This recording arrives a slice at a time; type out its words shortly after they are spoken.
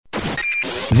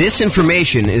This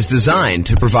information is designed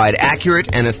to provide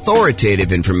accurate and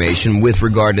authoritative information with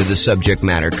regard to the subject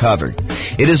matter covered.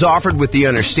 It is offered with the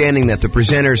understanding that the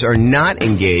presenters are not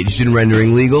engaged in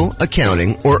rendering legal,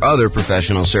 accounting, or other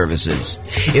professional services.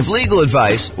 If legal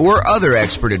advice or other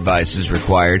expert advice is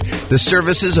required, the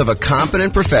services of a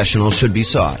competent professional should be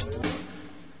sought.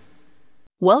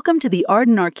 Welcome to the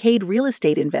Arden Arcade Real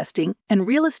Estate Investing and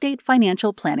Real Estate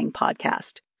Financial Planning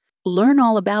Podcast. Learn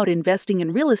all about investing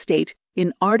in real estate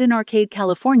in Arden Arcade,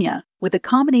 California, with a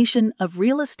combination of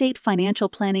real estate financial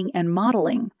planning and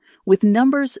modeling, with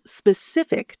numbers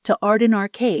specific to Arden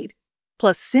Arcade,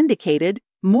 plus syndicated,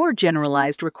 more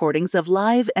generalized recordings of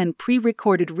live and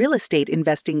pre-recorded real estate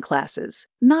investing classes,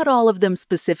 not all of them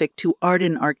specific to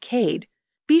Arden Arcade.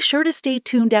 Be sure to stay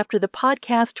tuned after the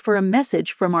podcast for a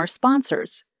message from our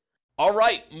sponsors. All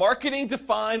right, marketing to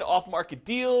find off-market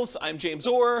deals. I'm James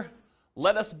Orr.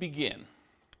 Let us begin.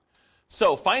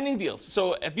 So, finding deals.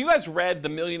 So, have you guys read the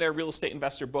Millionaire Real Estate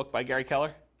Investor book by Gary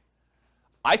Keller?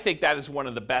 I think that is one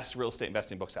of the best real estate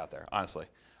investing books out there, honestly.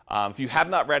 If you have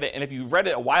not read it, and if you read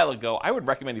it a while ago, I would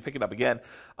recommend you pick it up again.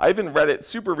 I haven't read it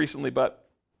super recently, but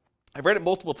I've read it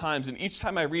multiple times, and each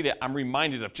time I read it, I'm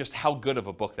reminded of just how good of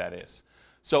a book that is.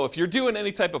 So if you're doing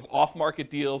any type of off-market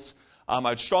deals, I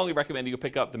would strongly recommend you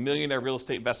pick up The Millionaire Real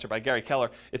Estate Investor by Gary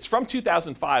Keller. It's from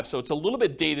 2005, so it's a little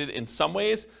bit dated in some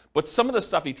ways, but some of the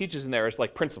stuff he teaches in there is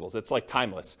like principles. It's like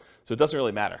timeless, so it doesn't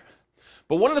really matter.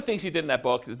 But one of the things he did in that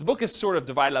book, the book is sort of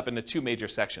divided up into two major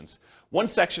sections. One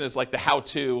section is like the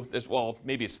how-to. Well,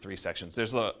 maybe it's three sections.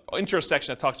 There's an intro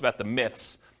section that talks about the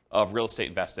myths of real estate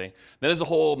investing. Then there's a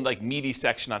whole like meaty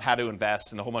section on how to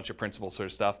invest and a whole bunch of principles sort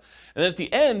of stuff. And then at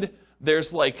the end,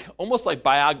 there's like almost like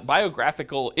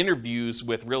biographical interviews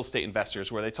with real estate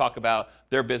investors where they talk about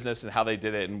their business and how they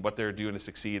did it and what they're doing to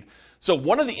succeed. So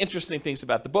one of the interesting things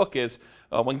about the book is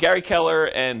when Gary Keller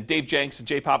and Dave Jenks and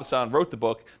Jay Papasan wrote the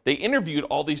book, they interviewed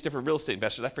all these different real estate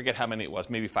investors. I forget how many it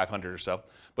was, maybe 500 or so.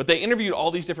 But they interviewed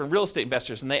all these different real estate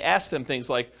investors and they asked them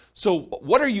things like, so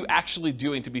what are you actually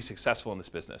doing to be successful in this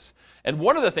business? And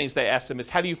one of the things they asked them is,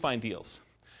 how do you find deals?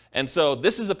 And so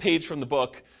this is a page from the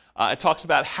book. It talks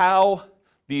about how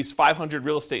these 500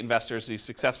 real estate investors, these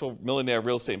successful millionaire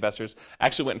real estate investors,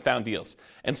 actually went and found deals.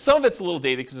 And some of it's a little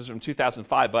dated because it's from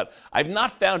 2005, but I've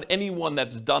not found anyone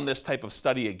that's done this type of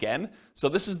study again. So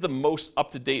this is the most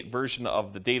up-to-date version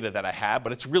of the data that I have,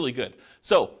 but it's really good.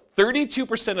 So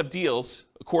 32% of deals,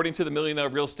 according to the Millionaire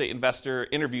Real Estate Investor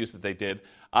interviews that they did,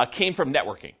 came from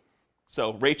networking.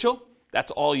 So Rachel, that's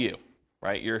all you.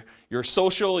 Right? You're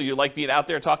social, you like being out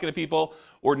there talking to people,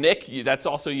 or Nick, that's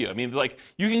also you. I mean, like,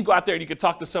 you can go out there and you could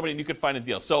talk to somebody and you could find a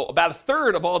deal. So about a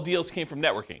third of all deals came from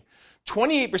networking.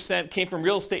 28% came from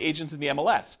real estate agents in the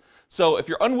MLS. So if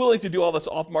you're unwilling to do all this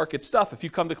off-market stuff, if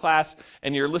you come to class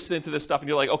and you're listening to this stuff and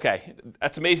you're like, okay,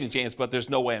 that's amazing, James, but there's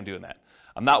no way I'm doing that.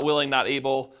 I'm not willing, not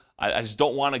able. I just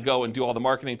don't want to go and do all the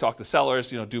marketing, talk to sellers,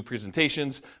 do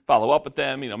presentations, follow up with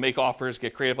them, make offers,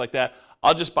 get creative like that.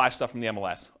 I'll just buy stuff from the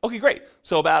MLS. Okay, great.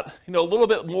 So about, a little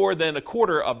bit more than a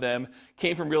quarter of them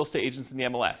came from real estate agents in the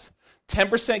MLS.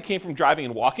 10% came from driving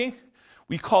and walking.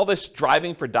 We call this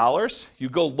driving for dollars. You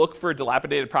go look for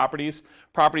dilapidated properties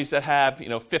that have,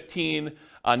 15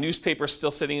 newspapers still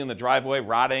sitting in the driveway,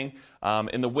 rotting.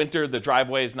 In the winter, the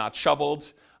driveway is not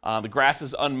shoveled. The grass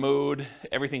is unmowed.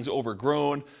 Everything's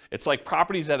overgrown. It's like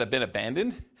properties that have been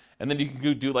abandoned. And then you can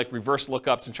go do like reverse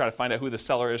lookups and try to find out who the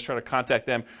seller is, try to contact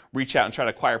them, reach out and try to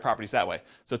acquire properties that way.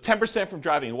 So 10% from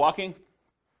driving and walking,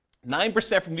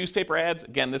 9% from newspaper ads.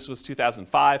 Again, this was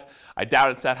 2005. I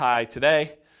doubt it's that high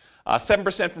today.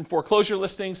 7% from foreclosure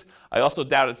listings. I also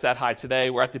doubt it's that high today.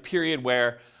 We're at the period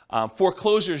where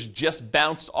foreclosures just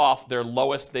bounced off their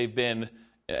lowest they've been,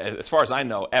 as far as I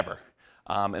know, ever.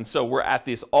 And so we're at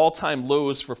these all-time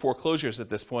lows for foreclosures at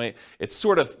this point. It's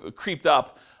sort of creeped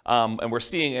up. And we're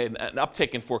seeing an uptick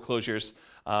in foreclosures,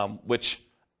 which,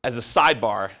 as a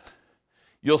sidebar,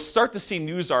 you'll start to see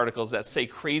news articles that say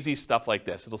crazy stuff like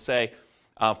this. It'll say,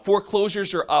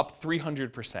 foreclosures are up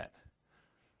 300%.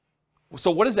 So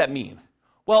what does that mean?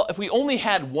 Well, if we only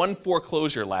had one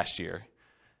foreclosure last year,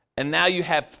 and now you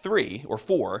have 3 or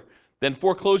 4, then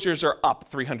foreclosures are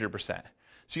up 300%.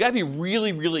 So you got to be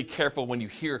really, really careful when you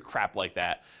hear crap like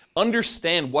that.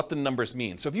 Understand what the numbers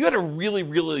mean. So if you had a really,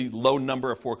 really low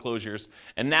number of foreclosures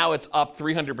and now it's up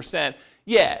 300%,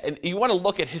 yeah, and you want to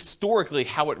look at historically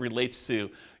how it relates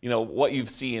to, what you've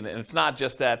seen. And it's not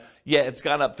just that, yeah, it's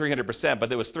gone up 300%, but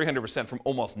there was 300% from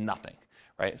almost nothing,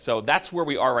 right? So that's where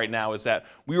we are right now, is that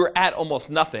we were at almost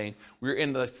nothing. We were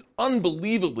in this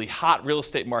unbelievably hot real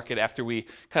estate market after we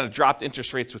kind of dropped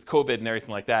interest rates with COVID and everything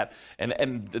like that.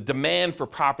 And the demand for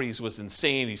properties was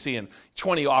insane. You see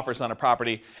 20 offers on a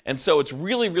property. And so it's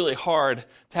really, really hard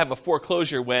to have a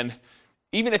foreclosure when,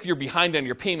 even if you're behind on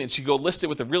your payments, you go list it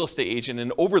with a real estate agent,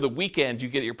 and over the weekend you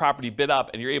get your property bid up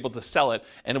and you're able to sell it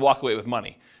and walk away with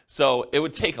money. So it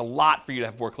would take a lot for you to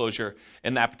have foreclosure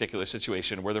in that particular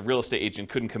situation where the real estate agent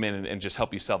couldn't come in and just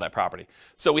help you sell that property.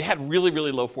 So we had really,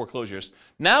 really low foreclosures.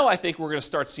 Now I think we're going to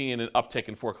start seeing an uptick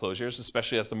in foreclosures,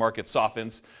 especially as the market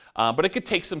softens. But it could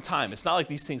take some time. It's not like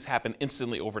these things happen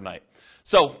instantly overnight.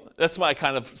 So that's my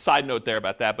kind of side note there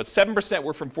about that. But 7%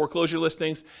 were from foreclosure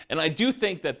listings, and I do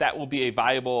think that that will be a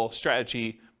viable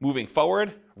strategy moving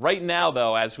forward. Right now,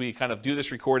 though, as we kind of do this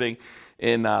recording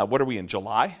in, what are we in,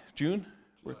 July? June?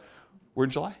 We're in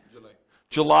July?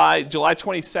 July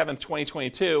 27th,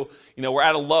 2022. We're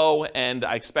at a low, and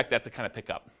I expect that to kind of pick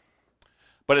up.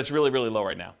 But it's really, really low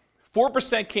right now.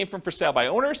 4% came from for sale by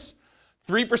owners.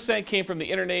 3% came from the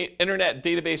internet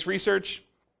database research.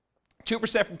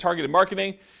 2% from targeted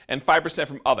marketing, and 5%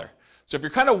 from other. So if you're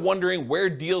kind of wondering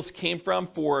where deals came from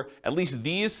for at least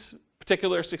these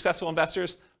particular successful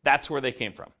investors, that's where they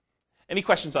came from. Any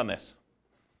questions on this?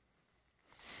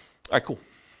 All right, cool.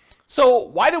 So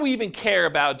why do we even care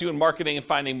about doing marketing and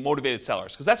finding motivated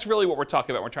sellers? Because that's really what we're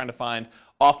talking about. We're trying to find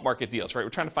off-market deals, right? We're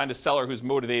trying to find a seller who's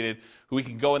motivated, who we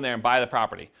can go in there and buy the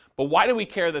property. But why do we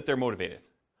care that they're motivated?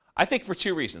 I think for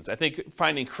two reasons. I think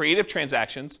finding creative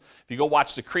transactions. If you go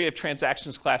watch the creative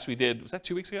transactions class we did, was that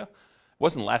 2 weeks ago? It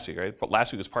wasn't last week, right? But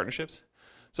last week was partnerships.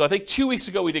 So I think 2 weeks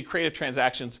ago we did creative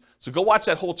transactions. So go watch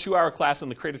that whole 2-hour class on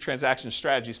the creative transaction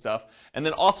strategy stuff. And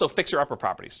then also fixer-upper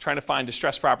properties, trying to find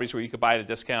distressed properties where you could buy at a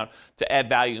discount to add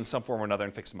value in some form or another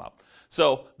and fix them up.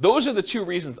 So those are the two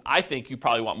reasons I think you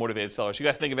probably want motivated sellers. You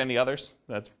guys think of any others?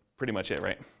 That's pretty much it,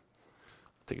 right?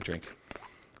 Take a drink.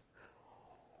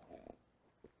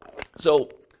 So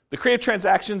the creative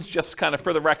transactions, just kind of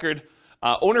for the record,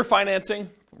 owner financing,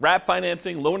 wrap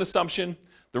financing, loan assumption,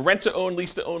 the rent-to-own,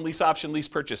 lease-to-own, lease option, lease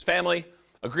purchase family,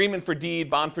 agreement for deed,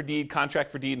 bond for deed,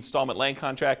 contract for deed, installment land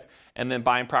contract, and then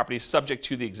buying properties subject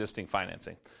to the existing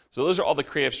financing. So those are all the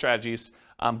creative strategies.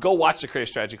 Go watch the creative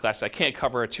strategy class. I can't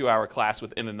cover a 2-hour class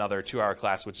within another 2-hour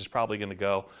class, which is probably going to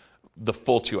go the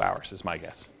full 2 hours, is my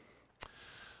guess.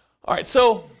 All right,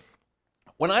 so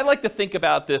when I like to think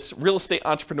about this real estate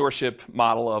entrepreneurship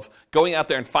model of going out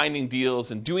there and finding deals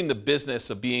and doing the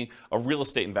business of being a real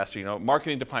estate investor,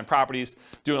 marketing to find properties,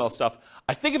 doing all that stuff,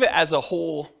 I think of it as a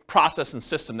whole process and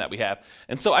system that we have.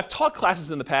 And so I've taught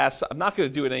classes in the past. I'm not going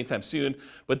to do it anytime soon,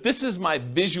 but this is my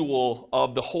visual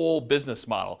of the whole business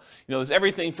model. There's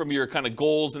everything from your kind of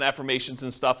goals and affirmations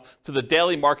and stuff to the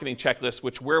daily marketing checklist,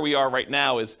 which where we are right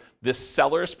now is this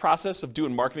sellers process of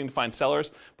doing marketing to find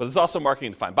sellers, but there's also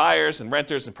marketing to find buyers and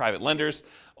renters and private lenders.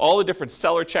 All the different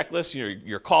seller checklists,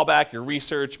 your callback, your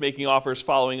research, making offers,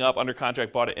 following up, under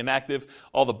contract, bought it, inactive,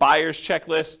 all the buyers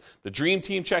checklist, the dream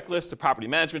team checklist, the property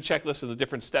management checklist, and the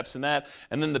different steps in that,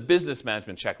 and then the business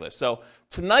management checklist. So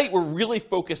tonight we're really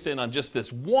focused in on just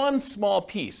this one small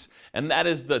piece, and that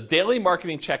is the daily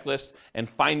marketing checklist and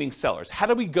finding sellers. How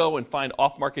do we go and find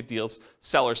off-market deals,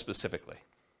 sellers specifically?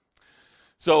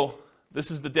 So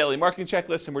this is the daily marketing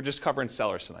checklist, and we're just covering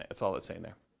sellers tonight. That's all it's saying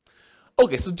there.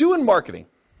 Okay, so doing marketing.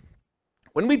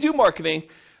 When we do marketing,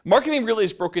 marketing really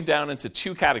is broken down into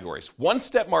two categories: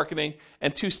 one-step marketing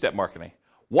and two-step marketing.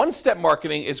 One-step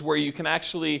marketing is where you can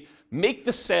actually make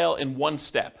the sale in one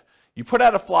step. You put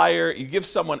out a flyer, you give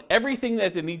someone everything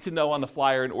that they need to know on the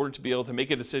flyer in order to be able to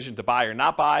make a decision to buy or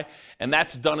not buy, and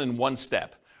that's done in one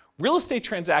step. Real estate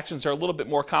transactions are a little bit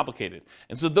more complicated,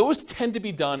 and so those tend to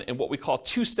be done in what we call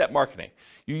two-step marketing.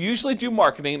 You usually do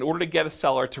marketing in order to get a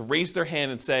seller to raise their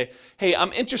hand and say, hey,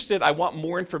 I'm interested, I want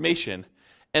more information,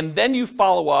 and then you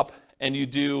follow up and you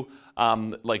do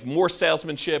like more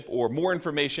salesmanship or more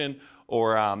information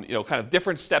or kind of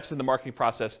different steps in the marketing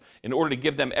process in order to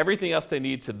give them everything else they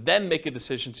need to then make a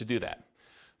decision to do that.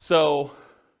 So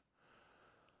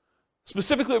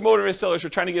specifically with motivated sellers, we're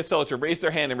trying to get sellers to raise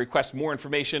their hand and request more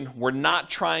information. We're not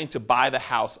trying to buy the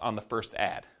house on the first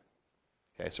ad.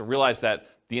 Okay, so realize that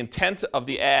the intent of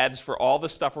the ads for all the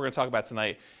stuff we're going to talk about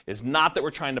tonight is not that we're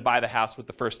trying to buy the house with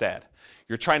the first ad.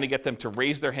 You're trying to get them to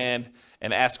raise their hand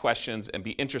and ask questions and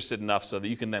be interested enough so that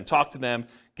you can then talk to them,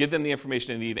 give them the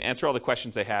information they need, answer all the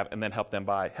questions they have, and then help them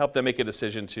buy, help them make a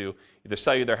decision to either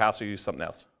sell you their house or use something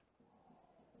else.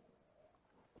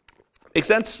 Make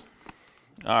sense?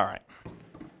 All right.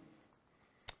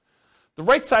 The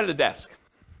right side of the desk.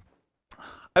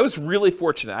 I was really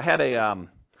fortunate. I had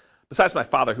besides my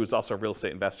father, who's also a real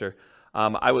estate investor,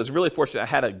 I was really fortunate. I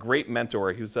had a great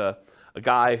mentor. He was a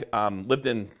guy, lived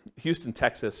in Houston,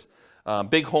 Texas,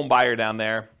 big home buyer down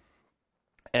there.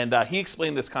 And he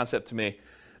explained this concept to me.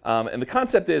 And the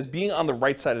concept is being on the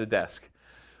right side of the desk.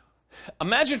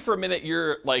 Imagine for a minute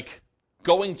you're like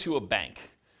going to a bank.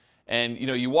 And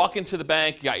you walk into the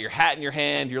bank, you got your hat in your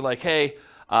hand, you're like, hey,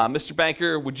 Mr.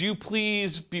 Banker, would you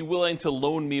please be willing to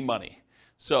loan me money?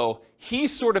 So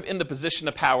he's sort of in the position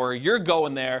of power. You're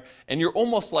going there, and you're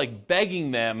almost like begging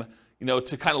them,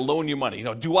 to kind of loan you money.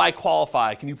 Do I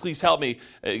qualify? Can you please help me?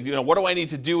 What do I need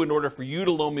to do in order for you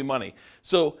to loan me money?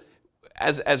 So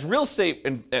as real estate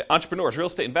entrepreneurs, real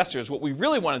estate investors, what we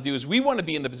really want to do is we want to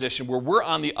be in the position where we're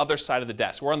on the other side of the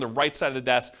desk. We're on the right side of the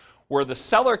desk where the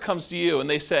seller comes to you and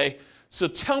they say, so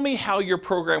tell me how your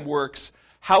program works.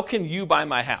 How can you buy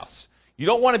my house? You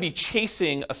don't want to be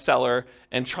chasing a seller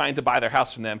and trying to buy their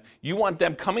house from them. You want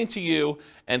them coming to you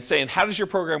and saying, how does your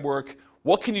program work?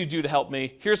 What can you do to help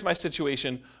me? Here's my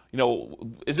situation.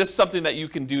 Is this something that you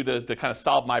can do to kind of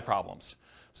solve my problems?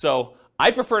 So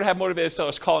I prefer to have motivated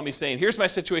sellers calling me saying, here's my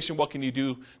situation. What can you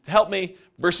do to help me?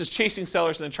 Versus chasing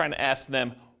sellers and then trying to ask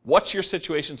them, what's your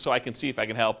situation so I can see if I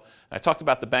can help? And I talked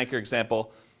about the banker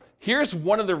example. Here's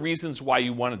one of the reasons why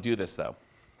you want to do this, though.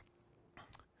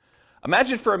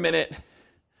 Imagine for a minute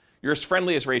you're as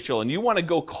friendly as Rachel and you want to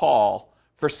go call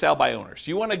for sale by owners.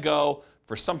 You want to go,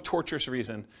 for some torturous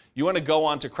reason, you want to go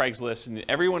onto Craigslist and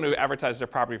everyone who advertises their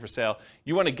property for sale,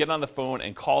 you want to get on the phone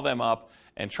and call them up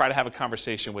and try to have a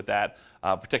conversation with that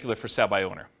particular for sale by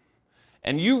owner.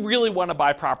 And you really want to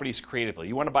buy properties creatively.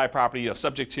 You want to buy property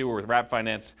subject to or with wrap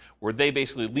finance where they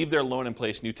basically leave their loan in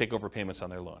place and you take over payments on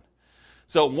their loan.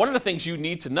 So one of the things you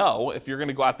need to know if you're going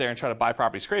to go out there and try to buy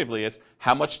properties creatively is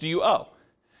how much do you owe?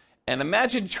 And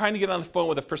imagine trying to get on the phone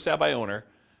with a for sale by owner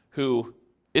who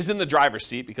is in the driver's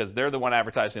seat because they're the one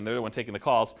advertising, they're the one taking the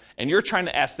calls, and you're trying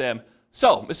to ask them,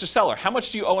 so, Mr. Seller, how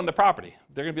much do you owe on the property?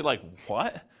 They're going to be like,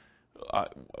 what?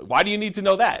 Why do you need to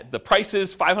know that? The price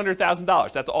is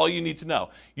 $500,000. That's all you need to know.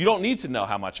 You don't need to know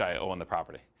how much I owe on the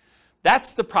property.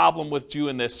 That's the problem with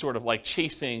doing this sort of like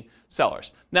chasing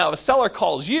sellers. Now, if a seller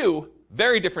calls you,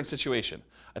 very different situation.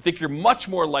 I think you're much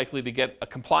more likely to get a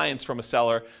compliance from a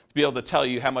seller to be able to tell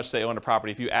you how much they own a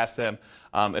property if you ask them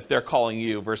if they're calling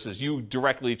you versus you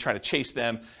directly try to chase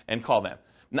them and call them.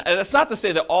 Now, that's not to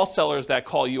say that all sellers that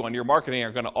call you on your marketing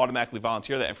are going to automatically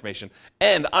volunteer that information.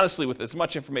 And honestly, with as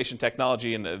much information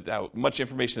technology and how much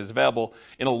information is available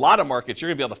in a lot of markets, you're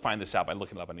going to be able to find this out by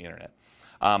looking it up on the internet.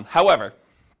 However,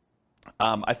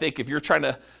 I think if you're trying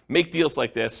to make deals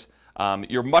like this,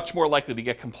 you're much more likely to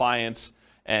get compliance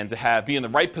and to be in the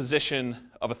right position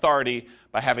of authority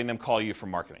by having them call you for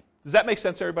marketing. Does that make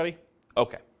sense, everybody?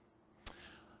 Okay.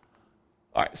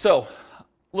 All right, so a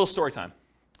little story time.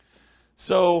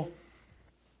 So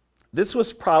this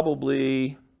was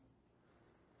probably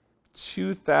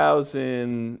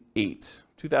 2008,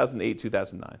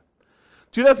 2009.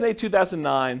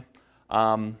 2009,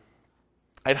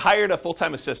 I'd hired a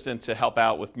full-time assistant to help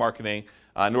out with marketing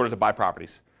in order to buy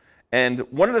properties. And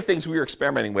one of the things we were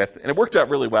experimenting with, and it worked out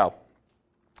really well,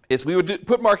 is we would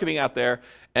put marketing out there,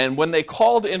 and when they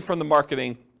called in from the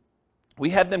marketing, we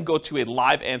had them go to a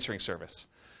live answering service.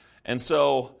 And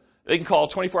so they can call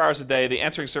 24 hours a day. The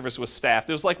answering service was staffed.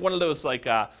 It was like one of those, like,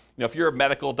 if you're a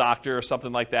medical doctor or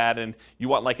something like that, and you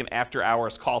want like an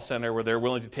after-hours call center where they're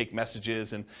willing to take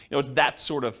messages, and it's that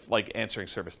sort of like answering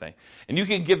service thing. And you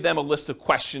can give them a list of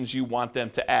questions you want them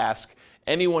to ask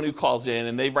anyone who calls in,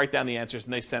 and they write down the answers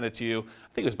and they send it to you.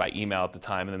 I think it was by email at the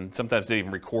time, and then sometimes they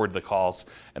even record the calls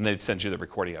and they'd send you the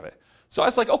recording of it. So I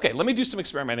was like, okay, let me do some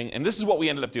experimenting, and this is what we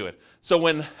ended up doing. So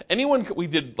when we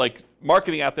did like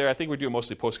marketing out there, I think we were doing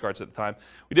mostly postcards at the time.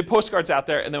 We did postcards out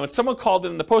there, and then when someone called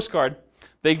in the postcard,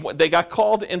 they got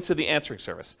called into the answering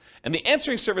service. And the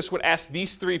answering service would ask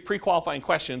these 3 pre-qualifying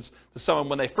questions to someone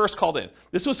when they first called in.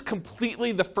 This was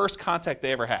completely the first contact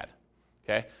they ever had,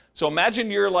 okay? So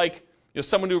imagine you're like,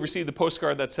 someone who received the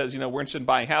postcard that says, we're interested in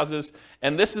buying houses,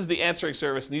 and this is the answering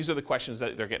service, and these are the questions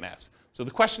that they're getting asked. So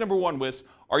the question number 1 was,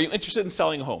 are you interested in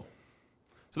selling a home?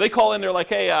 So they call in, they're like,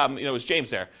 hey, is James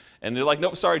there? And they're like,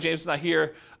 nope, sorry, James is not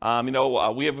here.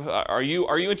 Are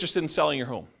you interested in selling your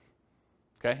home?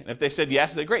 Okay, and if they said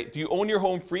yes, they said, great. Do you own your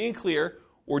home free and clear,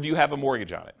 or do you have a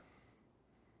mortgage on it?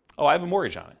 Oh, I have a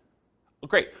mortgage on it. Well,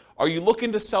 great. Are you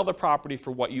looking to sell the property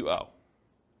for what you owe?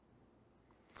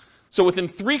 So within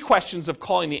 3 questions of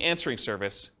calling the answering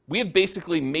service, we had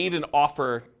basically made an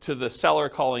offer to the seller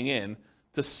calling in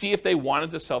to see if they wanted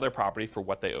to sell their property for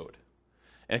what they owed.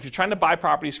 And if you're trying to buy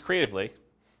properties creatively,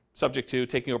 subject to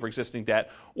taking over existing debt,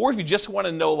 or if you just want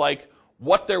to know like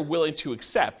what they're willing to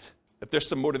accept, if there's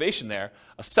some motivation there,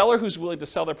 a seller who's willing to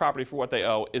sell their property for what they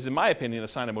owe is, in my opinion, a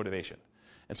sign of motivation.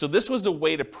 And so this was a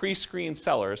way to pre-screen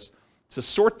sellers to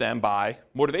sort them by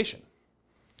motivation.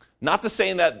 Not to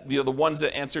say that the ones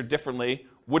that answered differently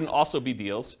wouldn't also be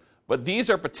deals, but these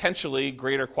are potentially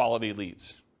greater quality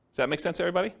leads. Does that make sense,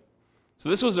 everybody? So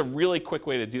this was a really quick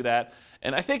way to do that.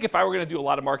 And I think if I were going to do a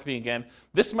lot of marketing again,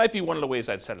 this might be one of the ways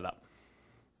I'd set it up.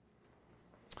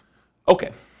 Okay,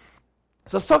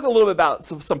 so let's talk a little bit about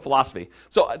some philosophy.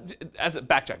 So as a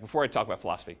backtrack, before I talk about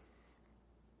philosophy,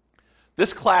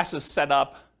 this class is set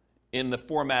up in the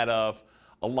format of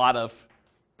a lot of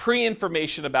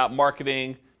pre-information about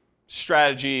marketing,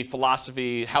 strategy,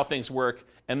 philosophy, how things work.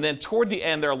 And then toward the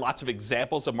end, there are lots of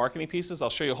examples of marketing pieces. I'll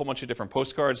show you a whole bunch of different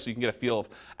postcards so you can get a feel of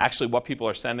actually what people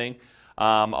are sending.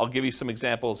 I'll give you some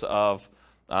examples of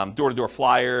door-to-door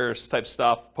flyers type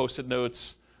stuff, Post-it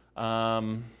notes.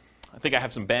 I think I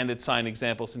have some bandit sign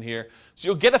examples in here. So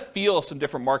you'll get a feel of some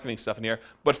different marketing stuff in here.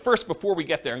 But first, before we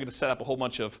get there, I'm going to set up a whole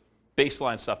bunch of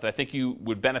baseline stuff that I think you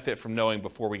would benefit from knowing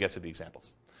before we get to the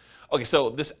examples. Okay, so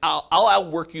this I'll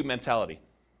outwork you mentality.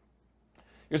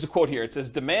 Here's a quote here. It says,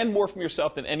 "Demand more from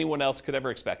yourself than anyone else could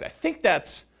ever expect." I think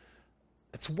it's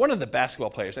one of the basketball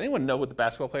players. Anyone know what the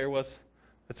basketball player was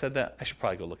that said that? I should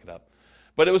probably go look it up.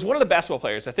 But it was one of the basketball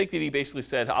players. I think that he basically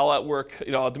said,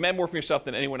 I'll demand more from yourself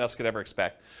than anyone else could ever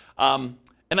expect.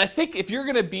 And I think if you're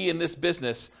going to be in this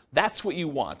business, that's what you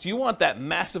want. You want that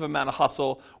massive amount of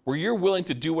hustle where you're willing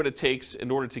to do what it takes in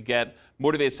order to get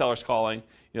motivated sellers calling,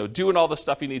 doing all the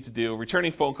stuff you need to do,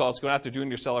 returning phone calls, going out there doing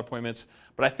your seller appointments.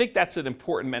 But I think that's an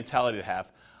important mentality to have.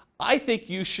 I think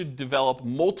you should develop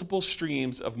multiple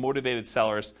streams of motivated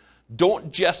sellers.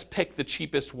 Don't just pick the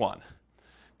cheapest one.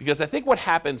 Because I think what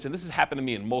happens, and this has happened to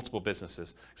me in multiple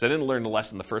businesses, because I didn't learn the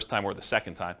lesson the first time or the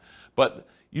second time, but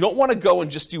you don't want to go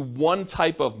and just do one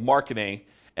type of marketing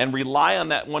and rely on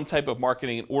that one type of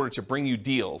marketing in order to bring you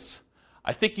deals.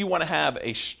 I think you want to have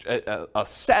a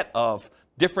set of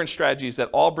different strategies that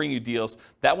all bring you deals.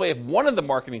 That way, if one of the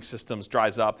marketing systems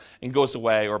dries up and goes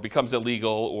away or becomes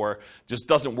illegal or just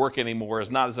doesn't work anymore, is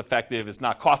not as effective, is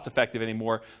not cost effective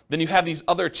anymore, then you have these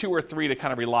other 2 or 3 to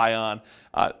kind of rely on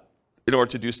in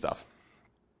order to do stuff.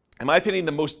 In my opinion,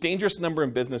 the most dangerous number in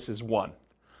business is 1.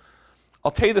 I'll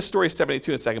tell you the story of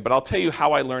 72 in a second, but I'll tell you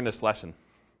how I learned this lesson.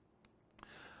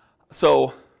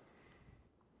 So,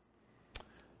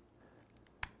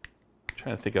 I'm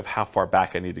trying to think of how far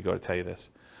back I need to go to tell you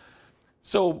this.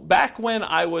 So, back when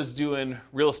I was doing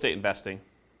real estate investing,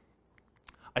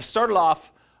 I started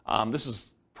off, this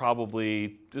is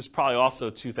probably also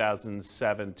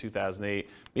 2007, 2008,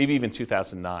 maybe even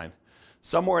 2009.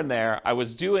 Somewhere in there, I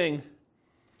was doing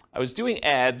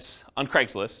ads on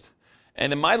Craigslist,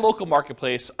 and in my local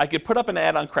marketplace, I could put up an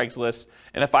ad on Craigslist,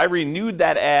 and if I renewed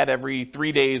that ad every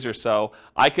 3 days or so,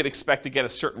 I could expect to get a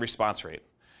certain response rate.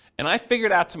 And I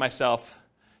figured out to myself,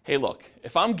 hey, look,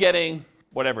 if I'm getting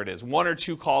whatever it is, 1 or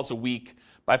 2 calls a week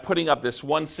by putting up this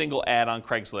one single ad on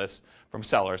Craigslist from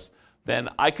sellers, then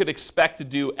I could expect to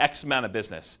do X amount of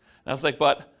business. And I was like,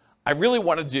 but I really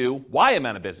want to do Y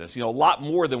amount of business, a lot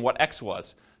more than what X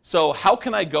was. So how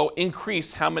can I go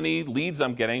increase how many leads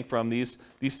I'm getting from these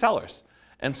sellers?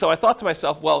 And so I thought to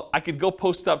myself, well, I could go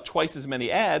post up twice as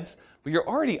many ads, but you're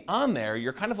already on there.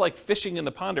 You're kind of like fishing in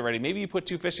the pond already. Maybe you put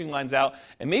 2 fishing lines out,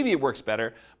 and maybe it works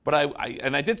better. But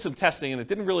I did some testing, and it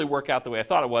didn't really work out the way I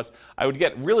thought it was. I would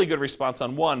get really good response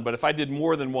on one, but if I did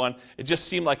more than one, it just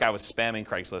seemed like I was spamming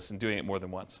Craigslist and doing it more than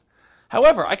once.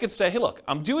 However, I could say, hey, look,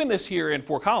 I'm doing this here in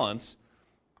Fort Collins.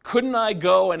 Couldn't I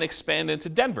go and expand into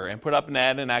Denver and put up an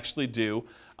ad and actually do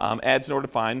ads in order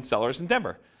to find sellers in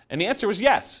Denver? And the answer was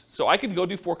yes. So I could go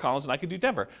do Fort Collins and I could do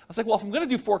Denver. I was like, well, if I'm going to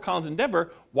do Fort Collins and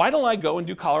Denver, why don't I go and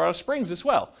do Colorado Springs as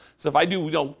well? So if I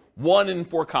do 1 in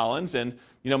Fort Collins and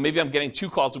maybe I'm getting 2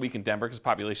 calls a week in Denver because the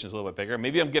population is a little bit bigger.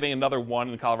 Maybe I'm getting another 1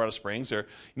 in Colorado Springs or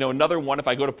another 1 if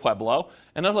I go to Pueblo.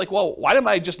 And I'm like, well, why am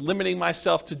I just limiting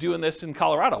myself to doing this in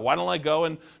Colorado? Why don't I go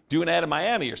and do an ad in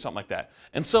Miami or something like that?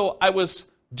 And so I was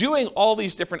doing all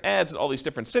these different ads in all these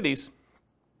different cities.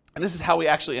 And this is how we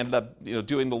actually ended up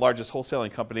doing the largest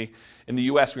wholesaling company in the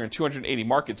US. We were in 280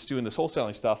 markets doing this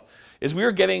wholesaling stuff. Is we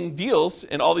were getting deals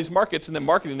in all these markets and then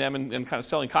marketing them and kind of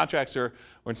selling contracts or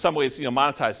in some ways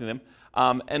monetizing them.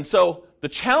 And so the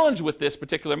challenge with this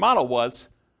particular model was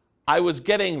I was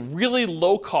getting really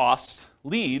low cost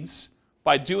leads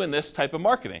by doing this type of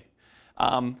marketing.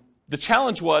 The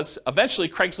challenge was eventually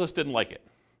Craigslist didn't like it,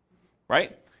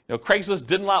 right? Craigslist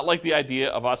did not like the idea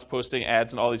of us posting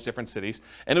ads in all these different cities,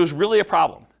 and it was really a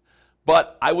problem.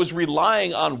 But I was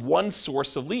relying on one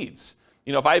source of leads.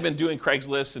 If I had been doing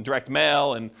Craigslist and direct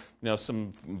mail and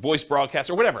some voice broadcasts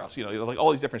or whatever else, like all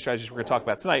these different strategies we're going to talk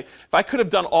about tonight. If I could have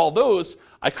done all those,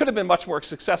 I could have been much more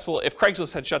successful if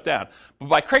Craigslist had shut down. But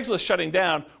by Craigslist shutting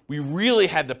down, we really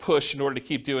had to push in order to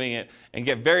keep doing it and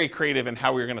get very creative in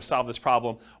how we were going to solve this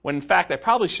problem, when in fact I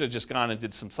probably should have just gone and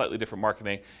did some slightly different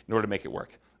marketing in order to make it work.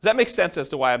 Does that make sense as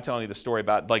to why I'm telling you the story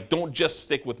about, don't just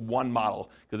stick with one model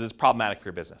because it's problematic for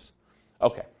your business?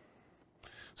 Okay.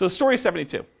 So the story is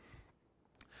 72.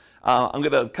 I'm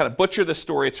going to kind of butcher this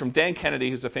story. It's from Dan Kennedy,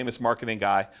 who's a famous marketing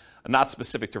guy, not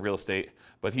specific to real estate,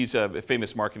 but he's a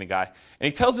famous marketing guy. And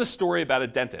he tells this story about a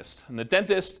dentist. And the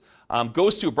dentist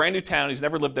goes to a brand new town. He's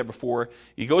never lived there before.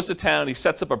 He goes to town. He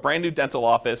sets up a brand new dental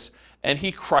office, and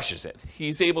he crushes it.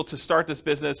 He's able to start this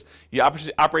business. He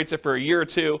operates it for a year or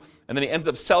two, and then he ends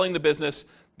up selling the business,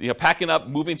 packing up,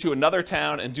 moving to another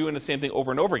town, and doing the same thing over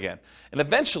and over again. And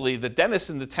eventually, the dentists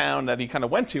in the town that he kind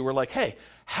of went to were like, hey,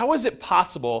 how is it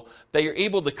possible that you're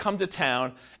able to come to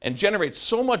town and generate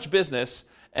so much business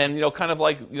and,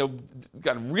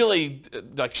 really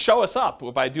show us up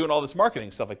by doing all this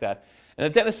marketing, stuff like that? And the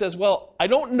dentist says, well, I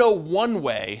don't know one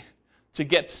way to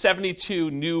get 72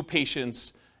 new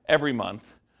patients every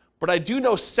month, but I do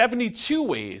know 72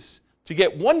 ways to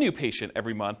get one new patient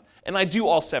every month, and I do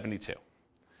all 72.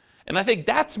 And I think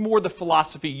that's more the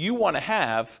philosophy you want to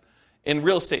have in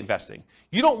real estate investing.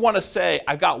 You don't want to say,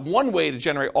 I've got one way to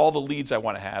generate all the leads I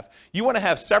want to have. You want to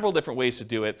have several different ways to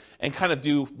do it and kind of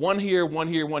do one here, one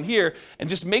here, one here, and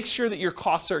just make sure that your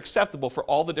costs are acceptable for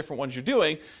all the different ones you're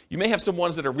doing. You may have some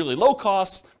ones that are really low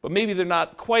cost, but maybe they're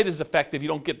not quite as effective. You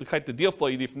don't get the type of deal flow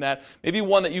you need from that. Maybe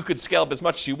one that you could scale up as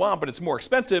much as you want, but it's more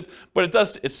expensive, but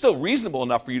it's still reasonable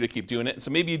enough for you to keep doing it.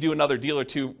 So maybe you do another deal or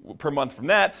two per month from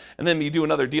that, and then you do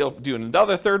another deal, do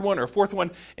another third one or fourth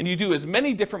one, and you do as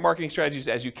many different marketing strategies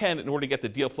as you can in order to get the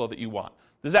deal flow that you want.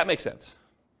 Does that make sense?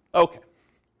 Okay.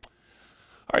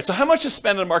 All right, so how much to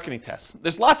spend on a marketing test?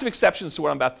 There's lots of exceptions to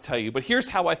what I'm about to tell you, but here's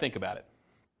how I think about it.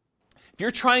 If you're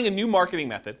trying a new marketing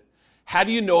method, how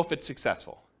do you know if it's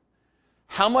successful?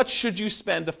 How much should you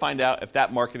spend to find out if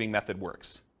that marketing method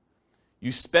works?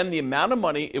 You spend the amount of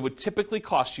money it would typically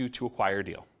cost you to acquire a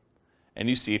deal, and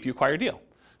you see if you acquire a deal.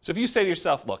 So if you say to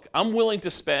yourself, look, I'm willing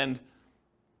to spend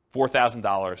 $4,000,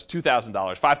 $2,000,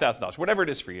 $5,000, whatever it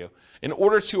is for you, in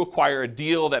order to acquire a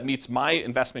deal that meets my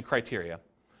investment criteria,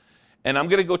 and I'm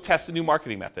going to go test a new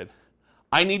marketing method,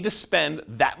 I need to spend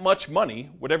that much money,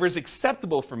 whatever is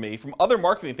acceptable for me from other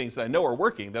marketing things that I know are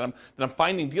working, that I'm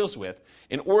finding deals with,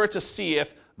 in order to see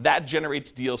if that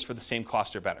generates deals for the same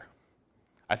cost or better.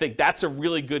 I think that's a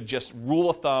really good just rule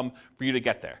of thumb for you to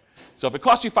get there. So if it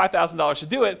costs you $5,000 to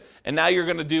do it, and now you're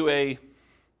going to do a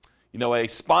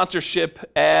sponsorship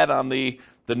ad on the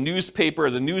newspaper,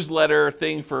 the newsletter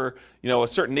thing for, a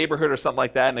certain neighborhood or something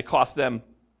like that, and it costs them,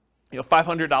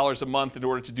 $500 a month in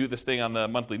order to do this thing on the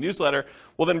monthly newsletter,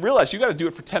 well, then realize you got to do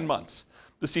it for 10 months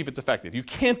to see if it's effective. You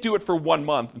can't do it for 1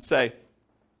 month and say,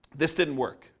 this didn't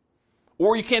work.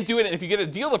 Or you can't do it, and if you get a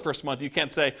deal the first month, you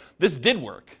can't say, this did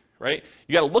work, right?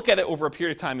 You got to look at it over a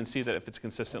period of time and see that if it's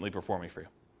consistently performing for you.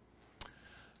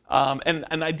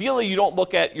 And ideally, you don't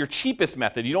look at your cheapest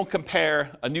method. You don't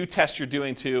compare a new test you're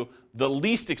doing to the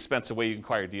least expensive way you can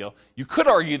acquire a deal. You could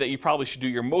argue that you probably should do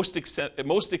your most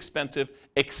expensive,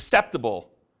 acceptable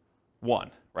one,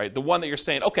 right? The one that you're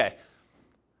saying, okay,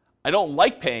 I don't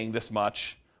like paying this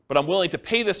much, but I'm willing to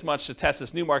pay this much to test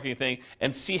this new marketing thing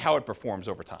and see how it performs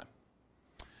over time.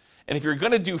 And if you're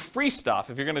going to do free stuff,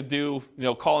 if you're going to do,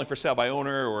 calling for sale by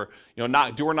owner or,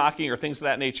 door knocking or things of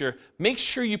that nature, make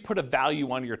sure you put a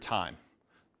value on your time.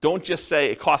 Don't just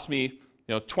say it cost me,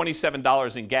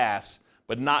 $27 in gas,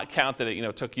 but not count that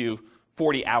it, took you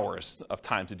 40 hours of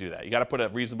time to do that. You got to put a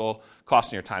reasonable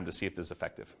cost on your time to see if this is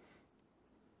effective.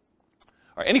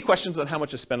 All right, any questions on how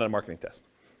much to spend on a marketing test?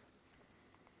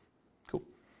 Cool.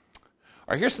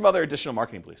 All right, here's some other additional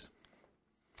marketing beliefs.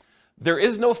 There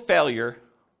is no failure,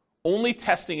 only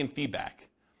testing and feedback.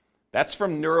 That's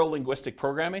from neuro-linguistic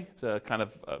programming. It's a kind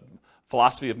of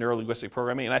philosophy of neuro-linguistic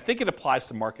programming, and I think it applies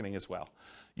to marketing as well.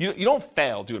 You don't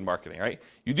fail doing marketing, right?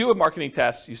 You do a marketing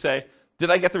test, you say, did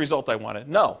I get the result I wanted?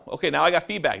 No. Okay, now I got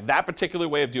feedback. That particular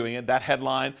way of doing it, that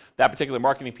headline, that particular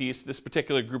marketing piece, this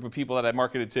particular group of people that I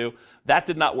marketed to, that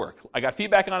did not work. I got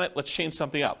feedback on it, let's change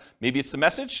something up. Maybe it's the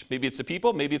message, maybe it's the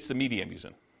people, maybe it's the media I'm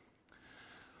using.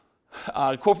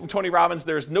 Quote from Tony Robbins,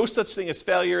 there is no such thing as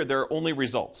failure, there are only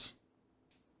results.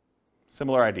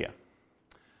 Similar idea.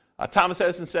 Thomas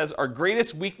Edison says, our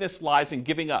greatest weakness lies in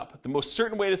giving up. The most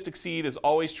certain way to succeed is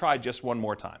always try just one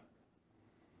more time.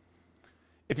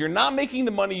 If you're not making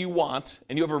the money you want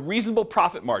and you have a reasonable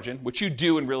profit margin, which you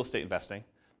do in real estate investing,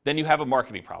 then you have a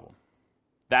marketing problem.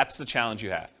 That's the challenge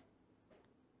you have.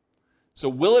 So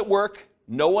will it work?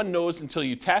 No one knows until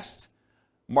you test.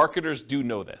 Marketers do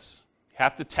know this. You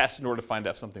have to test in order to find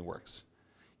out if something works.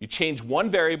 You change one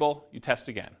variable, you test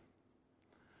again.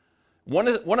 One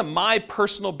of my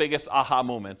personal biggest aha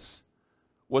moments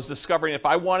was discovering if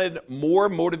I wanted more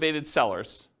motivated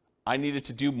sellers, I needed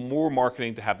to do more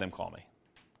marketing to have them call me.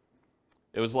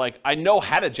 It was like, I know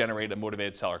how to generate a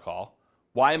motivated seller call.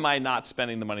 Why am I not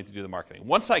spending the money to do the marketing?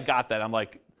 Once I got that, I'm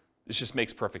like, this just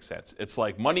makes perfect sense. It's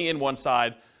like money in one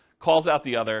side, calls out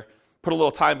the other, put a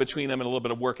little time between them and a little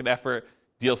bit of work and effort,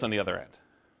 deals on the other end.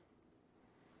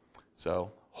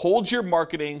 So hold your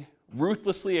marketing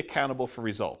ruthlessly accountable for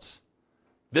results.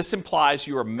 This implies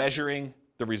you are measuring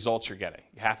the results you're getting.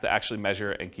 You have to actually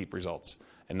measure and keep results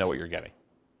and know what you're getting.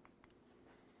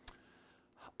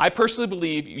 I personally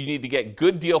believe you need to get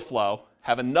good deal flow,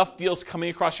 have enough deals coming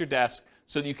across your desk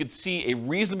so that you can see a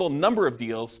reasonable number of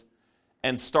deals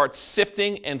and start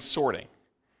sifting and sorting.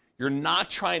 You're not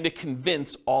trying to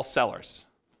convince all sellers.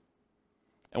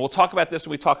 And we'll talk about this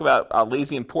when we talk about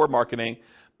lazy and poor marketing,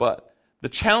 but the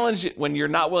challenge when you're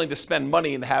not willing to spend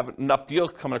money and have enough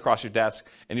deals coming across your desk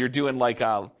and you're doing like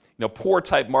poor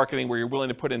type marketing where you're willing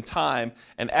to put in time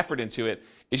and effort into it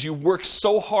is you work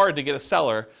so hard to get a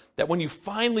seller that when you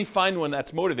finally find one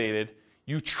that's motivated,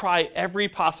 you try every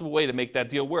possible way to make that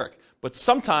deal work. But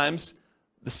sometimes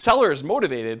the seller is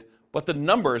motivated, but the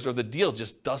numbers or the deal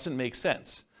just doesn't make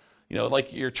sense.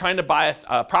 Like you're trying to buy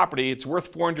a property, it's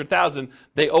worth $400,000,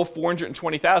 they owe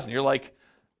 $420,000. You're like,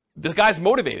 the guy's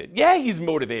motivated. Yeah, he's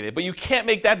motivated, but you can't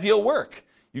make that deal work.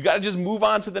 You got to just move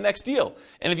on to the next deal.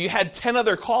 And if you had 10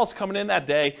 other calls coming in that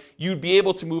day, you'd be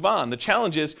able to move on. The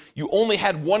challenge is you only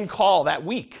had one call that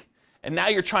week, and now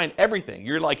you're trying everything.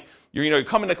 You're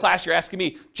coming to class, you're asking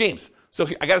me, James, so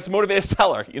I got this motivated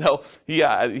seller.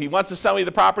 He wants to sell me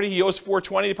the property. He owes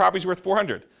 $420. The property's worth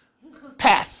 $400.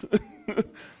 Pass.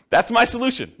 That's my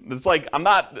solution. It's like I'm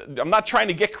not trying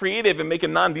to get creative and make a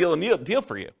non-deal deal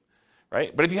for you,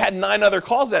 right? But if you had 9 other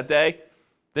calls that day,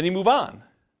 then you move on.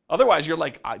 Otherwise, you're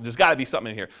like, there's got to be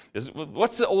something in here.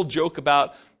 What's the old joke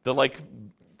about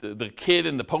the kid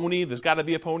and the pony? There's got to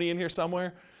be a pony in here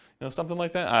somewhere, something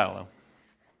like that. I don't know.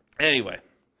 Anyway,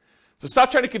 so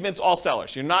stop trying to convince all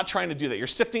sellers. You're not trying to do that. You're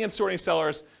sifting and sorting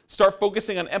sellers. Start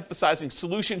focusing on emphasizing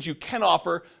solutions you can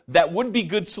offer that would be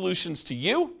good solutions to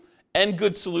you and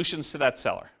good solutions to that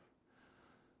seller.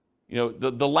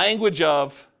 The language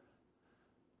of,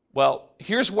 well,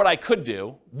 here's what I could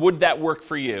do. Would that work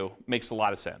for you? Makes a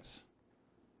lot of sense.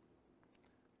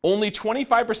 Only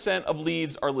 25% of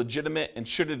leads are legitimate and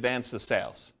should advance the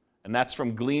sales. And that's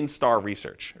from Gleanstar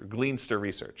Research.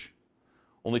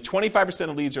 Only 25%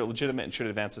 of leads are legitimate and should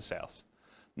advance the sales.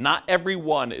 Not every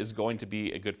one is going to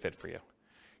be a good fit for you.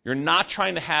 You're not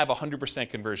trying to have a 100%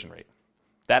 conversion rate.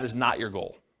 That is not your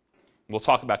goal. We'll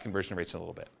talk about conversion rates in a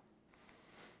little bit.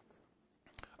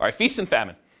 All right, feast and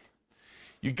famine.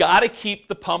 You got to keep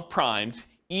the pump primed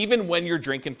even when you're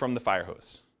drinking from the fire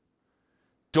hose.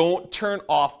 Don't turn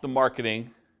off the marketing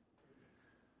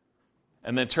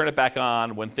and then turn it back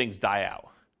on when things die out,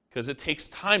 because it takes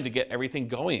time to get everything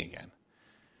going again.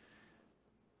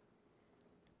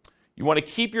 You want to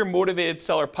keep your motivated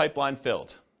seller pipeline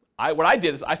filled. What I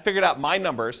did is I figured out my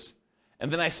numbers,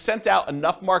 and then I sent out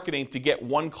enough marketing to get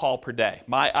 1 call per day,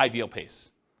 my ideal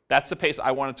pace. That's the pace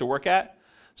I wanted to work at.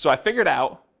 So I figured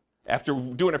out, after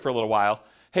doing it for a little while,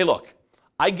 hey, look,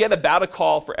 I get about a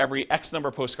call for every X number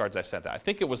of postcards I sent out. I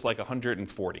think it was like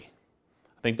 140.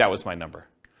 I think that was my number.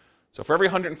 So for every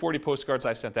 140 postcards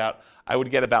I sent out, I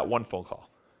would get about 1 phone call.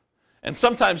 And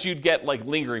sometimes you'd get like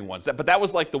lingering ones, but that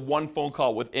was like the 1 phone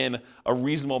call within a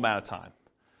reasonable amount of time.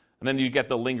 And then you get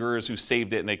the lingerers who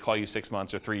saved it and they call you 6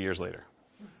 months or 3 years later.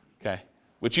 Okay?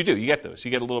 Which you do, you get those.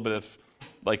 You get a little bit of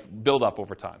like build up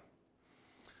over time.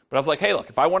 But I was like, hey, look,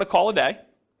 if I want to call a day,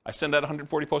 I send out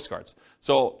 140 postcards.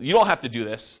 So you don't have to do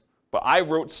this, but I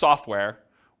wrote software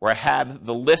where I had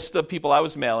the list of people I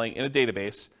was mailing in a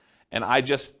database, and I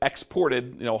just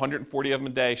exported 140 of them a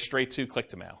day straight to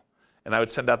Click-to-Mail. And I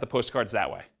would send out the postcards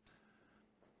that way.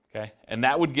 Okay? And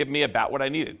that would give me about what I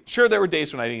needed. Sure, there were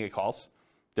days when I didn't get calls.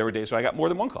 There were days when I got more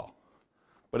than 1 call.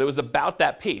 But it was about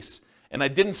that pace. And I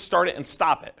didn't start it and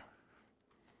stop it.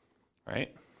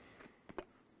 Right?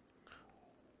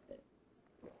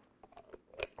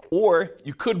 Or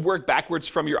you could work backwards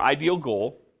from your ideal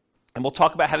goal, and we'll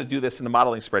talk about how to do this in the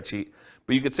modeling spreadsheet.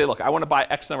 But you could say, look, I want to buy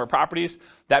X number of properties.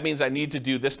 That means I need to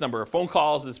do this number of phone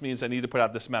calls. This means I need to put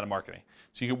out this amount of marketing.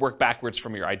 So you can work backwards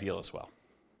from your ideal as well.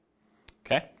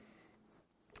 Okay?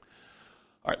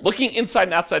 All right, looking inside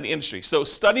and outside the industry. So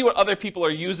study what other people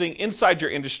are using inside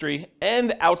your industry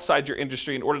and outside your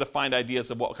industry in order to find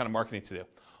ideas of what kind of marketing to do.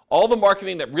 All the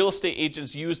marketing that real estate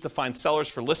agents use to find sellers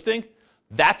for listing,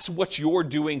 that's what you're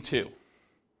doing too.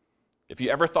 If you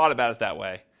ever thought about it that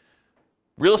way,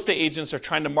 real estate agents are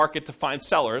trying to market to find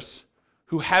sellers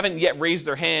who haven't yet raised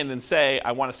their hand and say,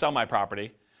 I want to sell my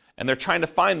property. And they're trying to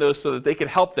find those so that they can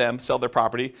help them sell their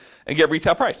property and get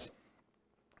retail price.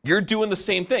 You're doing the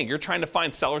same thing. You're trying to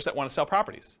find sellers that want to sell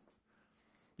properties.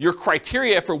 Your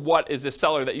criteria for what is a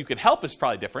seller that you can help is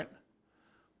probably different,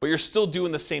 but you're still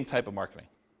doing the same type of marketing.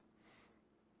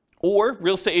 Or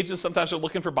real estate agents sometimes are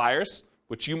looking for buyers,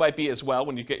 which you might be as well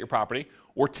when you get your property,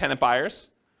 or tenant buyers,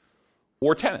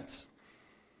 or tenants.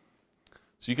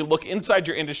 So you can look inside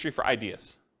your industry for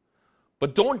ideas.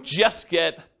 But don't just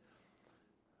get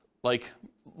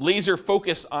laser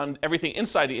focus on everything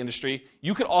inside the industry.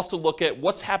 You can also look at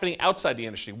what's happening outside the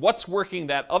industry, what's working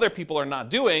that other people are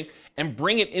not doing, and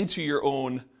bring it into your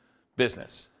own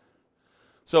business.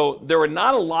 So there were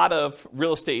not a lot of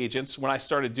real estate agents when I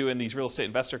started doing these real estate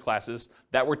investor classes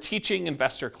that were teaching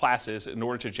investor classes in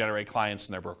order to generate clients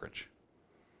in their brokerage.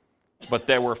 But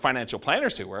there were financial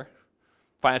planners who were.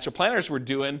 Financial planners were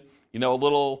doing, a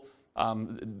little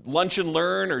lunch and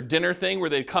learn or dinner thing where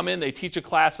they'd come in, they teach a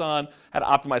class on how to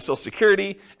optimize Social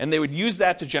Security, and they would use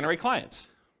that to generate clients.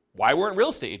 Why weren't real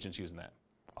estate agents using that?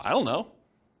 I don't know.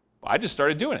 I just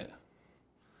started doing it.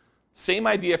 Same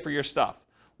idea for your stuff.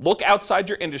 Look outside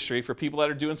your industry for people that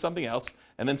are doing something else,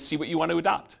 and then see what you want to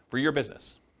adopt for your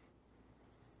business.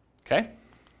 Okay?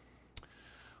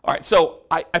 All right, so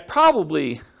I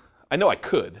know I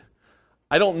could.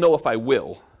 I don't know if I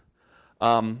will,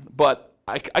 but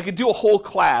I could do a whole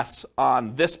class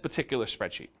on this particular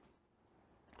spreadsheet.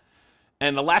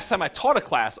 And the last time I taught a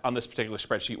class on this particular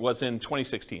spreadsheet was in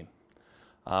 2016.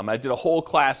 I did a whole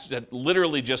class that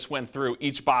literally just went through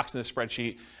each box in the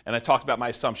spreadsheet, and I talked about my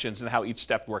assumptions and how each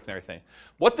step worked and everything.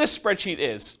 What this spreadsheet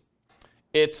is,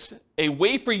 it's a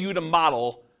way for you to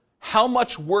model how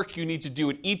much work you need to do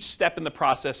at each step in the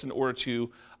process in order to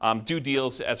do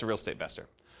deals as a real estate investor.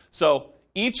 So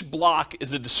each block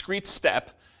is a discrete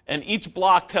step, and each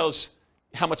block tells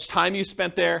how much time you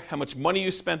spent there, how much money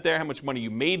you spent there, how much money you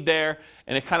made there,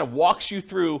 and it kind of walks you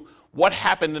through what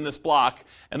happened in this block,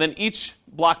 and then each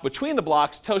block between the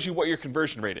blocks tells you what your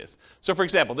conversion rate is. So for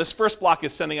example, this first block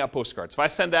is sending out postcards. If I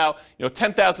send out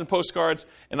 10,000 postcards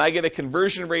and I get a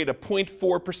conversion rate of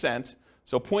 0.4%,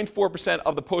 so 0.4%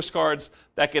 of the postcards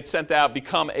that get sent out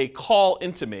become a call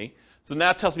into me. So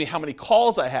now it tells me how many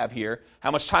calls I have here,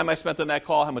 how much time I spent on that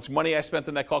call, how much money I spent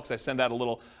on that call, because I send out a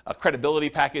little credibility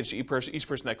package to each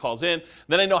person that calls in.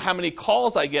 Then I know how many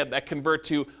calls I get that convert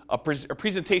to a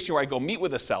presentation where I go meet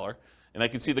with a seller, and I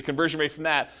can see the conversion rate from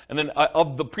that. And then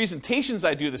of the presentations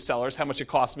I do to sellers, how much it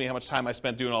costs me, how much time I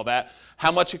spent doing all that,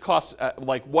 how much it costs,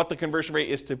 what the conversion rate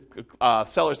is to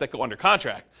sellers that go under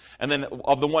contract. And then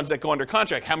of the ones that go under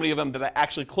contract, how many of them did I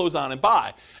actually close on and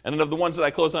buy? And then of the ones that I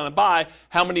close on and buy,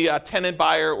 how many tenant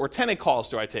buyer or tenant calls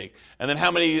do I take? And then how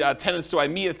many tenants do I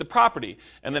meet at the property?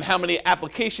 And then how many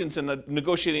applications and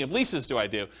negotiating of leases do I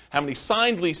do? How many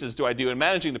signed leases do I do in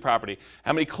managing the property?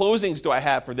 How many closings do I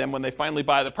have for them when they finally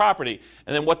buy the property?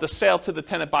 And then what the sale to the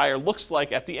tenant buyer looks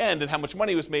like at the end, and how much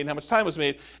money was made and how much time was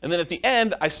made. And then at the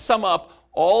end, I sum up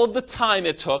all of the time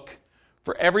it took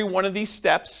for every one of these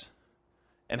steps,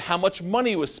 and how much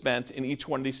money was spent in each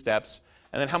one of these steps,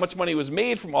 and then how much money was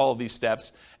made from all of these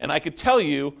steps. And I could tell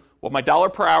you what my dollar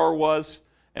per hour was,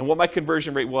 and what my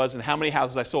conversion rate was, and how many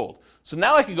houses I sold. So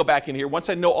now I can go back in here, once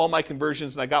I know all my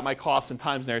conversions and I got my costs and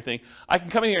times and everything, I can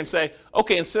come in here and say,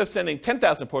 okay, instead of sending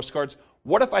 10,000 postcards,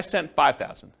 what if I sent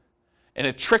 5,000? And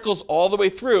it trickles all the way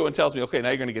through and tells me, okay, now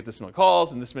you're going to get this many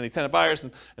calls and this many tenant buyers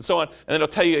and so on. And then it'll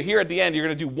tell you here at the end, you're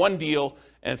going to do one deal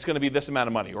and it's going to be this amount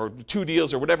of money, or 2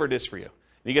 deals, or whatever it is for you.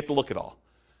 And you get to look at all.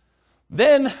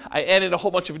 Then I added a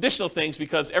whole bunch of additional things,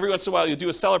 because every once in a while you'll do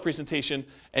a seller presentation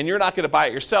and you're not going to buy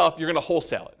it yourself, you're going to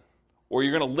wholesale it. Or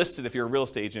you're going to list it if you're a real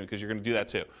estate agent, because you're going to do that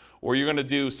too. Or you're going to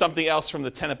do something else from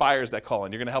the tenant buyers that call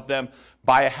in. You're going to help them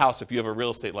buy a house if you have a real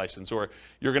estate license. Or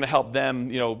you're going to help them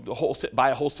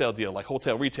buy a wholesale deal, like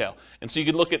wholesale retail. And so you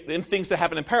can look at things that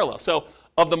happen in parallel. So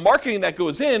of the marketing that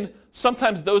goes in,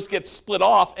 sometimes those get split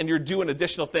off and you're doing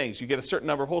additional things. You get a certain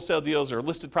number of wholesale deals or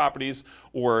listed properties,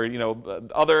 or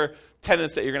other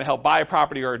tenants that you're going to help buy a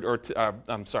property,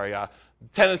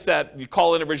 tenants that you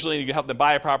call in originally and you can help them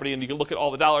buy a property, and you can look at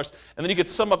all the dollars, and then you can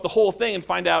sum up the whole thing and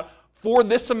find out, for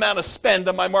this amount of spend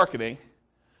on my marketing,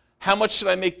 how much should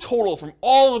I make total from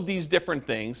all of these different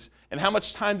things, and how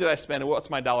much time did I spend, and what's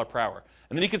my dollar per hour?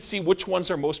 And then you can see which ones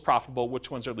are most profitable,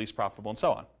 which ones are least profitable, and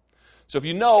so on. So if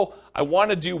you know, I want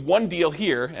to do one deal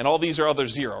here, and all these are other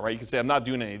 0, right? You can say, I'm not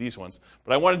doing any of these ones,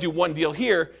 but I want to do one deal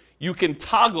here, you can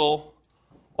toggle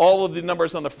all of the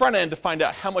numbers on the front end to find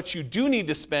out how much you do need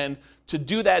to spend to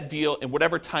do that deal in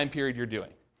whatever time period you're doing.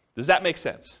 Does that make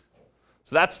sense?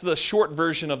 So that's the short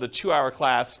version of the 2-hour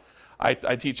class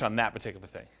I teach on that particular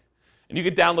thing. And you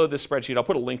can download this spreadsheet. I'll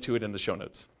put a link to it in the show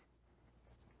notes.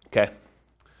 Okay.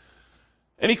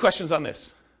 Any questions on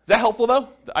this? Is that helpful, though,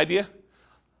 the idea?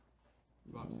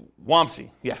 Wamsi,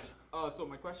 yes. So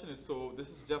my question is, so this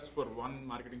is just for one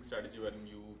marketing strategy when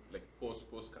you like post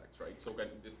postcards, right? So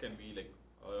this can be like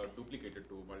duplicated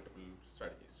to multiple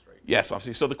strategies, right? Yes,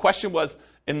 Wamsi. So the question was,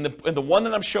 in the one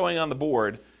that I'm showing on the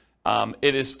board,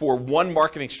 it is for one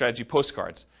marketing strategy,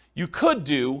 postcards. You could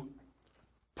do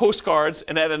postcards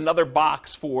and add another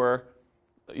box for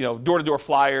door-to-door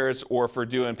flyers or for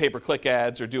doing pay-per-click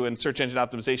ads or doing search engine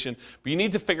optimization. But you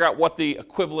need to figure out what the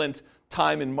equivalent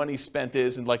time and money spent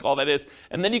is and like all that is.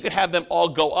 And then you could have them all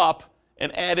go up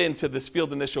and add into this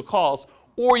field initial calls.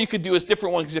 Or you could do a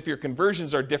different one because if your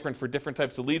conversions are different for different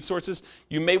types of lead sources,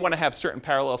 you may want to have certain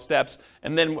parallel steps,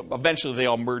 and then eventually they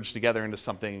all merge together into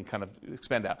something and kind of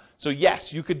expand out. So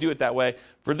yes, you could do it that way.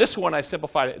 For this one, I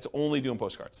simplified it. It's only doing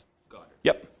postcards. Got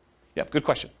it. Yep, good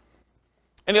question.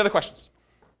 Any other questions?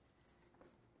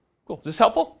 Cool. Is this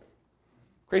helpful?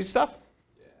 Crazy stuff?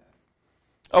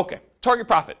 Yeah. Okay, target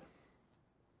profit.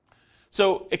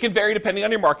 So it can vary depending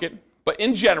on your market, but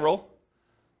in general,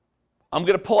 I'm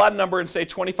going to pull out a number and say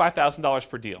 $25,000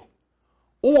 per deal,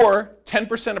 or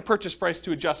 10% of purchase price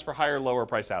to adjust for higher, lower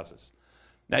price houses.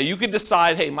 Now you could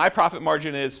decide, hey, my profit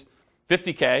margin is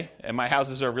 $50K and my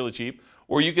houses are really cheap,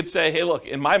 or you could say, hey, look,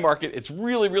 in my market, it's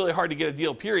really, really hard to get a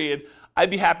deal, period. I'd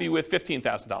be happy with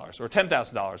 $15,000 or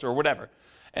 $10,000 or whatever.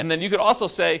 And then you could also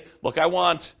say, look, I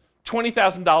want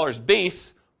 $20,000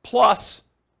 base plus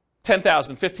 $10,000,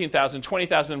 $15,000,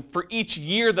 $20,000 for each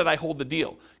year that I hold the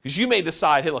deal. Because you may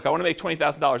decide, hey, look, I want to make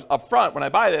 $20,000 up front when I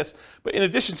buy this, but in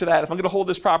addition to that, if I'm going to hold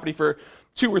this property for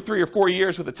 2 or 3 or 4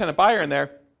 years with a tenant buyer in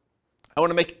there, I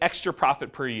want to make extra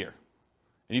profit per year.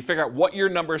 And you figure out what your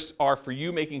numbers are for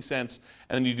you making sense,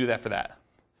 and then you do that for that.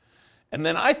 And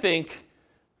then I think,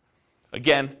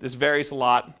 again, this varies a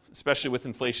lot, especially with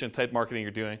inflation type marketing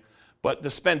you're doing, but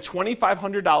to spend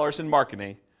 $2,500 in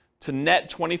marketing to net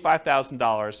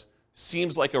 $25,000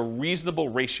 seems like a reasonable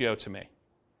ratio to me.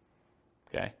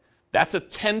 Okay? That's a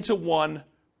 10-to-1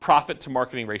 profit to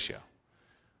marketing ratio.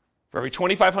 For every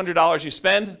 $2,500 you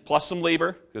spend, plus some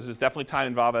labor, because there's definitely time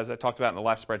involved, as I talked about in the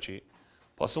last spreadsheet,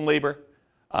 plus some labor.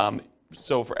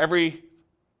 So for every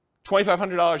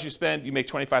 $2,500 you spend, you make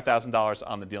 $25,000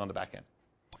 on the deal on the back end.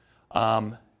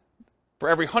 For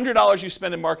every $100 you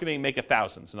spend in marketing, make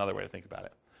 $1,000 is another way to think about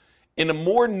it. In a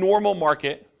more normal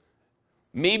market,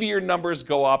 maybe your numbers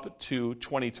go up to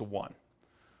 20-to-1.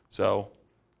 So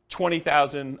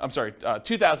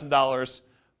 $2,000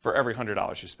 for every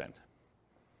 $100 you spend.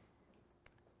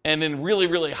 And in really,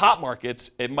 really hot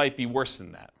markets, it might be worse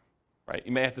than that, right?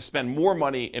 You may have to spend more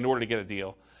money in order to get a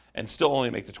deal and still only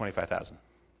make the $25,000.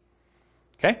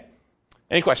 Okay?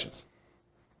 Any questions?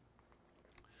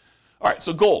 All right,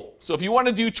 so goal. So if you want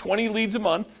to do 20 leads a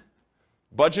month,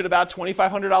 budget about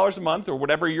 $2,500 a month or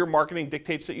whatever your marketing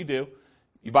dictates that you do.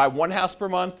 You buy one house per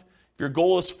month. If your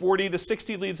goal is 40 to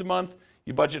 60 leads a month,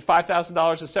 you budget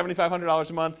 $5,000 to $7,500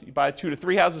 a month. You buy 2 to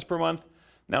 3 houses per month.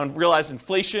 Now realize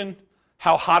inflation,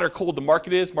 how hot or cold the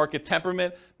market is, market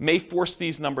temperament, may force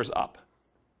these numbers up.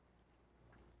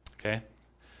 Okay?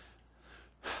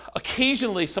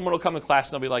 Occasionally, someone will come to class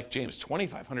and they'll be like, James,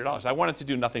 $2,500. I wanted to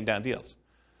do nothing down deals.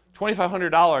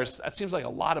 $2,500, that seems like a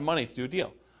lot of money to do a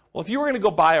deal. Well, if you were going to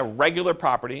go buy a regular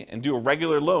property and do a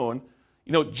regular loan,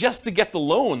 just to get the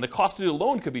loan, the cost to do a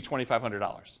loan could be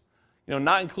 $2,500.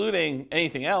 Not including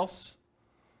anything else.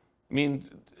 I mean,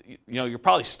 you're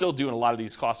probably still doing a lot of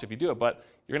these costs if you do it, but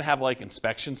you're going to have like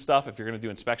inspection stuff if you're going to do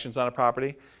inspections on a property.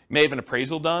 You may have an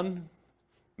appraisal done.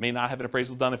 May not have an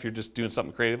appraisal done if you're just doing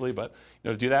something creatively, but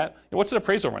to do that. What's an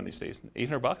appraisal run these days?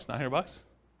 $800, $900,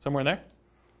 somewhere in there?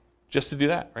 Just to do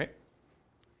that, right?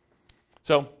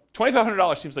 So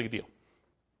 $2,500 seems like a deal.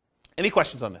 Any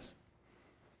questions on this?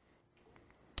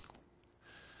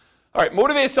 All right,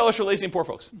 motivated sellers for lazy and poor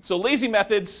folks. So lazy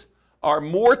methods are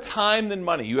more time than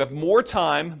money. You have more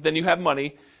time than you have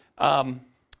money. I'm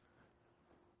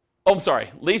sorry,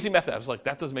 lazy method. I was like,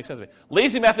 that doesn't make sense to me.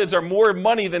 Lazy methods are more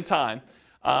money than time.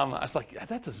 I was like, yeah,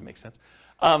 that doesn't make sense.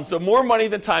 So more money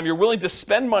than time. You're willing to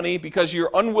spend money because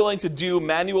you're unwilling to do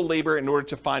manual labor in order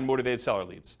to find motivated seller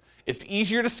leads. It's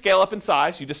easier to scale up in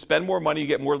size. You just spend more money, you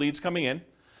get more leads coming in.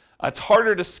 It's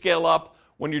harder to scale up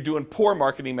when you're doing poor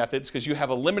marketing methods because you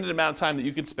have a limited amount of time that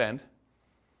you can spend.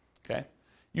 Okay?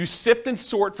 You sift and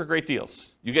sort for great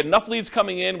deals. You get enough leads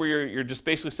coming in where you're just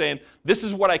basically saying, this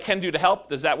is what I can do to help.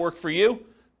 Does that work for you?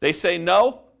 They say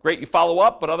no, great, you follow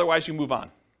up, but otherwise you move on.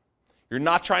 You're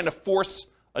not trying to force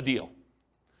a deal.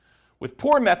 With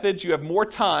poor methods, you have more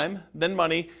time than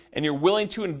money, and you're willing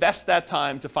to invest that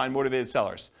time to find motivated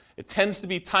sellers. It tends to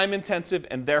be time intensive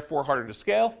and therefore harder to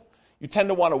scale. You tend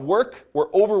to want to work or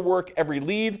overwork every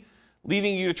lead,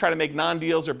 leading you to try to make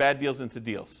non-deals or bad deals into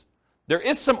deals. There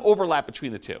is some overlap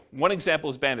between the two. One example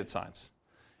is bandit signs.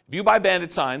 If you buy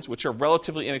bandit signs, which are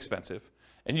relatively inexpensive,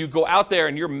 and you go out there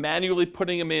and you're manually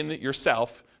putting them in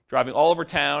yourself, driving all over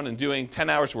town and doing 10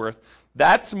 hours worth,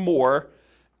 that's more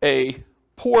a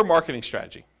poor marketing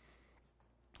strategy.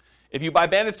 If you buy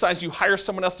bandit signs, you hire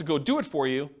someone else to go do it for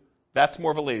you, that's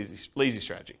more of a lazy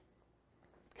strategy.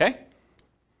 Okay?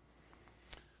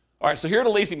 All right, so here are the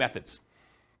lazy methods.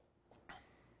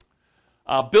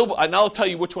 And I'll tell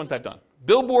you which ones I've done.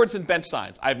 Billboards and bench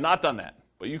signs. I have not done that.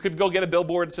 But you could go get a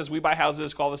billboard that says, we buy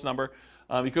houses, call this number.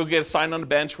 You could get a sign on the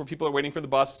bench where people are waiting for the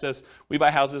bus that says, we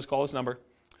buy houses, call this number.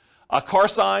 Car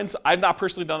signs, I've not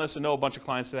personally done this. I know a bunch of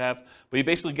clients that have. But you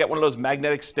basically get one of those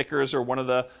magnetic stickers or one of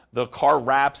the car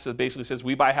wraps that basically says,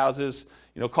 we buy houses,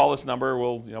 call this number,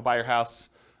 we'll buy your house.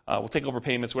 We'll take over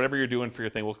payments, whatever you're doing for your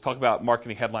thing. We'll talk about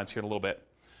marketing headlines here in a little bit.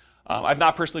 I've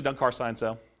not personally done car signs,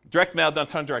 though. Direct mail, done a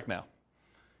ton of direct mail.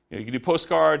 You could do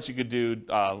postcards, you could do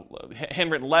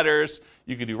handwritten letters,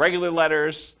 you could do regular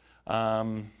letters,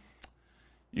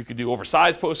 you could do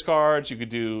oversized postcards, you could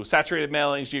do saturated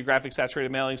mailings, geographic saturated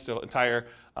mailings to entire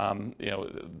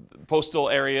postal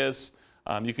areas.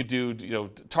 You could do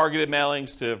targeted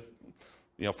mailings to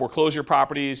foreclosure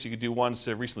properties. You could do ones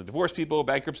to recently divorced people,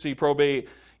 bankruptcy, probate.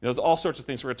 There's all sorts of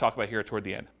things we're going to talk about here toward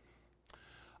the end.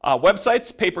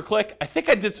 Websites, pay-per-click. I think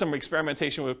I did some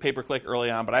experimentation with pay-per-click early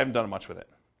on, but I haven't done much with it.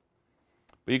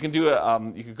 But you can do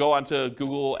you could go onto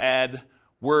Google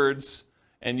AdWords,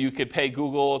 and you could pay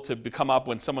Google to come up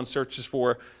when someone searches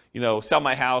for, sell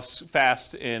my house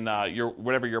fast in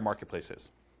whatever your marketplace is.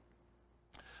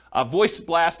 Voice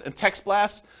blast and text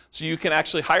blast, so you can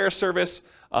actually hire a service,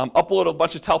 upload a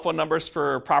bunch of telephone numbers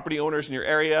for property owners in your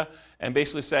area, and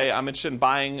basically say, I'm interested in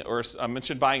buying, or I'm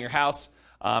interested in buying your house.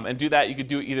 And do that. You could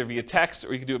do it either via text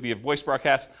or you could do it via voice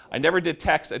broadcast. I never did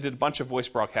text. I did a bunch of voice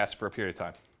broadcasts for a period of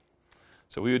time.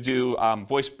 So we would do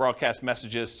voice broadcast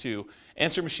messages to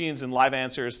answer machines and live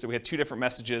answers. So we had 2 different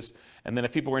messages. And then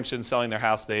if people were interested in selling their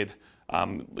house, they'd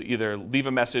either leave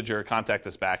a message or contact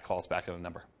us back, call us back on a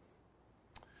number.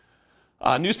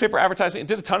 Newspaper advertising. I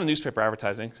did a ton of newspaper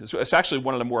advertising. It's actually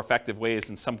one of the more effective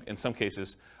ways in some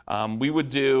cases. We would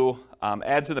do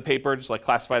ads in the paper, just like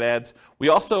classified ads. We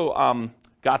also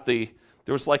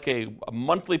there was like a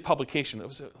monthly publication.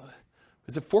 Was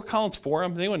it Fort Collins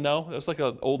Forum? Does anyone know? It was like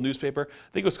an old newspaper.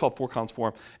 I think it was called Fort Collins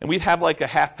Forum. And we'd have like a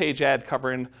half-page ad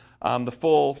covering the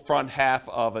full front half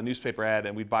of a newspaper ad,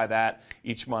 and we'd buy that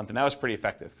each month. And that was pretty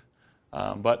effective.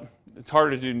 But it's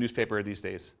harder to do newspaper these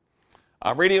days.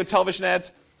 Radio and television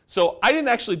ads. So I didn't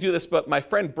actually do this, but my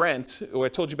friend Brent, who I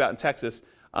told you about in Texas,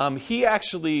 he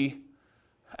actually,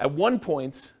 at one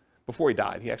point, before he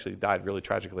died really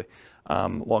tragically, a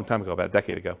long time ago, about a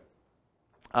decade ago.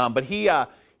 But he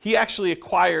actually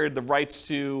acquired the rights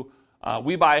to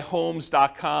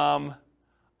WeBuyHomes.com.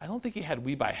 I don't think he had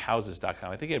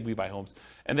WeBuyHouses.com. I think he had WeBuyHomes.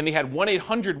 And then he had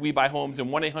 1-800-WeBuyHomes and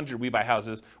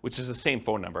 1-800-WeBuyHouses, which is the same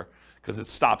phone number because it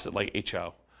stops at like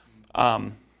HO.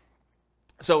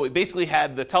 So it basically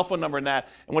had the telephone number and that.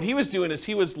 And what he was doing is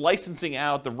he was licensing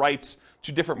out the rights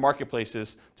to different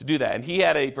marketplaces to do that. And he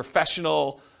had a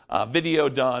professional video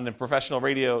done and professional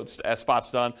radio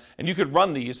spots done. And you could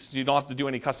run these. You don't have to do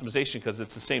any customization because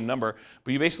it's the same number.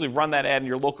 But you basically run that ad in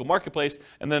your local marketplace,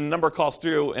 and then the number calls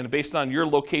through. And based on your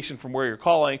location from where you're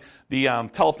calling, the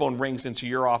telephone rings into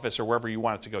your office or wherever you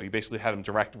want it to go. You basically had them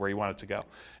direct where you want it to go.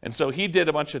 And so he did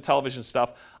a bunch of television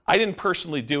stuff. I didn't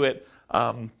personally do it.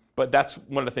 But that's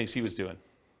one of the things he was doing.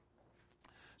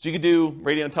 So you could do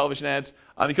radio and television ads.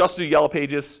 You could also do Yellow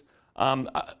Pages.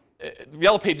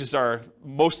 Yellow Pages are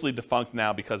mostly defunct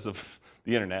now because of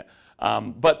the internet.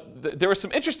 But there were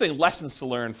some interesting lessons to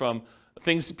learn from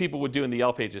things people would do in the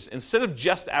Yellow Pages. Instead of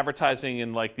just advertising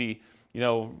in like the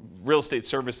real estate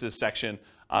services section,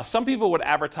 some people would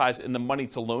advertise in the money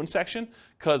to loan section.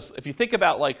 Because if you think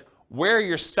about like where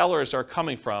your sellers are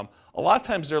coming from, a lot of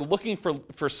times they're looking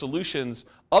for solutions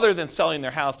other than selling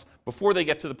their house before they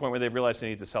get to the point where they realize they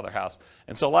need to sell their house.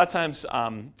 And so a lot of times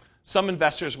some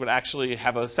investors would actually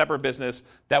have a separate business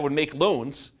that would make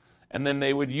loans, and then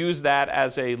they would use that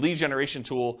as a lead generation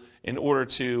tool in order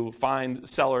to find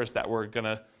sellers that were going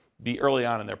to be early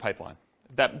on in their pipeline.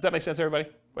 Does that make sense, everybody?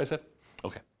 What I said?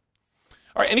 Okay.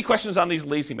 All right, any questions on these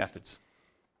lazy methods?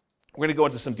 We're going to go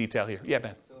into some detail here. Yeah,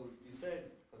 Ben. So you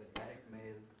said for the direct mail,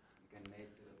 you can make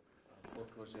the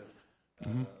foreclosure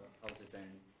houses and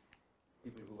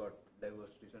people who got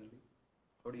divorced recently.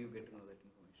 How do you get to know that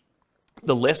information?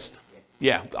 The list?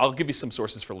 Yeah, I'll give you some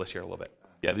sources for lists here in a little bit.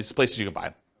 Yeah, these are places you can buy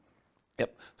them.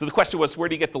 Yep. So the question was, where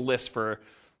do you get the list for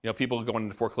people going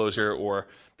into foreclosure or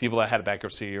people that had a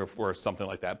bankruptcy or something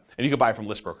like that? And you can buy it from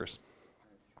list brokers.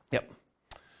 Yep.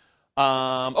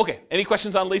 Okay, any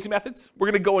questions on lazy methods? We're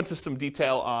going to go into some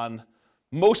detail on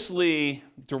mostly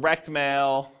direct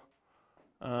mail.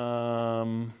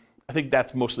 I think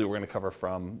that's mostly what we're going to cover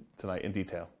from tonight in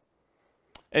detail.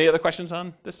 Any other questions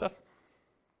on this stuff?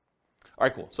 All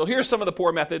right, cool. So here's some of the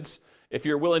poor methods. If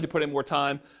you're willing to put in more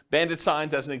time, bandit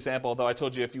signs as an example, although I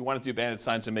told you if you want to do bandit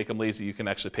signs and make them lazy, you can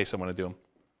actually pay someone to do them.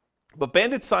 But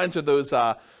bandit signs are those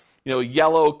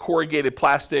yellow corrugated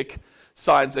plastic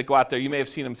signs that go out there. You may have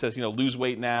seen them, says, lose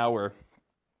weight now, or,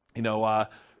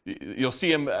 you'll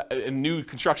see them in new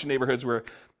construction neighborhoods where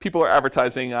people are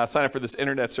advertising, sign up for this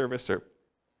internet service or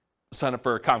sign up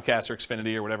for Comcast or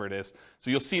Xfinity or whatever it is. So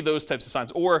you'll see those types of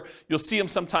signs, or you'll see them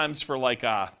sometimes for like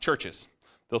churches.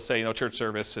 They'll say, church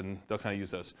service, and they'll kind of use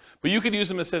those. But you could use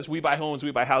them. It says, we buy homes,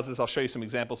 we buy houses. I'll show you some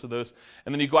examples of those.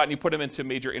 And then you go out and you put them into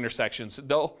major intersections.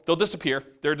 They'll disappear.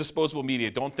 They're disposable media.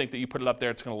 Don't think that you put it up there,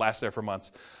 it's going to last there for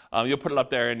months. You'll put it up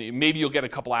there, and maybe you'll get a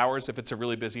couple hours if it's a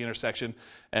really busy intersection,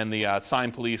 and the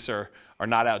sign police are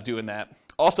not out doing that.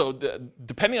 Also,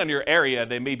 depending on your area,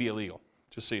 they may be illegal,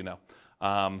 just so you know.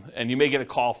 And you may get a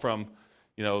call from,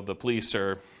 the police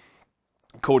or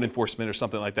code enforcement or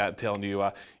something like that telling you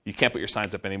you can't put your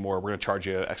signs up anymore. We're going to charge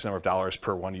you X number of dollars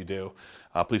per one you do.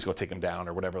 Please go take them down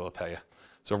or whatever they'll tell you.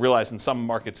 So realize in some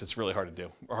markets it's really hard to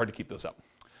do or hard to keep those up.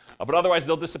 But otherwise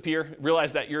they'll disappear.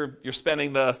 Realize that you're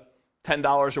spending the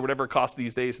 $10 or whatever it costs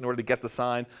these days in order to get the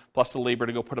sign plus the labor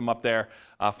to go put them up there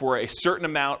for a certain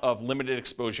amount of limited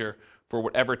exposure for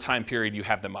whatever time period you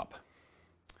have them up.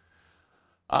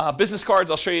 Business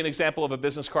cards, I'll show you an example of a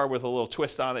business card with a little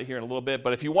twist on it here in a little bit.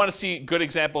 But if you want to see good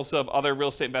examples of other real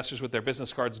estate investors with their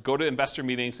business cards, go to investor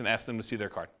meetings and ask them to see their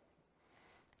card.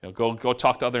 Go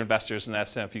talk to other investors and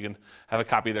ask them if you can have a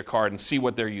copy of their card and see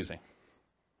what they're using.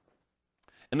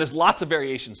 And there's lots of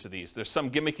variations to these. There's some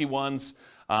gimmicky ones.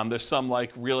 There's some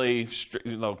like really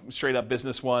straight up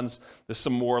business ones. There's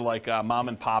some more like mom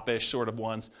and pop-ish sort of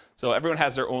ones. So everyone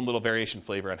has their own little variation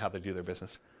flavor on how they do their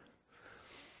business.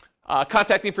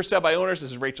 Contacting for sale by owners.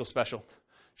 This is Rachel's special.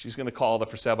 She's going to call the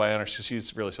for sale by owners because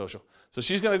she's really social. So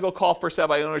she's going to go call for sale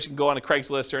by owners. You can go on a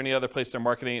Craigslist or any other place they're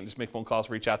marketing it and just make phone calls,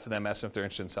 reach out to them, ask them if they're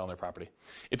interested in selling their property.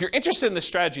 If you're interested in this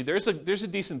strategy, there's a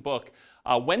decent book.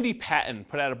 Wendy Patton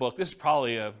put out a book. This is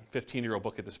probably a 15-year-old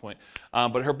book at this point.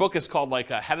 But her book is called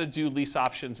How to Do Lease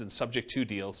Options and Subject to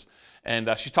Deals. And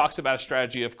she talks about a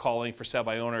strategy of calling for sale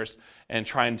by owners and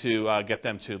trying to get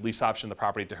them to lease option the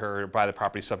property to her or buy the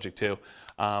property subject to.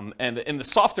 And in the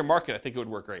softer market, I think it would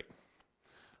work great.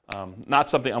 Not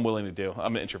something I'm willing to do.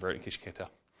 I'm an introvert, in case you can't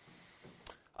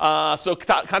tell. So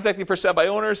contacting for sale by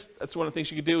owners, that's one of the things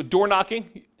you could do. Door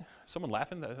knocking. Someone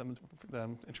laughing that I'm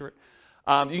an introvert?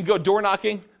 You can go door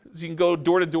knocking. So you can go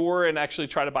door to door and actually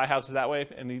try to buy houses that way.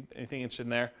 Anything interested in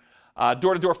there?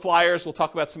 Door to door flyers. We'll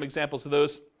talk about some examples of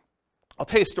those. I'll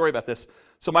tell you a story about this.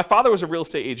 So my father was a real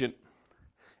estate agent,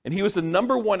 and he was the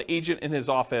 #1 agent in his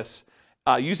office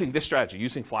using this strategy,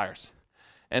 using flyers.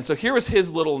 And so here was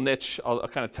his little niche. I'll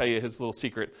kind of tell you his little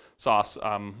secret sauce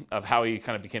of how he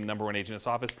kind of became #1 agent in his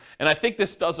office. And I think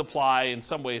this does apply in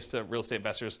some ways to real estate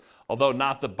investors, although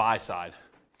not the buy side.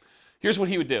 Here's what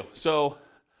he would do. So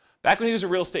back when he was a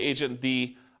real estate agent,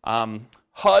 the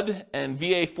HUD and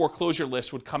VA foreclosure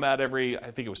list would come out every,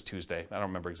 I think it was Tuesday. I don't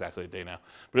remember exactly the day now.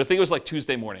 But I think it was like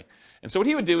Tuesday morning. And so what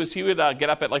he would do is he would get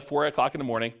up at like 4 o'clock in the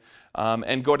morning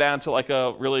and go down to like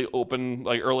a really open,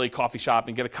 like early coffee shop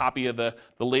and get a copy of the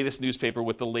latest newspaper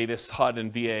with the latest HUD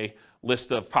and VA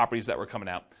list of properties that were coming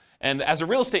out. And as a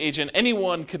real estate agent,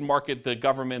 anyone could market the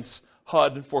government's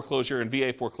HUD foreclosure and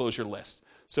VA foreclosure list.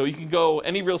 So you can go,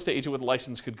 any real estate agent with a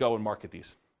license could go and market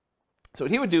these. So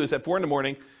what he would do is at 4 in the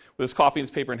morning, with his coffee and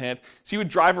his paper in hand, so he would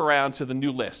drive around to the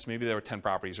new list. Maybe there were 10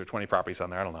 properties or 20 properties on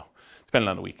there, I don't know, depending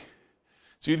on the week.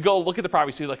 So you'd go look at the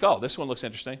properties, so you'd like, oh, this one looks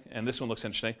interesting, and this one looks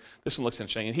interesting, this one looks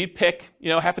interesting. And he'd pick,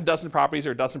 half a dozen properties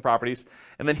or a dozen properties,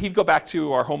 and then he'd go back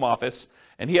to our home office,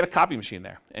 and he had a copy machine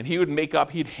there. And he would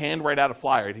he'd hand write out a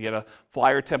flyer. He had a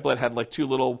flyer template, had like 2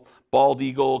 little bald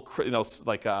eagle,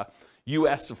 like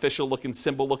U.S. official looking,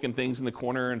 symbol looking things in the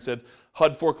corner and said,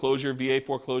 HUD foreclosure, VA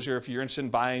foreclosure, if you're interested in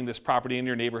buying this property in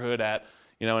your neighborhood at,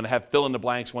 and have fill in the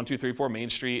blanks, 1, 2, 3, 4 Main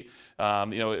Street,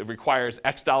 it requires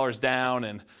X dollars down,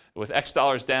 and with X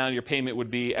dollars down, your payment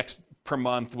would be X per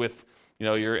month with,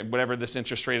 your whatever this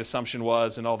interest rate assumption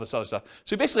was and all this other stuff.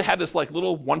 So he basically had this like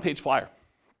little 1-page flyer.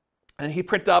 And he'd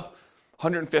print up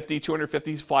 150,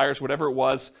 250 flyers, whatever it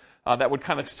was, that would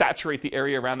kind of saturate the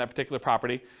area around that particular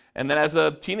property. And then as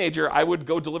a teenager, I would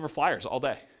go deliver flyers all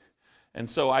day. And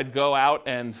so I'd go out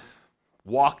and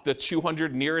walk the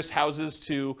 200 nearest houses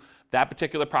to that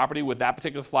particular property with that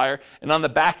particular flyer. And on the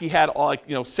back, he had all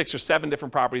 6 or 7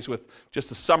 different properties with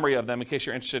just a summary of them in case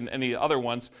you're interested in any other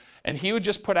ones. And he would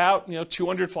just put out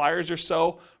 200 flyers or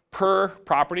so per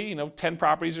property, 10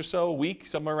 properties or so a week,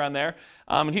 somewhere around there.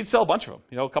 And he'd sell a bunch of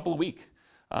them, a couple a week,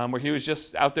 where he was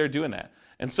just out there doing that.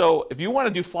 And so if you want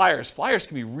to do flyers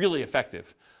can be really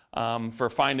effective for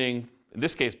finding, in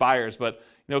this case, buyers, but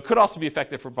it could also be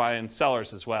effective for buying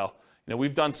sellers as well.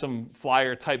 We've done some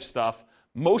flyer type stuff.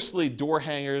 Mostly door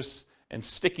hangers and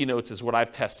sticky notes is what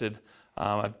I've tested.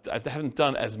 I haven't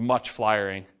done as much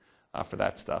flyering for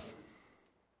that stuff.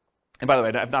 And by the way,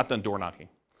 I've not done door knocking,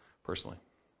 personally.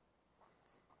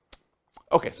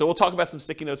 Okay, so we'll talk about some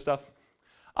sticky note stuff.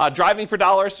 Driving for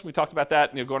dollars, we talked about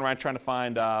that, going around trying to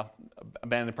find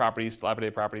abandoned properties,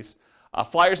 dilapidated properties.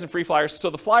 Flyers and free flyers. So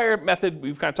the flyer method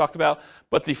we've kind of talked about,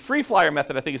 but the free flyer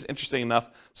method I think is interesting enough.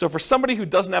 So for somebody who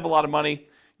doesn't have a lot of money,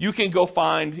 you can go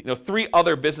find 3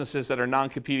 other businesses that are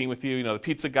non-competing with you, the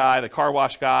pizza guy, the car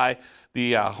wash guy,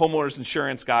 the homeowner's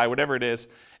insurance guy, whatever it is,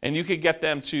 and you could get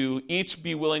them to each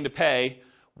be willing to pay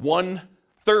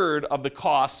 1/3 of the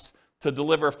cost to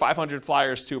deliver 500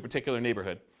 flyers to a particular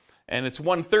neighborhood. And it's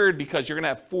 1/3 because you're going to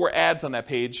have 4 ads on that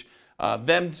page,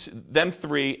 them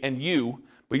 3 and you,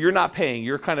 but you're not paying.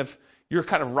 You're kind of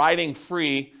riding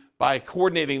free by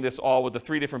coordinating this all with the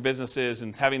 3 different businesses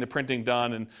and having the printing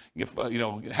done and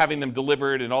having them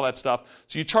delivered and all that stuff.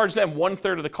 So you charge them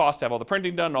 1/3 of the cost to have all the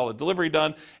printing done, all the delivery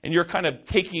done, and you're kind of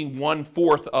taking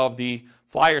 1/4 of the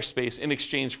flyer space in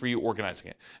exchange for you organizing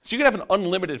it. So you can have an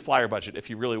unlimited flyer budget if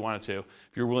you really wanted to,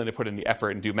 if you're willing to put in the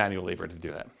effort and do manual labor to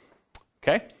do that.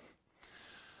 Okay?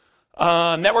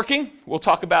 Networking, we'll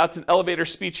talk about an elevator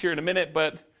speech here in a minute,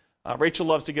 but Rachel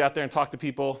loves to get out there and talk to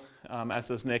people, as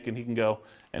does Nick, and he can go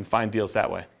and find deals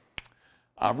that way.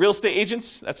 Real estate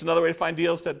agents, that's another way to find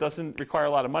deals that doesn't require a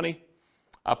lot of money.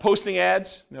 Posting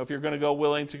ads, if you're going to go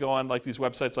willing to go on like these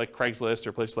websites like Craigslist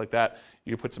or places like that,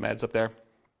 you can put some ads up there.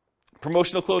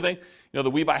 Promotional clothing, the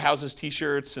We Buy Houses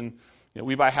t-shirts and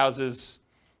We Buy Houses,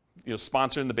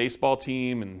 sponsoring the baseball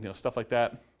team and stuff like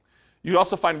that. You can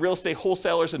also find real estate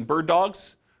wholesalers and bird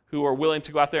dogs who are willing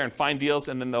to go out there and find deals,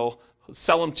 and then they'll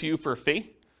sell them to you for a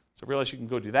fee. So realize you can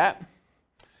go do that.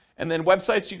 And then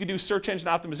websites, you can do search engine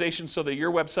optimization so that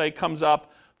your website comes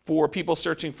up for people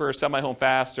searching for Semi Home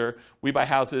Fast or We Buy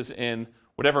Houses in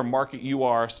whatever market you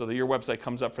are, so that your website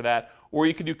comes up for that. Or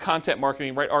you can do content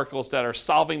marketing, write articles that are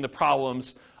solving the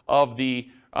problems of the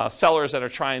sellers that are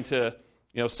trying to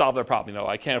solve their problem.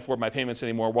 I can't afford my payments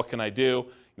anymore. What can I do?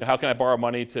 How can I borrow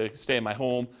money to stay in my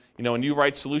home? And you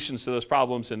write solutions to those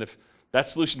problems. And if that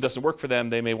solution doesn't work for them,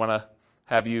 they may want to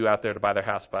have you out there to buy their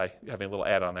house by having a little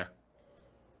ad on there.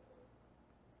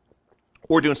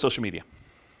 Or doing social media.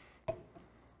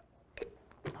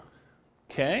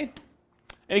 Okay.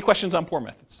 Any questions on poor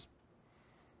methods?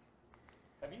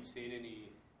 Have you seen any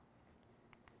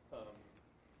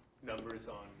numbers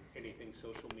on anything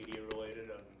social media related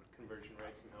on conversion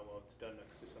rates and how well it's done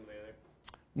next to some of the other?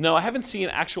 No, I haven't seen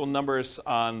actual numbers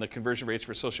on the conversion rates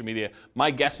for social media.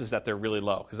 My guess is that they're really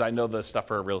low because I know the stuff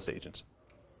for real estate agents.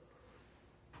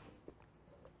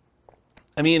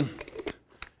 I mean,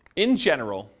 in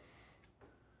general,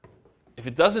 if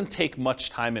it doesn't take much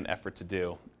time and effort to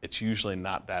do, it's usually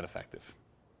not that effective,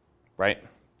 right?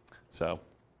 So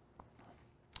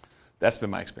that's been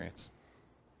my experience.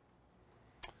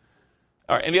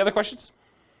 All right, any other questions?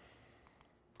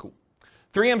 Cool.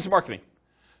 3 M's marketing.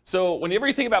 So whenever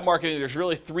you think about marketing, there's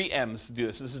really 3 M's to do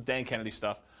this. This is Dan Kennedy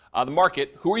stuff. The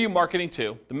market, who are you marketing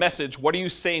to? The message, what are you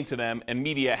saying to them? And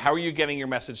media, how are you getting your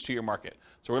message to your market?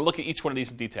 So we're going to look at each one of these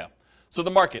in detail. So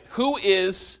the market, who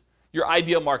is your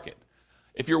ideal market?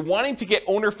 If you're wanting to get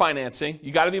owner financing,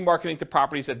 you got to be marketing to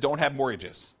properties that don't have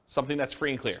mortgages, something that's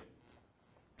free and clear.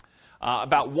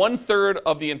 About 1/3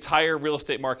 of the entire real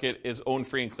estate market is owned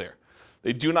free and clear.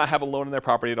 They do not have a loan in their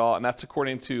property at all, and that's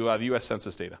according to the U.S.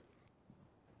 Census data.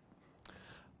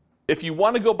 If you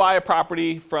want to go buy a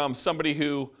property from somebody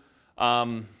who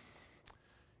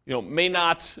may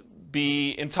not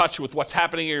be in touch with what's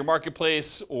happening in your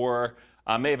marketplace or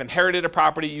may have inherited a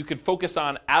property, you can focus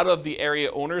on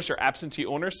out-of-the-area owners or absentee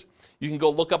owners. You can go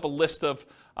look up a list of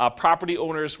property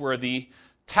owners where the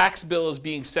tax bill is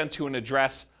being sent to an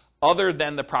address other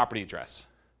than the property address.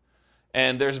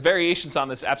 And there's variations on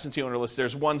this absentee owner list.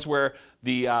 There's ones where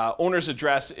the owner's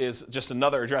address is just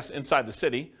another address inside the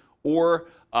city, or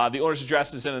the owner's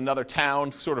address is in another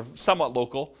town, sort of somewhat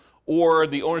local, or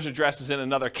the owner's address is in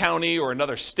another county or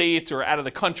another state or out of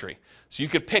the country. So you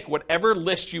could pick whatever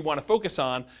list you want to focus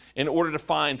on in order to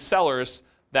find sellers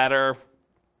that are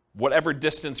whatever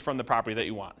distance from the property that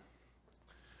you want.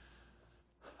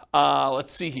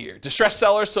 Let's see here. Distressed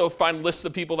sellers, so find lists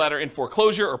of people that are in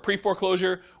foreclosure or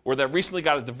pre-foreclosure, or that recently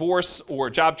got a divorce or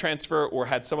job transfer or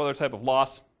had some other type of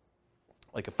loss,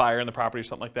 like a fire in the property or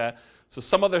something like that. So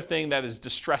some other thing that is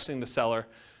distressing the seller,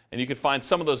 and you can find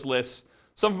some of those lists.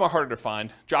 Some of them are harder to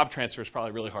find. Job transfer is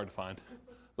probably really hard to find.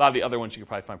 A lot of the other ones you can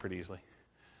probably find pretty easily.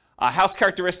 House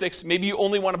characteristics, maybe you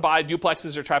only want to buy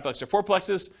duplexes or triplexes or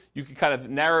fourplexes. You can kind of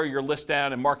narrow your list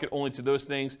down and market only to those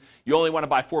things. You only want to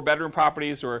buy 4-bedroom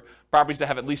properties or properties that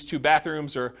have at least 2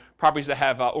 bathrooms or properties that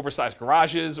have oversized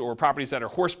garages or properties that are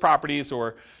horse properties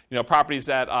or properties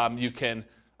that you can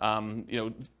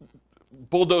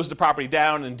bulldoze the property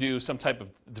down and do some type of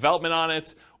development on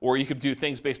it, or you could do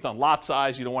things based on lot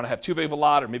size. You don't want to have too big of a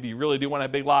lot, or maybe you really do want to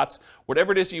have big lots.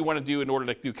 Whatever it is that you want to do in order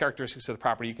to do characteristics of the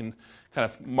property, you can kind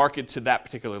of market to that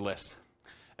particular list.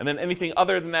 And then anything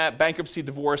other than that, bankruptcy,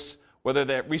 divorce, whether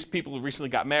that people who recently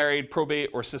got married,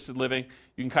 probate, or assisted living,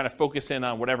 you can kind of focus in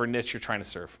on whatever niche you're trying to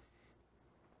serve.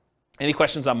 Any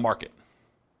questions on market?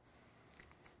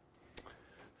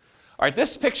 All right,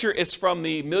 this picture is from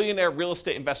the Millionaire Real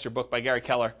Estate Investor book by Gary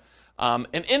Keller. And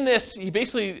in this, he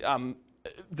basically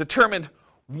determined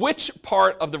which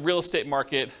part of the real estate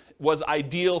market was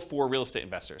ideal for real estate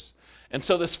investors. And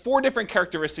so there's 4 different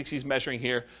characteristics he's measuring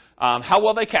here. How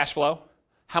well they cash flow,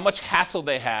 how much hassle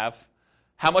they have,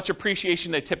 how much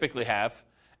appreciation they typically have,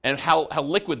 and how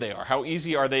liquid they are, how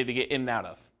easy are they to get in and out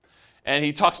of. And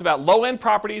he talks about low-end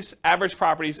properties, average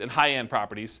properties, and high-end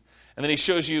properties. And then he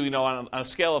shows you, on a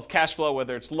scale of cash flow,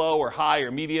 whether it's low or high or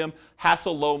medium,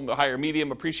 hassle, low, high or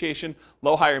medium, appreciation,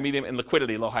 low, high or medium, and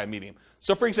liquidity, low, high, medium.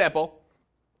 So for example,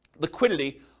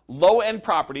 liquidity, low-end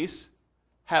properties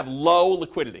have low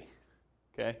liquidity.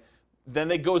 Okay? Then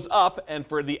it goes up, and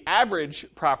for the average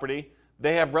property,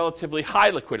 they have relatively high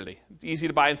liquidity. It's easy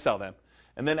to buy and sell them.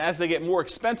 And then as they get more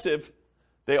expensive,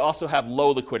 they also have low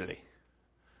liquidity.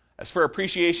 As for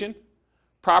appreciation,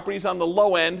 properties on the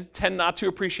low end tend not to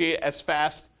appreciate as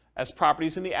fast as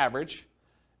properties in the average,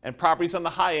 and properties on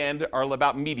the high end are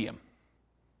about medium.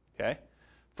 Okay?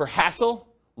 For hassle,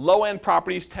 low-end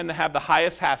properties tend to have the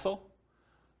highest hassle,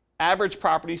 average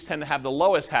properties tend to have the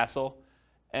lowest hassle,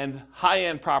 and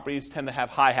high-end properties tend to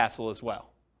have high hassle as well.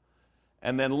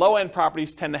 And then low-end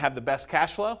properties tend to have the best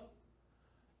cash flow,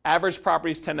 average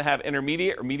properties tend to have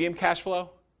intermediate or medium cash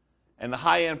flow, and the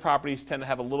high-end properties tend to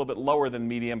have a little bit lower than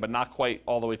medium, but not quite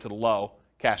all the way to the low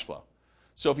cash flow.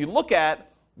 So if you look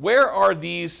at where are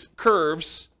these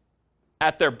curves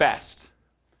at their best,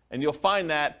 and you'll find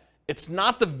that it's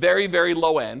not the very, very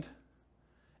low end,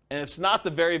 and it's not the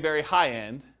very, very high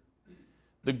end.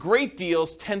 The great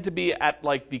deals tend to be at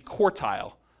like the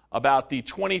quartile, about the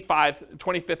 25th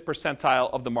percentile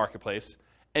of the marketplace,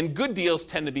 and good deals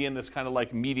tend to be in this kind of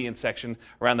like median section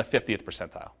around the 50th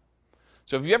percentile.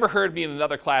 So have you ever heard me in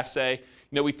another class say,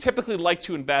 we typically like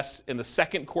to invest in the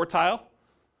second quartile.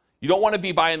 You don't want to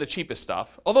be buying the cheapest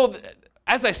stuff. Although,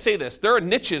 as I say this, there are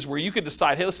niches where you could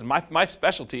decide, hey, listen, my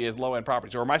specialty is low-end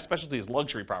properties, or my specialty is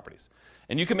luxury properties.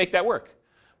 And you can make that work.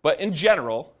 But in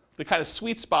general, the kind of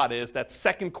sweet spot is that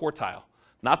second quartile.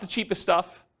 Not the cheapest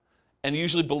stuff, and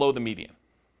usually below the median.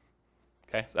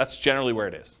 Okay, so that's generally where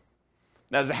it is.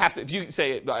 Now, does it have to, if you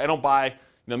say, I don't buy,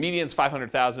 median's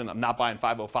 500,000, I'm not buying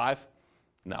 505.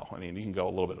 No, you can go a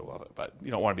little bit above it, but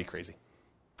you don't want to be crazy.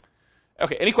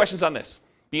 Okay, any questions on this?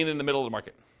 Being in the middle of the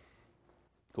market.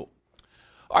 Cool.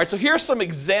 All right, so here's some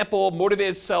example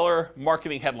motivated seller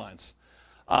marketing headlines.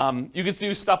 You could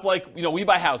do stuff like, we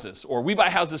buy houses, or we buy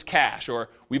houses cash, or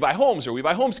we buy homes, or we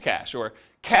buy homes cash, or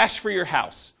cash for your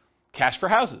house, cash for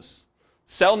houses.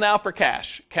 Sell now for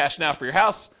cash, cash now for your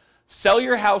house. Sell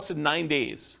your house in 9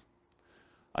 days.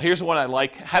 Here's one I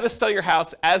like. How to sell your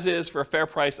house as is for a fair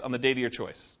price on the date of your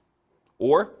choice.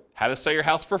 Or how to sell your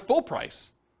house for full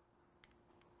price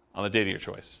on the date of your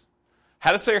choice.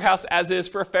 How to sell your house as is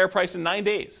for a fair price in 9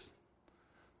 days.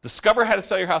 Discover how to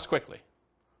sell your house quickly.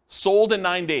 Sold in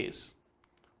 9 days.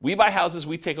 We buy houses,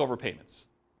 we take over payments.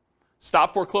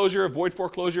 Stop foreclosure, avoid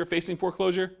foreclosure, facing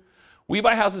foreclosure. We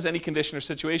buy houses any condition or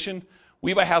situation.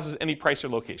 We buy houses any price or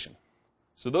location.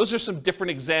 So those are some different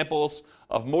examples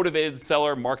of motivated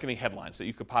seller marketing headlines that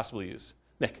you could possibly use.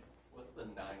 Nick? What's the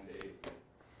 9 days?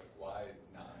 Why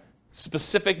 9?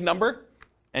 Specific number,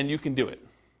 and you can do it.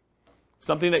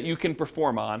 Something that you can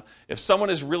perform on. If someone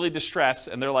is really distressed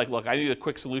and they're like, look, I need a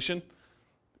quick solution,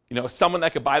 someone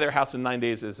that could buy their house in 9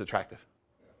 days is attractive.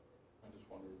 Yeah. I just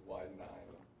wondered why 9?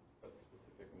 What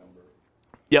specific number?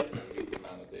 Yep. At least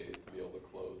amount of days.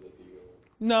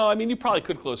 No, I mean, you probably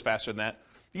could close faster than that.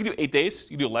 You can do 8 days.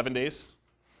 You can do 11 days.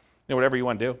 You know, whatever you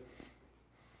want to do.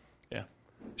 Yeah.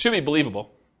 Should be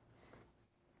believable.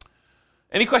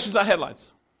 Any questions on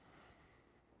headlines?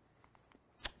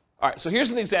 All right, so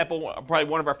here's an example, probably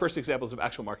one of our first examples of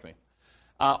actual marketing.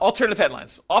 Alternative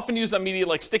headlines, often used on media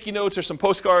like sticky notes or some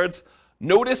postcards.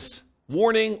 Notice,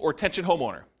 warning, or attention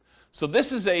homeowner. So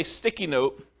this is a sticky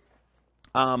note.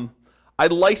 I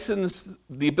licensed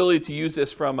the ability to use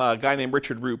this from a guy named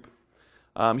Richard Roop.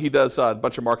 He does a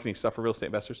bunch of marketing stuff for real estate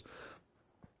investors.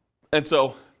 And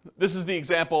so this is the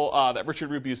example that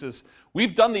Richard Roop uses.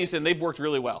 We've done these and they've worked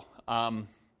really well.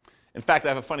 In fact, I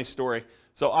have a funny story.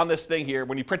 So on this thing here,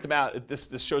 when you print them out,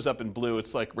 this shows up in blue.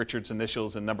 It's like Richard's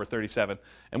initials and number 37.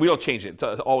 And we don't change it. It's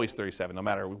always 37, no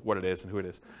matter what it is and who it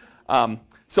is.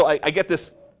 So I get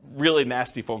this really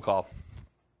nasty phone call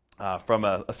from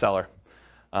a seller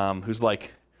who's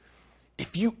like,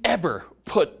 if you ever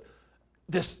put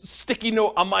this sticky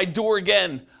note on my door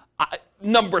again,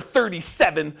 number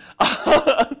 37,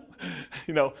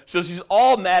 you know, so she's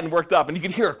all mad and worked up, and you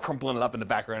can hear her crumpling it up in the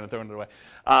background and throwing it away.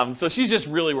 So she's just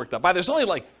really worked up. There's only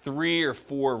like 3 or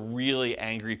 4 really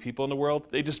angry people in the world.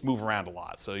 They just move around a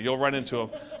lot, so you'll run into them.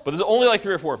 But there's only like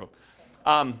 3 or 4 of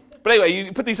them. But anyway,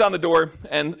 you put these on the door,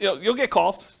 and you'll get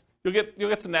calls. You'll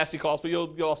get some nasty calls, but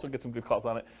you'll also get some good calls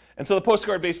on it. And so the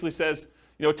postcard basically says,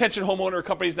 you know, attention homeowner,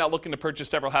 company's now looking to purchase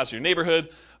several houses in your neighborhood.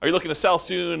 Are you looking to sell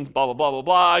soon? Blah, blah, blah, blah,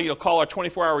 blah. You know, call our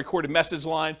 24-hour recorded message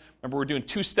line. Remember, we're doing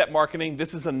 2-step marketing.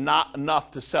 This is not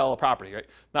enough to sell a property, right?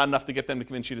 Not enough to get them to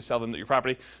convince you to sell them your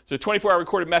property. So 24-hour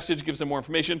recorded message gives them more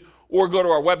information. Or go to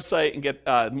our website and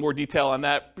get more detail on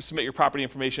that. Submit your property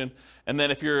information. And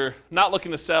then if you're not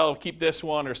looking to sell, keep this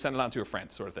one or send it on to a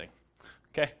friend, sort of thing.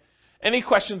 Okay? Any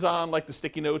questions on like the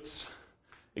sticky notes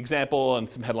example and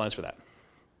some headlines for that?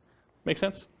 Make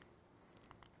sense?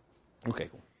 Okay,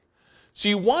 cool. So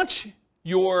you want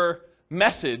your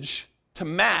message to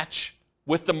match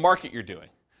with the market you're doing.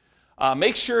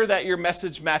 Make sure that your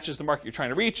message matches the market you're trying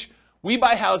to reach. We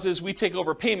buy houses, we take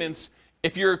over payments.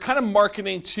 If you're kind of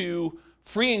marketing to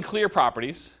free and clear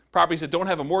properties that don't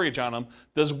have a mortgage on them,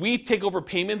 does we take over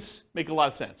payments make a lot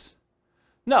of sense?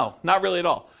 No, not really at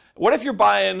all. What if you're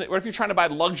trying to buy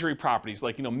luxury properties,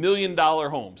 like, you know, $1 million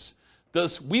homes?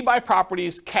 Does we buy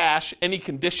properties cash, any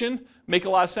condition, make a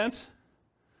lot of sense?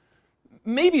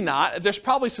 Maybe not. There's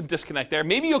probably some disconnect there.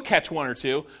 Maybe you'll catch 1 or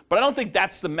 2, but I don't think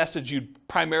that's the message you'd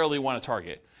primarily want to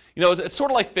target. You know, it's sort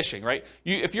of like fishing, right?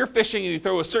 If you're fishing and you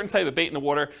throw a certain type of bait in the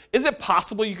water, is it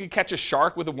possible you could catch a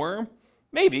shark with a worm?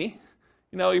 Maybe.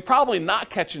 You know, you're probably not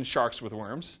catching sharks with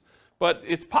worms, but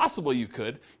it's possible you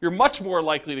could. You're much more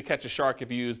likely to catch a shark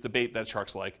if you use the bait that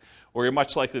sharks like, or you're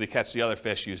much likely to catch the other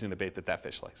fish using the bait that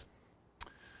fish likes.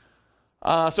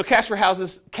 So cash for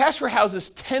houses. Cash for houses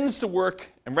tends to work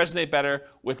and resonate better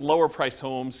with lower priced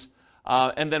homes.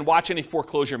 And then watch any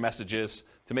foreclosure messages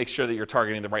to make sure that you're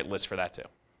targeting the right list for that too.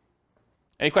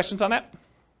 Any questions on that?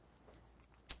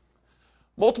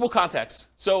 Multiple contacts.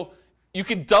 So you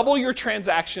can double your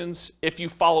transactions if you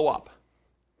follow up.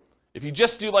 If you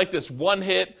just do like this one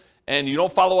hit and you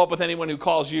don't follow up with anyone who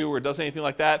calls you or does anything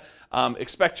like that,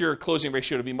 expect your closing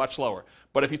ratio to be much lower.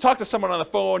 But if you talk to someone on the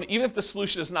phone, even if the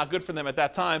solution is not good for them at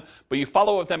that time, but you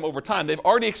follow up with them over time, they've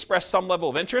already expressed some level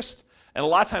of interest, and a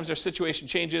lot of times their situation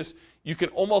changes. You can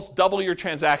almost double your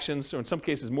transactions, or in some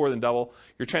cases more than double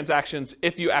your transactions,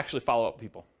 if you actually follow up with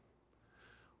people.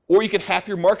 Or you can half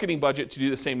your marketing budget to do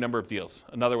the same number of deals.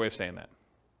 Another way of saying that.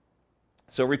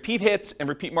 So repeat hits and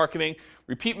repeat marketing,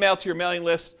 repeat mail to your mailing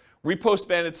list, repost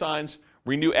banded signs,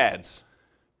 renew ads.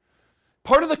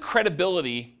 Part of the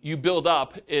credibility you build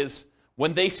up is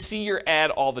when they see your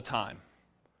ad all the time,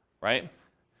 right?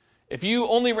 If you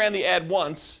only ran the ad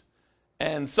once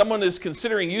and someone is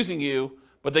considering using you,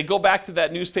 but they go back to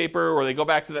that newspaper or they go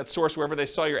back to that source wherever they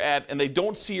saw your ad and they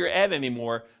don't see your ad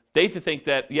anymore, they think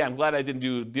that, yeah, I'm glad I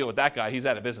didn't deal with that guy. He's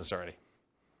out of business already.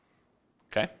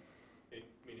 Okay?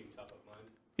 Meaning top of mind?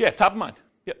 Yeah, top of mind.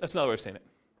 Yep, that's another way of saying it.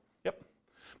 Yep.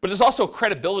 But there's also a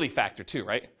credibility factor too,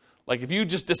 right? Like if you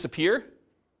just disappear,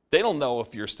 they don't know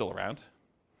if you're still around.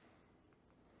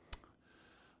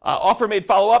 Offer made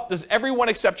follow-up. Does everyone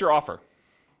accept your offer?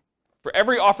 For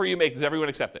every offer you make, does everyone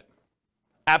accept it?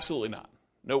 Absolutely not.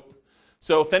 Nope.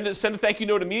 So send a thank you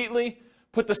note immediately.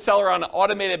 Put the seller on an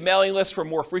automated mailing list for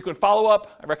more frequent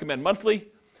follow-up. I recommend monthly.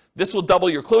 This will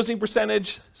double your closing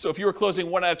percentage. So if you were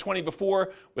closing 1 out of 20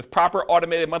 before, with proper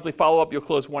automated monthly follow-up, you'll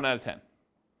close 1 out of 10.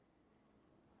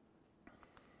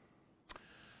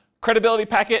 Credibility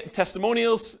packet and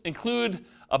testimonials include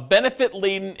a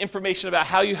benefit-laden information about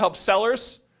how you help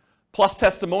sellers, plus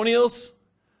testimonials.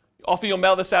 Often you'll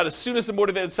mail this out as soon as the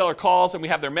motivated seller calls and we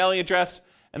have their mailing address.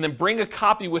 and then bring a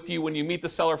copy with you when you meet the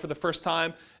seller for the first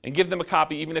time, and give them a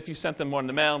copy even if you sent them one in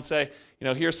the mail, and say,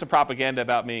 here's some propaganda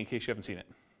about me in case you haven't seen it.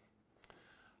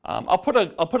 I'll put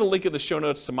a link in the show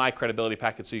notes to my credibility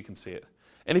packet so you can see it.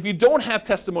 And if you don't have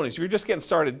testimonials, if you're just getting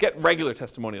started, get regular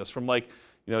testimonials from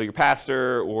your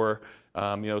pastor or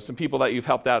some people that you've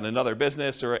helped out in another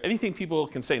business, or anything people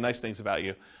can say nice things about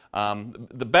you.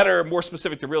 The better, more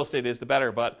specific to real estate is, the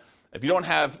better. But if you don't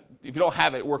have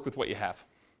it, work with what you have.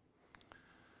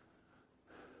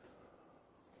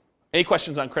 Any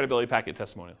questions on credibility packet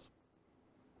testimonials?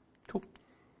 Cool.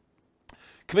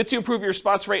 Commit to improve your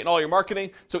response rate in all your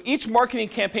marketing. So each marketing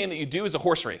campaign that you do is a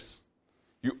horse race.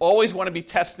 You always want to be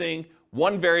testing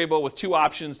one variable with two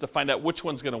options to find out which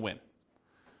one's going to win. It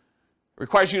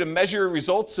requires you to measure your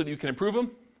results so that you can improve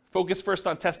them. Focus first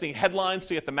on testing headlines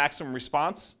to get the maximum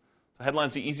response. So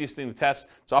headlines are the easiest thing to test.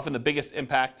 It's often the biggest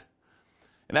impact.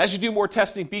 And as you do more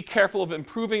testing, be careful of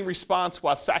improving response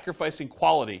while sacrificing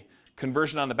quality,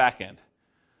 conversion on the back end.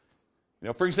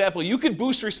 For example, you could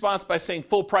boost response by saying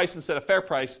full price instead of fair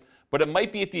price, but it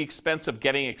might be at the expense of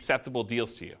getting acceptable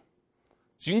deals to you.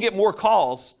 So you can get more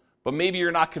calls, but maybe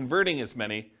you're not converting as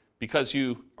many because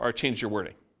you changed your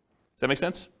wording. Does that make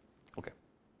sense? Okay.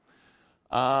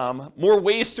 More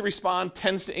ways to respond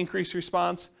tends to increase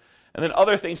response. And then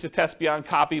other things to test beyond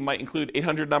copy might include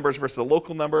 800 numbers versus a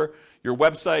local number, your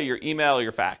website, your email, or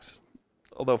your fax.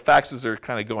 Although faxes are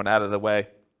kind of going out of the way,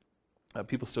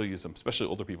 people still use them, especially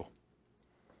older people.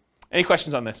 Any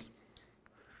questions on this?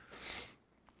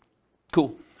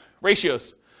 Cool.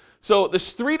 Ratios. So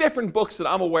there's 3 different books that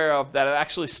I'm aware of that have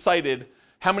actually cited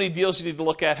how many deals you need to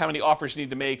look at, how many offers you need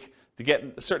to make to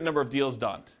get a certain number of deals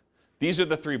done. These are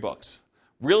the 3 books.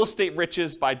 Real Estate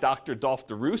Riches by Dr. Dolph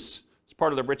DeRoos. It's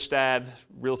part of the Rich Dad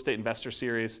Real Estate Investor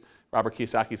series, Robert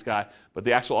Kiyosaki's guy. But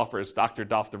the actual author is Dr.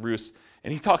 Dolph DeRoos.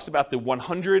 And he talks about the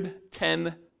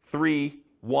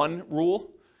 100-10-3-1 rule.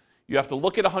 You have to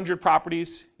look at 100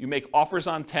 properties, you make offers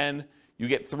on 10, you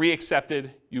get 3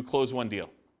 accepted, you close 1 deal.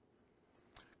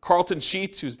 Carlton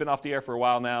Sheets, who's been off the air for a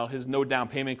while now, his no down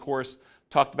payment course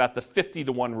talked about the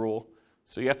 50-1 rule.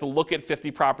 So you have to look at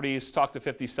 50 properties, talk to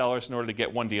 50 sellers in order to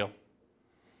get 1 deal.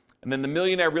 And then the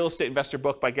Millionaire Real Estate Investor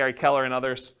book by Gary Keller and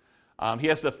others, he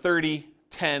has the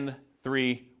 30-10-3-1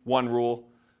 rule.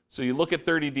 So you look at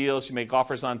 30 deals, you make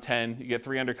offers on 10, you get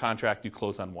 3 under contract, you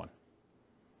close on 1.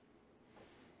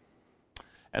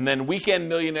 And then Weekend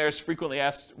Millionaires, Frequently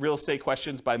Asked Real Estate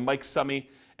Questions by Mike Summey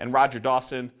and Roger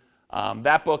Dawson.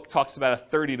 That book talks about a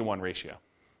 30-1 ratio.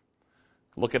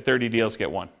 Look at 30 deals, get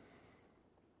 1.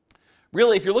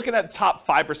 Really, if you're looking at the top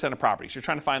 5% of properties, you're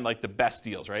trying to find the best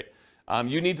deals, right?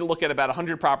 You need to look at about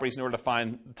 100 properties in order to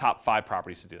find the top 5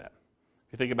 properties to do that.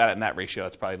 If you think about it in that ratio,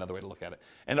 that's probably another way to look at it.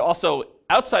 And also,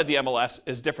 outside the MLS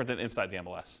is different than inside the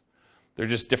MLS. They're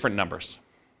just different numbers.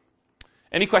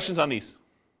 Any questions on these?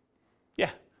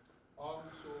 Yeah. So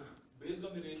based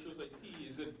on the ratios I see,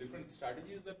 is it different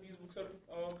strategies that these books are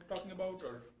talking about,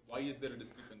 or why is there a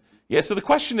discrepancy? Yeah, so the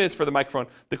question is, for the microphone,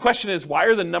 the question is, why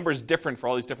are the numbers different for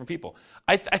all these different people?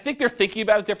 I think they're thinking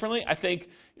about it differently. I think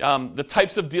the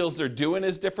types of deals they're doing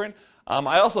is different.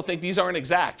 I also think these aren't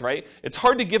exact, right? It's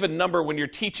hard to give a number when you're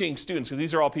teaching students, because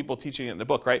these are all people teaching it in the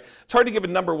book, right? It's hard to give a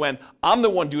number when I'm the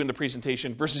one doing the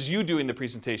presentation versus you doing the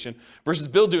presentation versus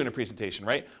Bill doing the presentation,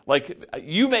 right?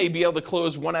 You may be able to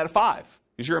close 1 out of 5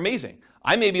 because you're amazing.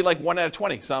 I may be 1 out of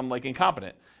 20 because I'm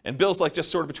incompetent. And Bill's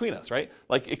just sort of between us, right?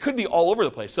 It could be all over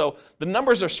the place. So the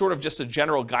numbers are sort of just a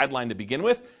general guideline to begin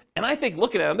with. And I think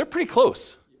looking at them, they're pretty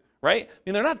close, right? I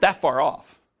mean, they're not that far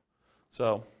off.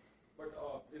 So. But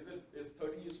is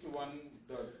 30:1,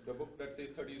 the book that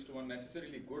says 30:1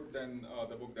 necessarily good than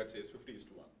the book that says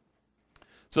 50:1?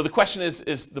 So the question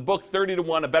is the book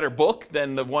 30-1 a better book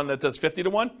than the one that does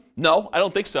 50-1? No, I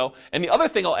don't think so. And the other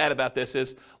thing I'll add about this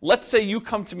is, let's say you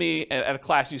come to me at a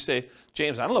class, you say,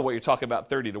 James, I don't know what you're talking about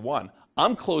 30-1.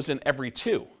 I'm closing every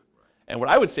 2. And what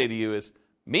I would say to you is,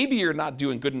 maybe you're not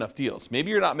doing good enough deals.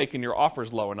 Maybe you're not making your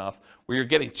offers low enough where you're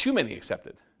getting too many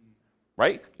accepted,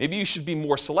 right? Maybe you should be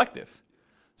more selective.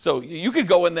 So you could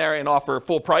go in there and offer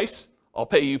full price. I'll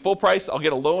pay you full price. I'll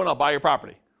get a loan. I'll buy your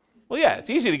property. Well, yeah, it's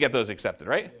easy to get those accepted,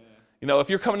 right? Yeah. If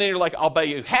you're coming in, you're I'll buy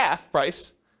you half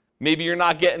price. Maybe you're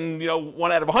not getting,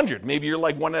 1 out of 100. Maybe you're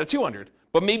 1 out of 200.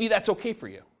 But maybe that's okay for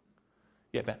you.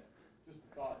 Yeah, Ben. Just a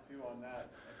thought too on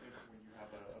that. I think when you have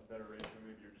a better ratio,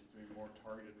 maybe you're just doing more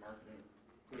targeted marketing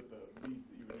so that the leads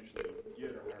that you initially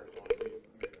get are higher quality leads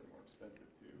and make them more expensive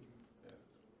too. Yeah.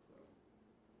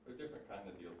 So they're different kind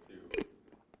of deals too.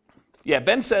 Yeah,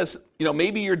 Ben says,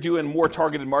 maybe you're doing more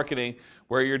targeted marketing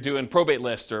where you're doing probate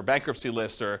lists or bankruptcy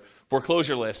lists or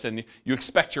foreclosure lists, and you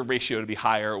expect your ratio to be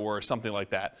higher or something like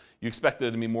that. You expect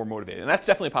them to be more motivated, and that's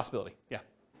definitely a possibility. Yeah.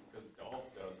 Because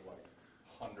Dolph does like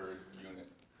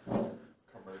 100-unit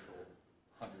commercial,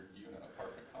 100-unit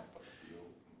apartment complex deals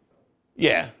and stuff.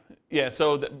 Yeah. Yeah,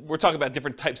 so we're talking about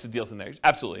different types of deals in there.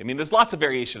 Absolutely. I mean, there's lots of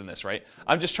variation in this, right?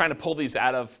 I'm just trying to pull these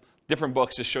out of different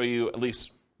books to show you at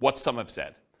least what some have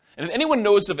said. And if anyone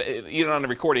knows of, even on the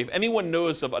recording, if anyone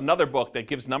knows of another book that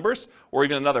gives numbers, or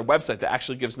even another website that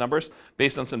actually gives numbers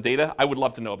based on some data, I would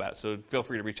love to know about it. So feel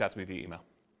free to reach out to me via email.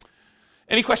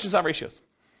 Any questions on ratios?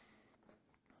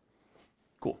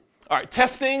 Cool. All right,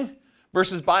 testing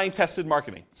versus buying tested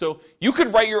marketing. So you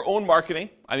could write your own marketing.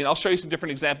 I mean, I'll show you some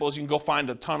different examples. You can go find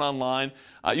a ton online.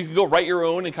 You can go write your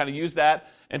own and kind of use that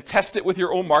and test it with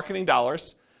your own marketing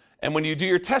dollars. And when you do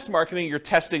your test marketing, you're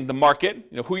testing the market,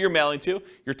 who you're mailing to.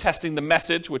 You're testing the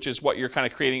message, which is what you're kind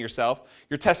of creating yourself.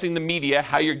 You're testing the media,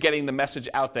 how you're getting the message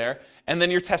out there. And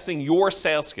then you're testing your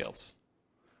sales skills.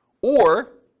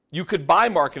 Or you could buy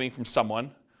marketing from someone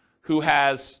who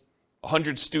has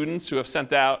 100 students who have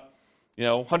sent out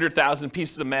 100,000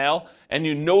 pieces of mail, and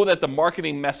you know that the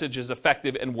marketing message is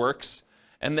effective and works,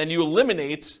 and then you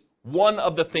eliminate one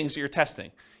of the things that you're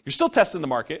testing. You're still testing the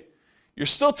market, you're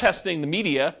still testing the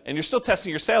media, and you're still testing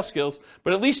your sales skills,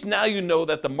 but at least now you know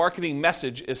that the marketing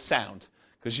message is sound,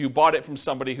 because you bought it from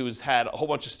somebody who's had a whole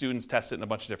bunch of students test it in a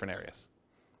bunch of different areas.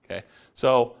 Okay,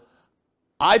 so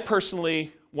I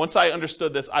personally, once I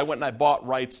understood this, I went and I bought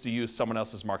rights to use someone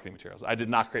else's marketing materials. I did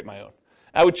not create my own.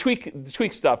 I would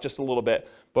tweak stuff just a little bit,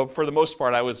 but for the most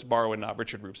part, I was borrowing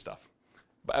Richard Roop stuff.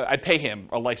 I'd pay him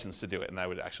a license to do it, and I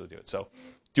would actually do it. So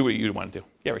do what you want to do.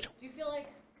 Yeah, Rachel. Do you feel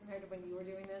like, compared to when you were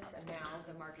doing this, and now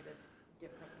the market is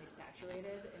differently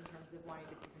saturated in terms of wanting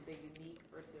to see something unique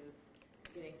versus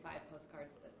getting 5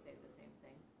 postcards that say the same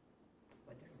thing?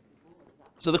 What different people? What is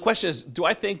that? So the question is, do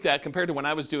I think that compared to when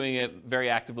I was doing it very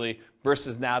actively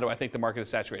versus now, do I think the market is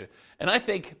saturated? And I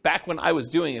think back when I was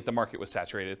doing it, the market was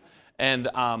saturated. And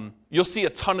you'll see a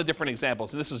ton of different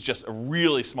examples. And this is just a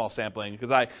really small sampling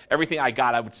because everything I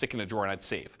got, I would stick in a drawer and I'd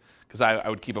save because I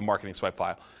would keep a marketing swipe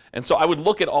file. And so I would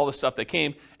look at all the stuff that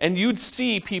came, and you'd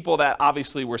see people that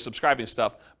obviously were subscribing to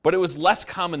stuff, but it was less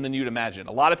common than you'd imagine.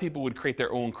 A lot of people would create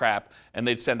their own crap, and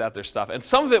they'd send out their stuff. And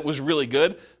some of it was really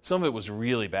good, some of it was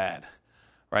really bad,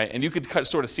 right? And you could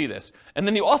sort of see this. And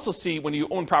then you also see, when you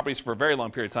own properties for a very long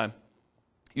period of time,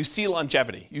 you see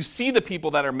longevity. You see the people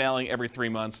that are mailing every 3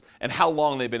 months and how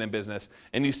long they've been in business.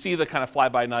 And you see the kind of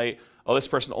fly-by-night, oh, this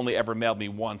person only ever mailed me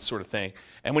once sort of thing.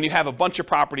 And when you have a bunch of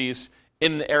properties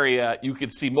in the area, you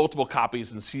could see multiple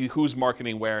copies and see who's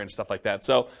marketing where and stuff like that.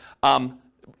 So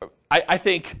I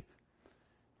think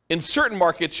in certain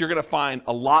markets, you're going to find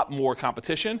a lot more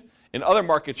competition. In other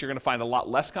markets, you're going to find a lot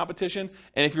less competition.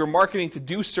 And if you're marketing to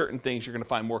do certain things, you're going to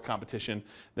find more competition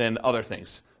than other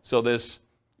things. So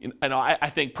I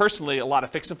think personally, a lot of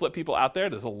fix and flip people out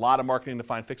there. There's a lot of marketing to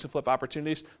find fix and flip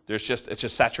opportunities. It's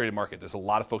just saturated market. There's a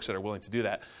lot of folks that are willing to do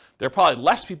that. There are probably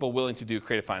less people willing to do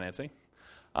creative financing.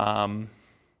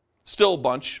 Still a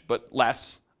bunch, but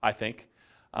less, I think.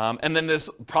 And then there's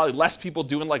probably less people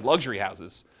doing like luxury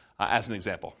houses, as an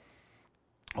example.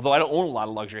 Although I don't own a lot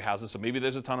of luxury houses, so maybe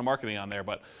there's a ton of marketing on there.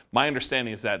 But my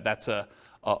understanding is that that's a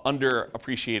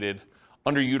underappreciated,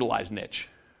 underutilized niche.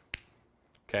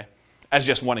 Okay. As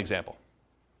just one example.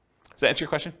 Does that answer your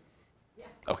question? Yeah.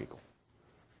 Okay, cool.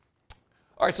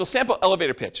 All right, so sample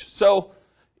elevator pitch. So,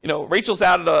 Rachel's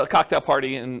out at a cocktail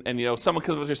party and someone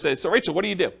comes up and says, so Rachel, what do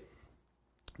you do?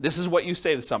 This is what you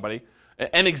say to somebody.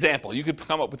 An example. You could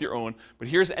come up with your own, but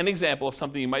here's an example of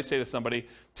something you might say to somebody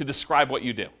to describe what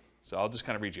you do. So I'll just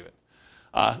kind of read you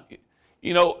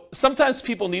it. Sometimes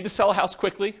people need to sell a house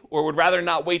quickly or would rather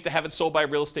not wait to have it sold by a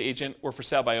real estate agent or for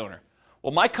sale by owner.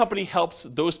 Well, my company helps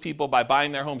those people by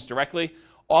buying their homes directly,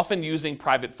 often using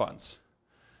private funds.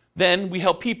 Then we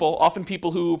help people, often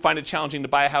people who find it challenging to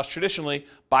buy a house traditionally,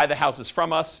 buy the houses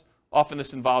from us. Often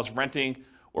this involves renting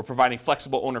or providing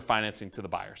flexible owner financing to the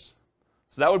buyers.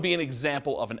 So that would be an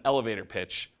example of an elevator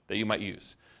pitch that you might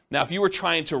use. Now, if you were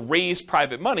trying to raise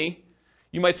private money,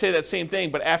 you might say that same thing,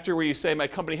 but after where you say my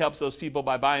company helps those people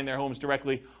by buying their homes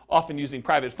directly, often using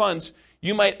private funds,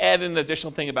 you might add in an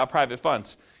additional thing about private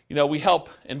funds. We help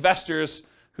investors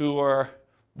who are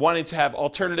wanting to have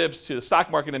alternatives to the stock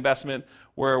market investment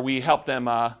where we help them,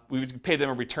 we would pay them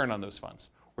a return on those funds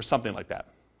or something like that.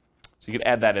 So you could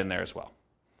add that in there as well.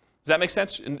 Does that make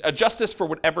sense? And adjust this for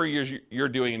whatever you're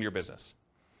doing in your business.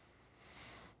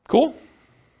 Cool?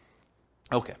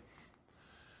 Okay.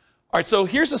 All right, so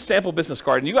here's a sample business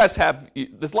card, and you guys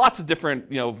there's lots of different,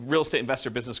 real estate investor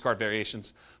business card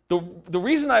variations. The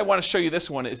reason I want to show you this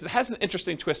one is it has an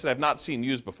interesting twist that I've not seen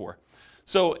used before.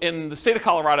 So in the state of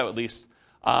Colorado, at least,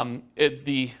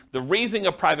 the raising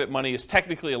of private money is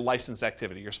technically a licensed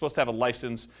activity. You're supposed to have a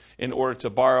license in order to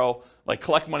borrow, like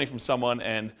collect money from someone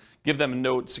and give them a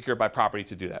note secured by property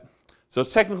to do that. So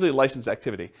it's technically a licensed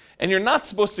activity. And you're not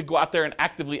supposed to go out there and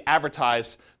actively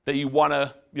advertise that you want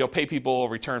to pay people a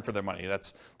return for their money.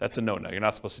 That's a no-no. You're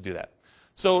not supposed to do that.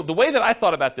 So the way that I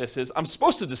thought about this is I'm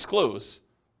supposed to disclose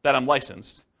that I'm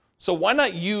licensed. So why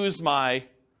not use my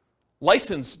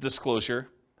license disclosure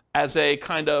as a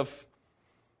kind of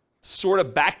sort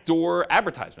of backdoor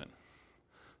advertisement?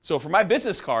 So for my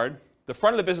business card, the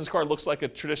front of the business card looks like a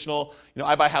traditional,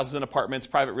 I buy houses and apartments,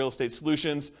 private real estate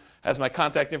solutions, has my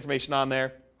contact information on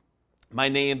there, my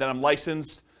name, that I'm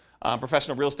licensed,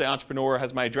 professional real estate entrepreneur,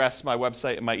 has my address, my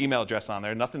website, and my email address on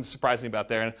there. Nothing surprising about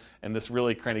there, and this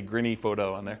really kind of grinny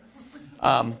photo on there,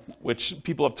 which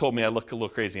people have told me I look a little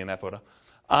crazy in that photo,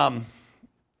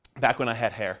 back when I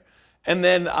had hair. And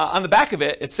then on the back of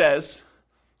it, it says,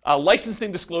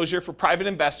 licensing disclosure for private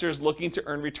investors looking to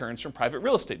earn returns from private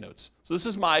real estate notes. So this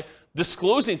is my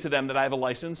disclosing to them that I have a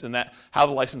license and how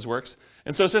the license works.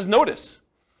 And so it says, notice,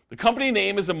 the company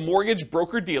name is a mortgage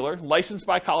broker-dealer licensed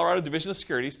by Colorado Division of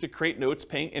Securities to create notes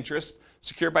paying interest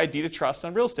secured by a deed of trust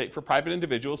on real estate for private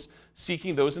individuals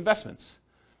seeking those investments.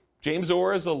 James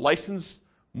Orr is a licensed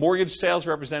mortgage sales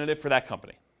representative for that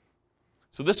company.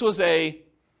 So this was a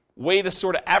way to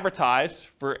sort of advertise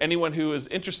for anyone who is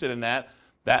interested in that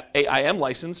I am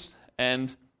licensed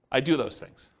and I do those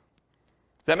things.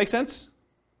 Does that make sense?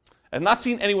 I've not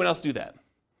seen anyone else do that.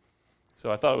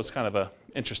 So I thought it was kind of an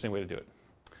interesting way to do it.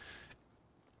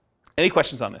 Any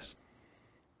questions on this?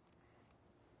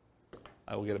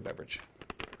 I will get a beverage.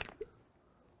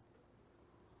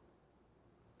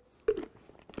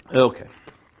 Okay.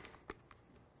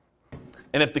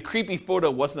 And if the creepy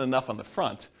photo wasn't enough on the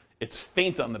front, it's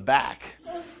faint on the back.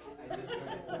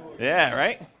 Yeah,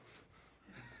 right?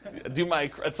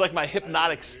 It's like my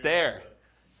hypnotic stare.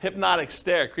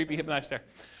 Creepy hypnotic stare.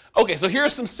 Okay, so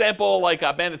here's some sample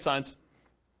bandit signs.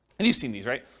 And you've seen these,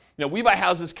 right? We buy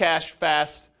houses cash,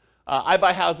 fast. I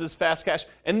buy houses fast, cash.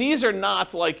 And these are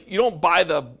not you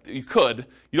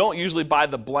don't usually buy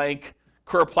the blank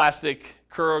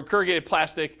corrugated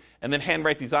plastic and then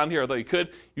handwrite these on here, although you could.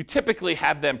 You typically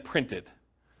have them printed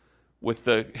with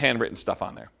the handwritten stuff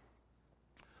on there.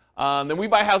 Then we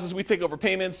buy houses, we take over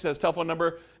payments, says telephone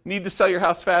number. Need to sell your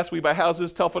house fast, we buy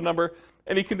houses, telephone number,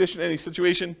 any condition, any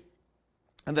situation.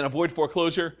 And then avoid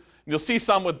foreclosure. And you'll see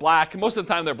some with black. Most of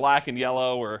the time they're black and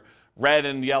yellow or red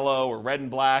and yellow or red and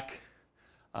black,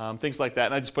 things like that.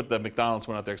 And I just put the McDonald's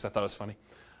one out there because I thought it was funny.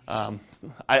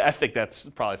 I think that's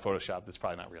probably Photoshopped. It's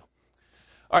probably not real.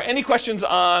 All right, any questions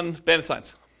on bandit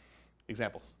signs?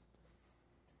 Examples?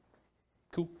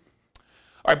 Cool.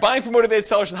 All right, buying for motivated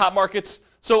sellers in hot markets.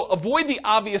 So avoid the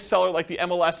obvious seller like the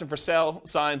MLS and for sale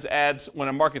signs ads when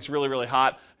a market's really, really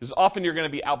hot, because often you're going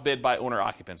to be outbid by owner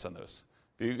occupants on those.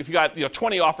 If you got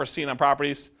 20 offers seen on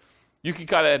properties, you can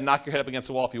kind of knock your head up against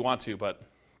the wall if you want to, but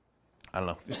I don't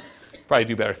know. Probably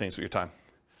do better things with your time.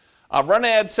 Run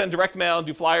ads, send direct mail,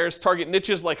 do flyers, target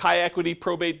niches like high equity,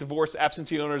 probate, divorce,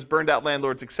 absentee owners, burned out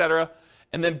landlords, etc.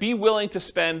 And then be willing to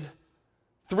spend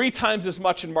 3 times as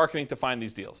much in marketing to find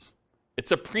these deals.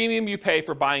 It's a premium you pay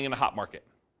for buying in a hot market.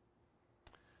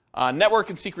 Network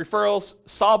and seek referrals,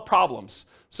 solve problems.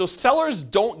 So sellers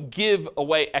don't give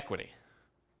away equity.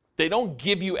 They don't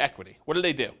give you equity. What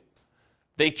do?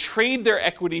 They trade their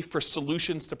equity for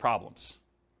solutions to problems.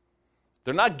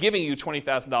 They're not giving you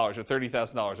 $20,000 or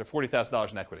 $30,000 or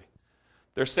 $40,000 in equity.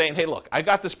 They're saying, hey, look, I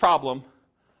got this problem.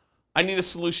 I need a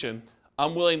solution.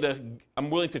 I'm willing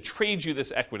to trade you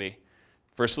this equity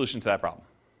for a solution to that problem.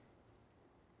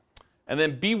 And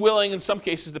then be willing, in some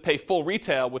cases, to pay full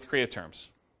retail with creative terms.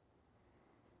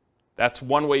 That's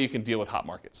one way you can deal with hot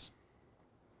markets.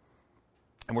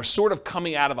 And we're sort of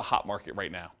coming out of a hot market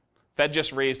right now. Fed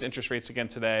just raised interest rates again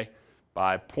today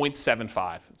by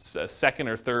 0.75. It's a second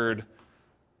or third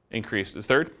increase. Is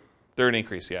third? Third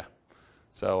increase, yeah.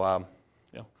 So,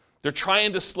 they're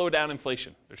trying to slow down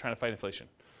inflation. They're trying to fight inflation.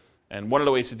 And one of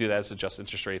the ways to do that is adjust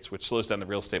interest rates, which slows down the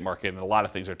real estate market, and a lot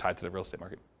of things are tied to the real estate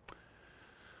market. All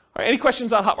right, any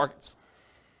questions on hot markets?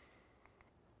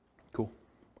 Cool.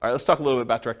 All right, let's talk a little bit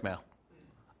about direct mail.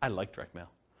 I like direct mail.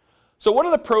 So what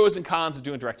are the pros and cons of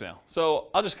doing direct mail? So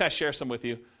I'll just kind of share some with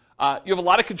you. You have a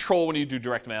lot of control when you do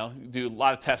direct mail. You do a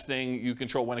lot of testing. You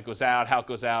control when it goes out, how it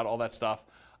goes out, all that stuff.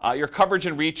 Your coverage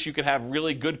and reach, you can have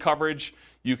really good coverage.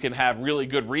 You can have really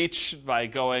good reach by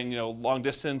going long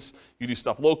distance. You do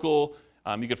stuff local.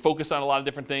 You can focus on a lot of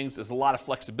different things. There's a lot of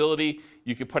flexibility.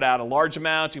 You can put out a large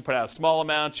amount. You can put out a small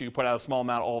amount. You can put out a small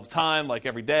amount all the time, like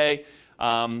every day.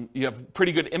 You have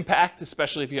pretty good impact,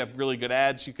 especially if you have really good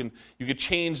ads. You can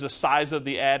change the size of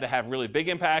the ad to have really big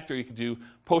impact, or you can do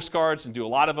postcards and do a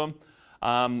lot of them.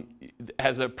 It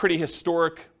has a pretty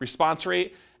historic response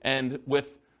rate, and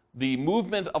with the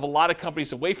movement of a lot of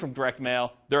companies away from direct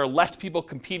mail, there are less people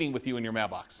competing with you in your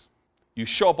mailbox. You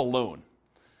show up alone.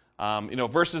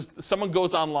 Versus someone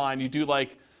goes online, you do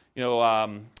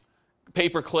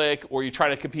pay-per-click, or you try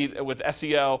to compete with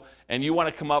SEO, and you want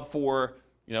to come up for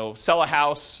sell a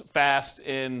house fast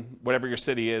in whatever your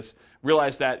city is.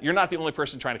 Realize that you're not the only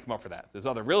person trying to come up for that. There's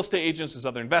other real estate agents, there's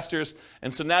other investors,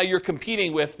 and so now you're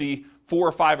competing with the 4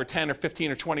 or 5 or 10 or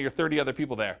 15 or 20 or 30 other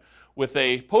people there. With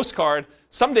a postcard,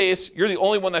 some days you're the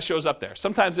only one that shows up there.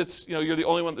 Sometimes it's you're the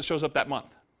only one that shows up that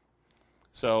month.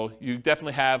 So you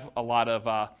definitely have a lot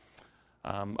of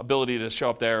ability to show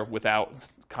up there without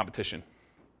competition.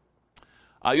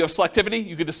 You have selectivity.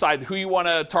 You can decide who you want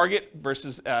to target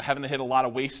versus having to hit a lot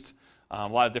of waste, a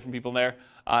lot of different people there.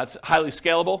 It's highly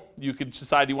scalable. You could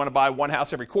decide you want to buy one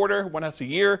house every quarter, one house a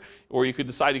year, or you could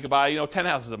decide you could buy 10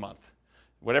 houses a month.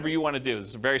 Whatever you want to do.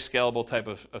 It's a very scalable type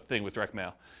of thing with direct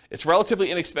mail. It's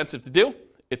relatively inexpensive to do.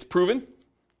 It's proven.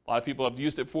 A lot of people have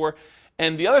used it before.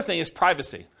 And the other thing is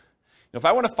privacy. If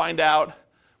I want to find out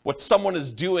what someone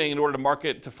is doing in order to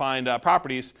market to find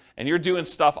properties, and you're doing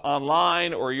stuff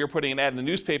online or you're putting an ad in the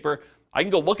newspaper, I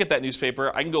can go look at that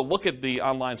newspaper, I can go look at the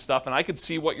online stuff, and I can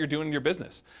see what you're doing in your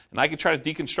business. And I can try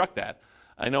to deconstruct that.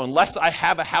 I know unless I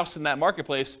have a house in that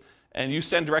marketplace and you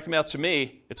send direct mail to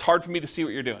me, it's hard for me to see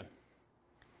what you're doing.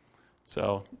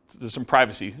 So there's some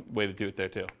privacy way to do it there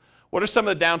too. What are some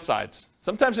of the downsides?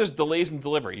 Sometimes there's delays in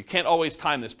delivery. You can't always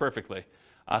time this perfectly.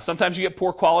 Sometimes you get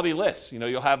poor quality lists.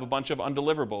 You'll have a bunch of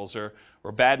undeliverables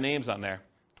or bad names on there.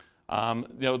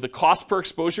 The cost per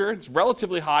exposure is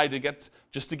relatively high to get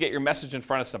your message in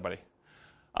front of somebody.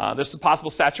 There's some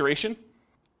possible saturation.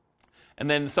 And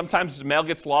then sometimes the mail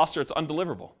gets lost or it's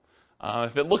undeliverable.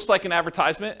 If it looks like an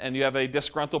advertisement and you have a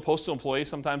disgruntled postal employee,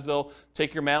 sometimes they'll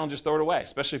take your mail and just throw it away,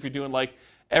 especially if you're doing like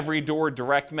every door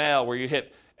direct mail where you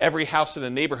hit every house in a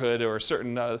neighborhood or a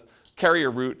certain carrier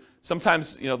route.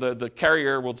 Sometimes the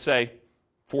carrier will say,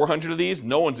 400 of these,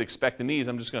 no one's expecting these,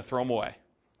 I'm just going to throw them away.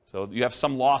 So you have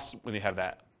some loss when you have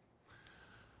that.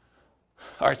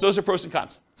 All right, so those are pros and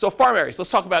cons. So farm areas,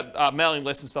 let's talk about mailing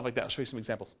lists and stuff like that. I'll show you some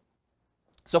examples.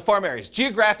 So farm areas,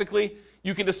 geographically,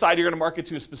 you can decide you're going to market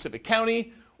to a specific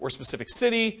county or a specific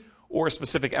city or a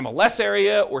specific MLS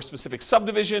area or a specific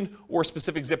subdivision or a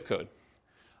specific zip code.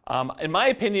 In my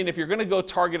opinion, if you're going to go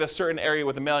target a certain area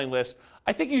with a mailing list,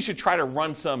 I think you should try to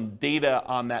run some data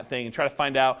on that thing and try to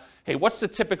find out, hey, what's the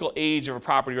typical age of a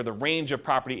property or the range of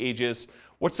property ages?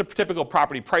 What's the typical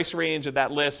property price range of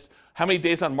that list? How many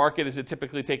days on market is it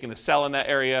typically taking to sell in that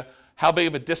area? How big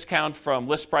of a discount from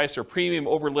list price or premium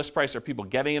over list price are people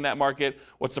getting in that market?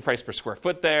 What's the price per square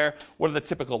foot there? What are the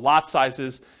typical lot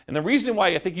sizes? And the reason why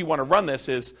I think you want to run this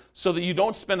is so that you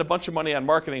don't spend a bunch of money on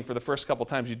marketing for the first couple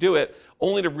times you do it,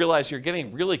 only to realize you're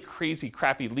getting really crazy,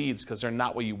 crappy leads because they're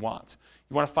not what you want.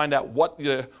 You want to find out what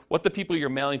the people you're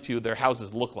mailing to, their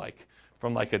houses look like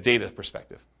from like a data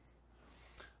perspective.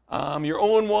 Your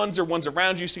own ones or ones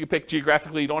around you, so you can pick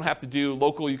geographically. You don't have to do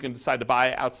local. You can decide to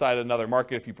buy outside another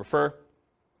market if you prefer.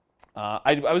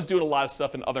 I was doing a lot of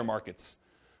stuff in other markets.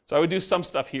 So I would do some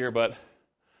stuff here, but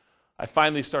I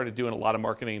finally started doing a lot of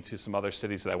marketing to some other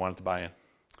cities that I wanted to buy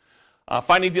in.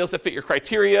 Finding deals that fit your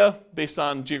criteria based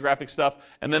on geographic stuff,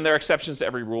 and then there are exceptions to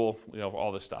every rule,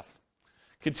 all this stuff.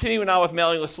 Continuing on with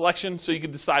mailing list selection, so you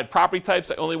can decide property types.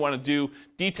 I only want to do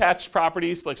detached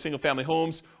properties like single-family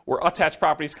homes or attached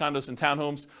properties, condos and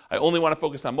townhomes. I only want to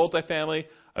focus on multifamily.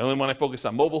 I only want to focus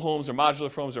on mobile homes or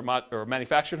modular homes or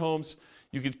manufactured homes.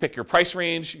 You can pick your price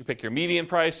range. You can pick your median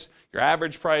price, your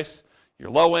average price,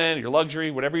 your low end, your luxury,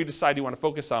 whatever you decide you want to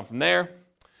focus on from there.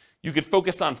 You could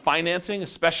focus on financing,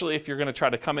 especially if you're going to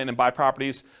try to come in and buy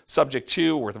properties subject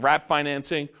to or with wrap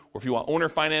financing, or if you want owner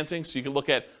financing. So you can look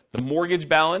at the mortgage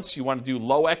balance. You want to do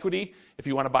low equity if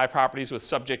you want to buy properties with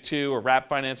subject to or wrap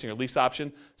financing or lease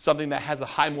option, something that has a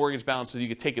high mortgage balance so you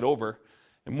could take it over,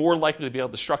 and more likely to be able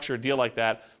to structure a deal like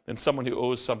that than someone who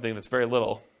owes something that's very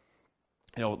little,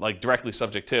 like directly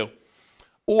subject to.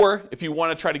 Or if you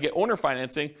want to try to get owner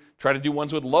financing, try to do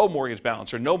ones with low mortgage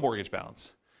balance or no mortgage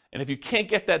balance. And if you can't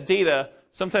get that data,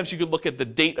 sometimes you could look at the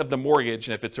date of the mortgage,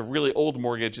 and if it's a really old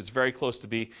mortgage, it's very close to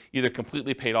be either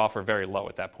completely paid off or very low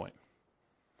at that point.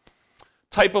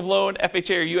 Type of loan,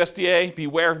 FHA or USDA,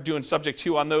 beware of doing subject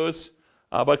to on those,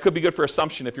 but it could be good for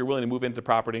assumption if you're willing to move into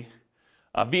property.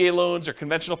 VA loans or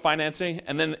conventional financing,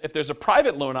 and then if there's a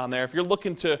private loan on there, if you're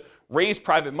looking to raise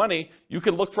private money, you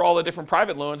can look for all the different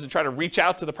private loans and try to reach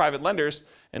out to the private lenders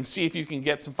and see if you can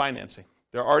get some financing.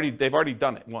 They've already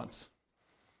done it once.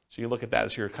 So you look at that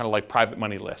as your kind of like private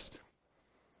money list.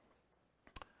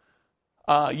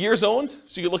 Years owned,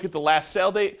 so you look at the last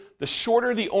sale date. The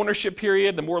shorter the ownership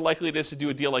period, the more likely it is to do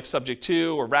a deal like subject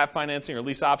to or wrap financing or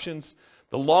lease options.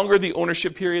 The longer the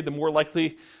ownership period, the more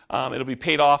likely it'll be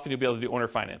paid off and you'll be able to do owner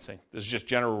financing. There's just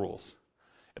general rules.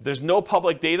 If there's no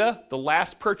public data, the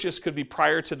last purchase could be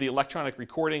prior to the electronic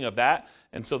recording of that,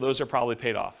 and so those are probably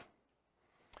paid off.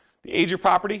 The age of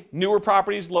property, newer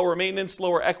properties, lower maintenance,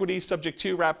 lower equity, subject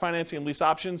to wrap financing and lease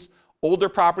options. Older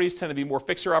properties tend to be more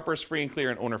fixer-uppers, free and clear,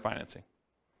 and owner financing.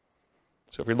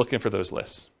 So if you're looking for those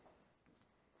lists.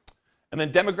 And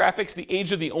then demographics, the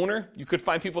age of the owner. You could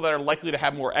find people that are likely to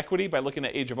have more equity by looking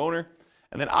at age of owner.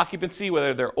 And then occupancy,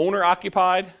 whether they're owner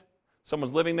occupied,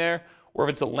 someone's living there, or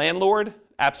if it's a landlord,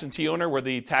 absentee owner, where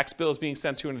the tax bill is being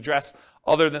sent to an address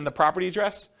other than the property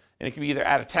address. And it can be either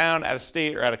out of town, out of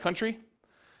state, or out of country.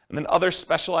 And then other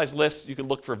specialized lists, you can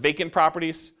look for vacant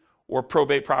properties or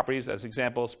probate properties as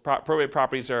examples. Probate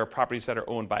properties are properties that are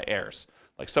owned by heirs,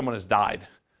 like someone has died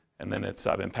and then it's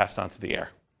been passed on to the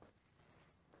heir.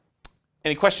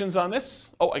 Any questions on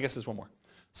this? Oh, I guess there's one more.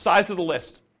 Size of the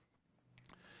list.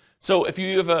 So if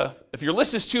your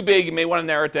list is too big, you may want to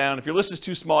narrow it down. If your list is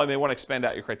too small, you may want to expand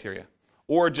out your criteria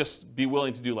or just be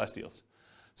willing to do less deals.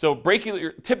 So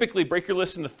typically break your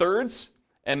list into thirds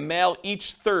and mail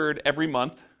each third every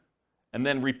month and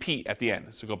then repeat at the end.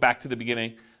 So go back to the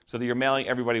beginning so that you're mailing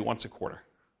everybody once a quarter.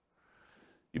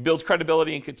 You build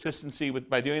credibility and consistency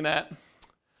by doing that.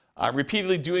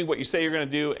 Repeatedly doing what you say you're going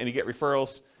to do and you get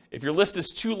referrals. If your list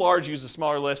is too large, use a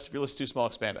smaller list. If your list is too small,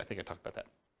 expand. I think I talked about that.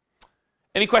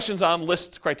 Any questions on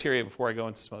list criteria before I go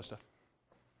into some other stuff?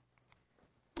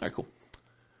 All right, cool.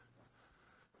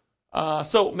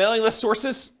 So mailing list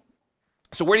sources.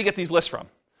 So where do you get these lists from?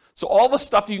 So all the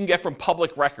stuff you can get from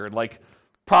public record, like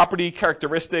property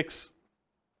characteristics,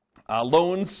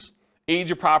 loans,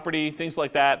 age of property, things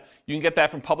like that. You can get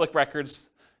that from public records,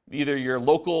 either your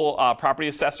local property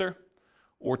assessor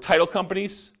or title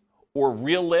companies or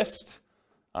RealList.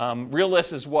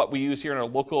 RealList is what we use here in our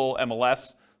local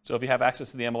MLS. So if you have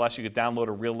access to the MLS, you could download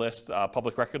a RealList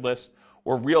public record list,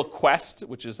 or RealQuest,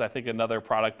 which is, I think, another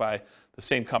product by the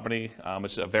same company,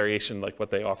 which is a variation like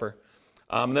what they offer.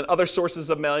 And then other sources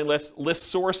of mailing lists: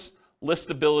 ListSource,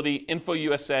 Listability,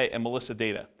 InfoUSA, and Melissa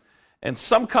Data. And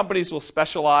some companies will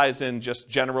specialize in just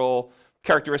general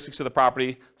characteristics of the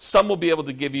property. Some will be able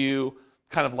to give you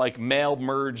kind of like mail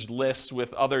merged lists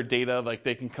with other data, like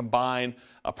they can combine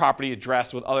a property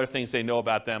address with other things they know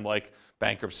about them, like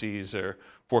bankruptcies or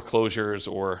foreclosures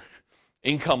or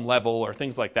income level or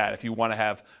things like that, if you want to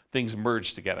have things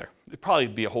merged together. It'd probably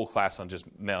be a whole class on just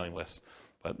mailing lists,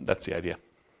 but that's the idea.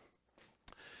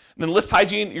 And then list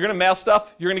hygiene, you're going to mail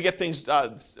stuff, you're going to get things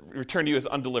returned to you as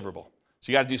undeliverable.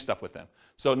 So you got to do stuff with them.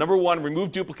 So number one,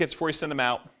 remove duplicates before you send them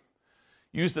out.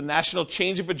 Use the National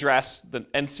Change of Address, the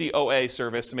NCOA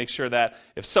service, to make sure that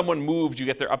if someone moved, you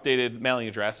get their updated mailing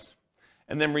address.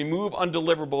 And then remove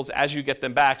undeliverables as you get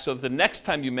them back so that the next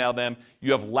time you mail them,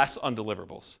 you have less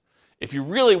undeliverables. If you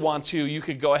really want to, you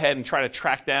could go ahead and try to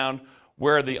track down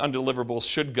where the undeliverables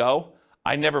should go.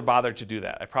 I never bothered to do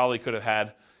that. I probably could have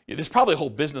had, there's probably a whole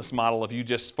business model of you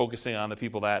just focusing on the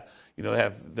people that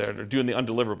they're doing the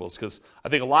undeliverables, because I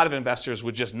think a lot of investors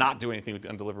would just not do anything with the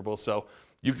undeliverables, so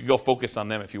you could go focus on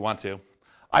them if you want to.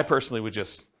 I personally would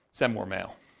just send more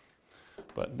mail,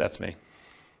 but that's me.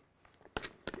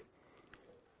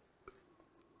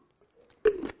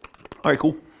 All right,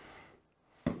 cool.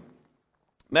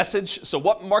 Message. So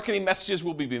what marketing messages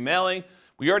will we be mailing?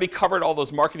 We already covered all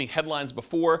those marketing headlines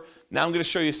before. Now I'm going to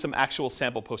show you some actual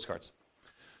sample postcards.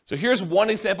 So here's one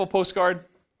example postcard.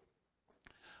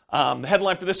 The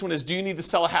headline for this one is, do you need to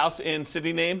sell a house in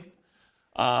city name?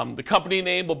 The company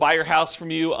name will buy your house from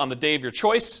you on the day of your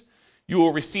choice. You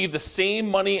will receive the same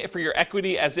money for your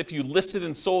equity as if you listed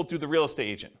and sold through the real estate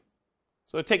agent.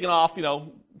 So they're taking off,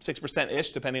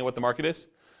 6%-ish, depending on what the market is.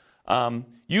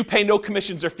 You pay no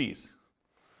commissions or fees.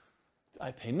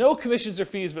 I pay no commissions or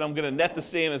fees, but I'm going to net the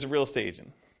same as a real estate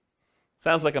agent.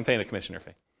 Sounds like I'm paying a commission or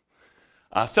fee.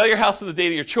 Sell your house on the date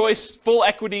of your choice, full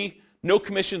equity, no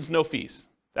commissions, no fees.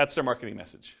 That's their marketing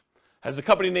message. Has the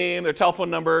company name, their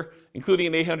telephone number, including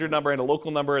an 800 number and a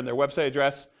local number and their website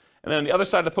address. And then on the other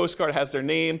side of the postcard has their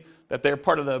name, that they're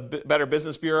part of the Better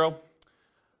Business Bureau,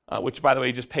 which, by the way,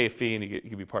 you just pay a fee and you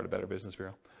can be part of Better Business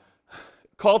Bureau.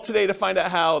 Call today to find out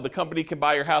how the company can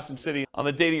buy your house and city on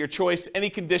the date of your choice. Any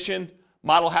condition,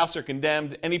 model house or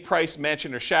condemned, any price,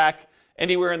 mansion or shack,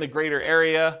 anywhere in the greater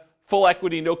area, full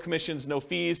equity, no commissions, no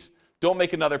fees. Don't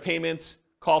make another payment.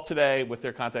 Call today with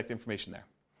their contact information there.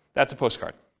 That's a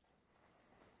postcard.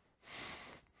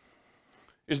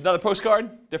 Here's another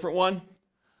postcard, different one.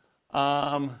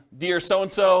 Dear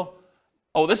so-and-so.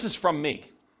 Oh, this is from me.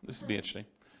 This would be interesting.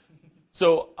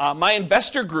 So my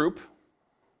investor group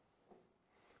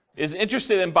is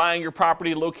interested in buying your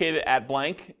property located at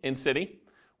blank in city.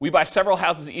 We buy several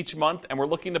houses each month, and we're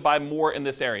looking to buy more in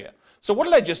this area. So what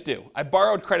did I just do? I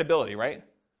borrowed credibility, right?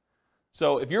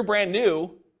 So if you're brand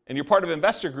new and you're part of an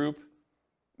investor group,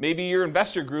 maybe your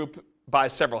investor group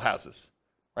buys several houses,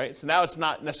 right? So now it's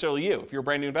not necessarily you. If you're a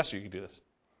brand new investor, you can do this.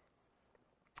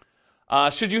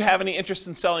 Should you have any interest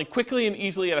in selling quickly and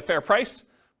easily at a fair price,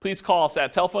 please call us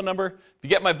at telephone number. If you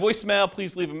get my voicemail,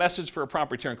 please leave a message for a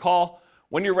prompt return call.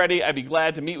 When you're ready, I'd be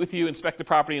glad to meet with you, inspect the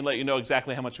property, and let you know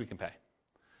exactly how much we can pay.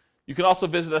 You can also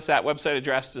visit us at website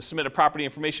address to submit a property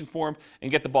information form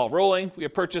and get the ball rolling. We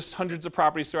have purchased hundreds of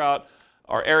properties throughout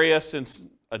our area since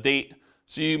a date,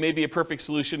 so you may be a perfect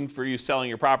solution for you selling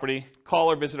your property.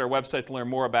 Call or visit our website to learn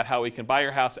more about how we can buy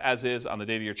your house as is on the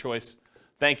date of your choice.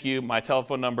 Thank you. My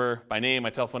telephone number, my name, my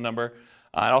telephone number.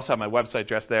 I also have my website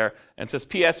address there. And it says,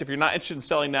 P.S. If you're not interested in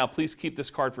selling now, please keep this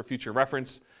card for future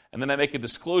reference. And then I make a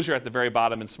disclosure at the very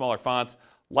bottom in smaller font.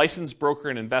 Licensed broker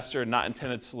and investor not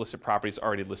intended to solicit properties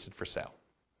already listed for sale.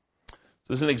 So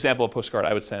this is an example of a postcard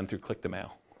I would send through Click to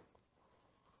Mail.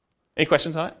 Any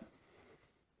questions on it?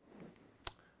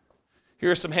 Here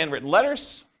are some handwritten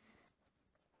letters.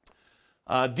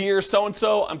 Dear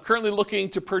so-and-so, I'm currently looking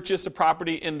to purchase a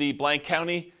property in the blank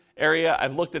county area.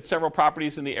 I've looked at several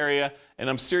properties in the area, and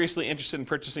I'm seriously interested in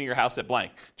purchasing your house at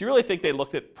blank. Do you really think they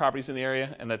looked at properties in the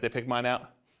area and that they picked mine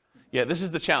out? Yeah, this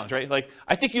is the challenge, right? Like,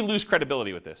 I think you lose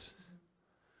credibility with this.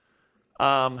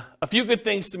 A few good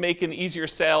things to make an easier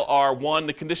sale are, 1,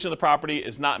 the condition of the property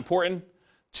is not important.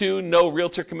 2, no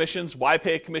realtor commissions. Why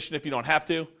pay a commission if you don't have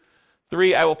to?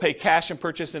 3, I will pay cash and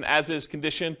purchase in as-is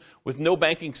condition with no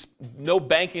bank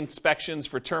inspections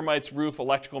for termites, roof,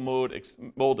 electrical mold,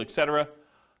 etc.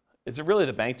 Is it really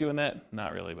the bank doing that?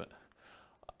 Not really, but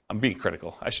I'm being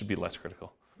critical. I should be less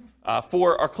critical.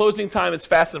 4, our closing time is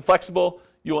fast and flexible.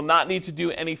 You will not need to do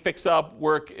any fix-up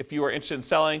work if you are interested in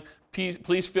selling.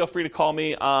 Please feel free to call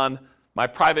me on my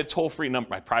private toll-free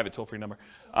number,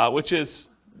 which is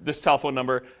this telephone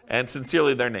number, and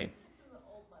sincerely their name.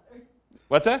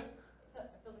 What's that?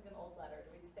 It feels like an old letter.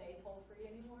 Do we say toll-free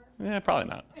anymore? Yeah, probably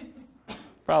not.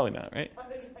 Probably not, right? I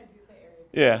do say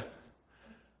area. Yeah.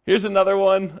 Here's another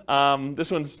one. This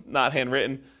one's not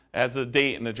handwritten. It has a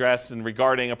date and address and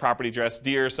regarding a property address.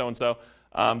 Dear so-and-so,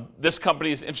 this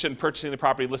company is interested in purchasing the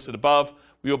property listed above.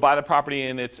 We will buy the property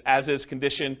in its as-is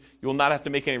condition. You will not have to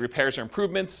make any repairs or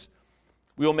improvements.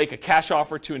 We will make a cash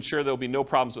offer to ensure there will be no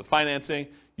problems with financing.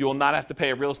 You will not have to pay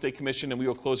a real estate commission, and we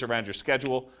will close around your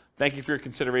schedule. Thank you for your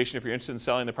consideration. If you're interested in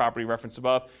selling the property referenced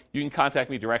above, you can contact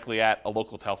me directly at a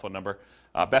local telephone number.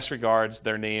 Best regards,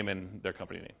 their name and their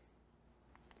company name.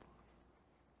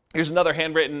 Here's another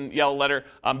handwritten yellow letter.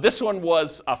 This one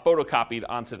was photocopied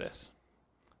onto this.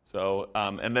 So,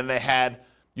 and then they had,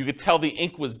 you could tell the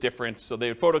ink was different, so they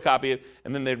would photocopy it,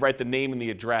 and then they'd write the name and the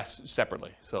address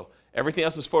separately. So everything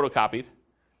else was photocopied,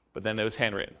 but then it was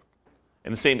handwritten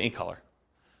in the same ink color.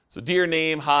 So dear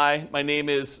name, hi, my name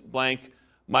is blank.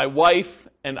 My wife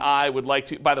and I would like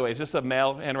to, by the way, is this a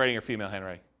male handwriting or female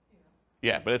handwriting?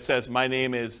 Yeah, but it says my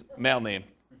name is male name,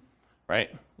 right?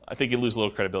 I think you lose a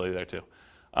little credibility there too.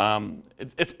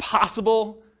 It's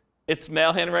possible it's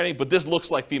male handwriting, but this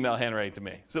looks like female handwriting to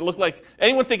me. Does it look like,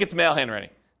 anyone think it's male handwriting?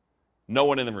 No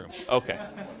one in the room. Okay.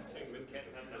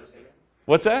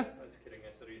 What's that? I was kidding.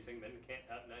 I said, are you saying men can't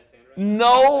have nice handwriting?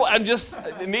 No, I'm just,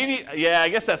 maybe, yeah, I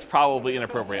guess that's probably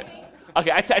inappropriate.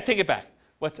 Okay, I take it back.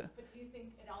 What's that? But do you think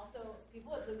it also,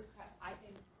 people would lose, I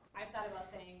think, I've thought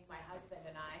about saying my husband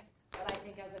and I, but I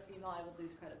think as a female I would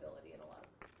lose credibility in a lot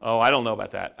of. Oh, I don't know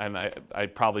about that. And I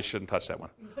probably shouldn't touch that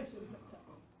one.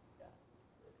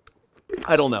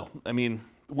 I don't know. I mean,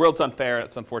 the world's unfair.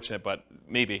 It's unfortunate, but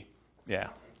maybe. Yeah.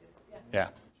 Yeah.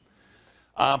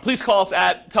 Please call us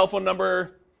at telephone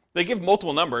number. They give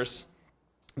multiple numbers.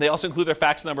 They also include their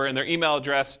fax number and their email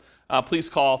address. Please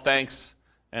call. Thanks.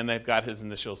 And they've got his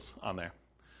initials on there.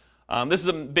 This is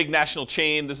a big national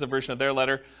chain. This is a version of their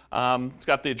letter. It's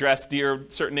got the address, dear,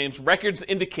 certain names. Records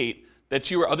indicate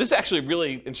that you are, oh, this is actually a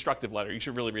really instructive letter. You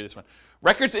should really read this one.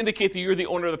 Records indicate that you're the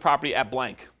owner of the property at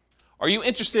blank. Are you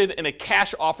interested in a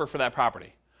cash offer for that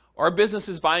property? Our business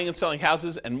is buying and selling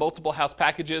houses and multiple house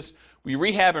packages. We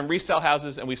rehab and resell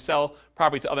houses, and we sell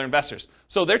property to other investors.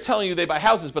 So they're telling you they buy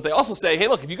houses, but they also say, hey,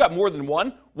 look, if you got more than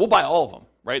one, we'll buy all of them,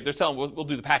 right? They're telling we'll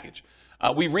do the package.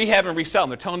 We rehab and resell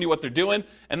them. They're telling you what they're doing,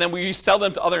 and then we resell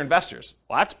them to other investors.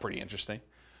 Well, that's pretty interesting.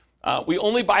 We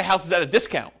only buy houses at a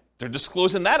discount. They're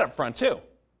disclosing that up front too,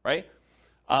 right?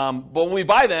 But when we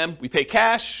buy them, we pay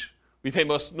cash. We pay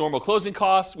most normal closing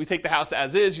costs. We take the house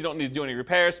as is. You don't need to do any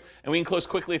repairs. And we can close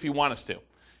quickly if you want us to.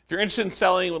 If you're interested in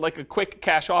selling and would like a quick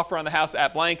cash offer on the house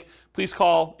at blank, please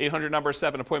call 800 number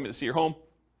 7 appointment to see your home.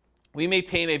 We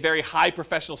maintain a very high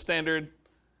professional standard.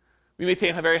 We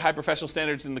maintain very high professional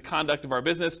standards in the conduct of our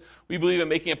business. We believe in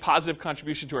making a positive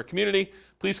contribution to our community.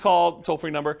 Please call toll-free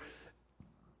number.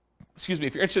 Excuse me,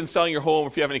 if you're interested in selling your home, or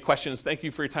if you have any questions, thank you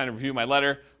for your time to review my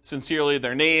letter. Sincerely,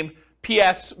 their name.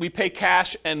 P.S. We pay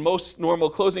cash and most normal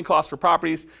closing costs for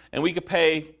properties, and we could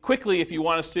pay quickly if you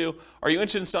want us to. Are you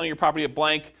interested in selling your property at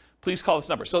blank? Please call this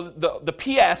number. So the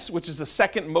P.S., which is the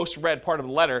second most read part of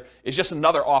the letter, is just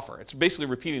another offer. It's basically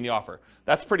repeating the offer.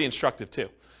 That's pretty instructive too.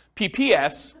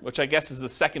 P.P.S., which I guess is the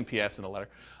second P.S. in the letter,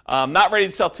 not ready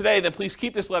to sell today, then please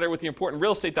keep this letter with the important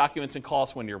real estate documents and call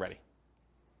us when you're ready.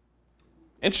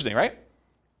 Interesting, right?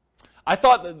 I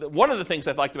thought that one of the things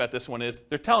I liked about this one is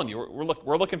they're telling you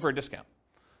we're looking for a discount.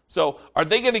 So are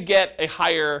they going to get a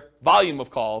higher volume of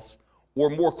calls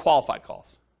or more qualified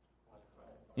calls?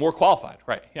 More qualified,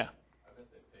 right? Yeah. I bet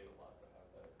they paid a lot to have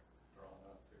that drawn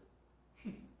up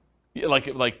too.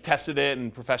 Yeah, like tested it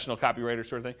and professional copywriter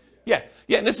sort of thing. Yeah.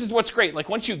 And this is what's great. Like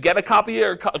once you get a copy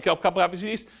or a couple copies of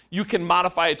these, you can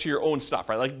modify it to your own stuff,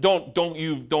 right? Like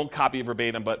don't copy it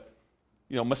verbatim, but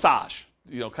massage.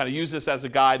 Kind of use this as a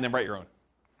guide and then write your own.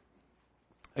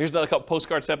 Here's another couple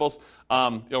postcard samples.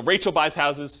 Rachel buys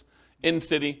houses in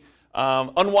city.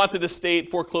 Unwanted estate,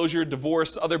 foreclosure,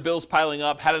 divorce, other bills piling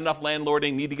up, had enough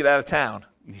landlording, need to get out of town.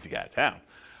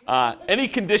 Any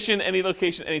condition, any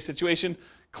location, any situation,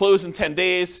 close in 10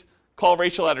 days. Call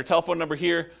Rachel at her telephone number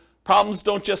here. Problems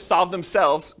don't just solve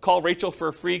themselves. Call Rachel for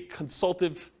a free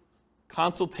consultative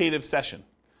session.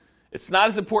 It's not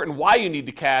as important why you need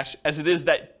the cash as it is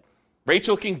that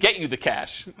Rachel can get you the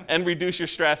cash and reduce your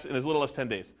stress in as little as 10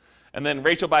 days. And then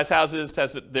Rachel buys houses,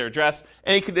 has their address,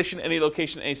 any condition, any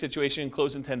location, any situation,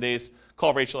 close in 10 days.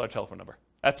 Call Rachel at her telephone number.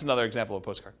 That's another example of a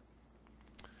postcard.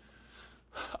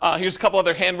 Here's a couple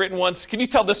other handwritten ones. Can you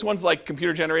tell this one's like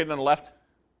computer generated on the left?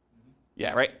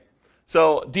 Yeah, right?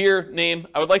 So, dear name,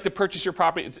 I would like to purchase your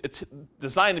property. It's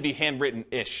designed to be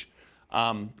handwritten-ish.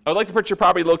 I would like to purchase your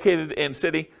property located in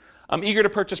city. I'm eager to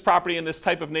purchase property in this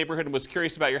type of neighborhood and was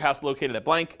curious about your house located at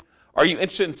blank. Are you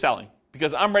interested in selling?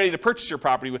 Because I'm ready to purchase your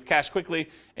property with cash quickly,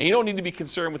 and you don't need to be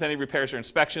concerned with any repairs or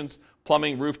inspections,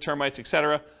 plumbing, roof, termites,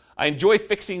 etc. I enjoy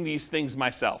fixing these things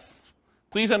myself.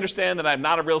 Please understand that I'm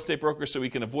not a real estate broker, so we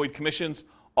can avoid commissions.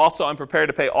 Also, I'm prepared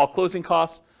to pay all closing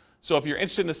costs. So if you're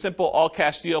interested in a simple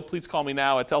all-cash deal, please call me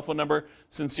now at telephone number.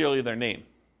 Sincerely, their name.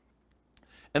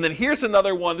 And then here's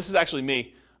another one. This is actually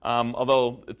me.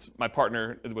 Although it's my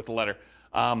partner with the letter.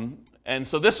 And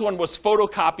so this one was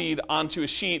photocopied onto a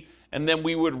sheet, and then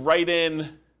we would write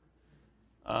in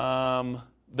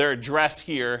their address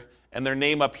here and their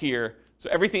name up here. So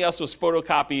everything else was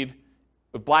photocopied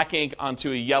with black ink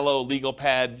onto a yellow legal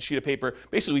pad sheet of paper.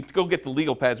 Basically, we'd go get the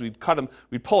legal pads, we'd cut them,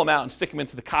 we'd pull them out and stick them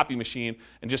into the copy machine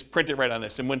and just print it right on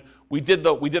this. And when we did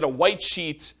a white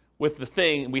sheet with the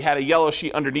thing, we had a yellow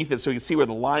sheet underneath it so you could see where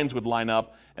the lines would line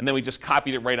up, and then we just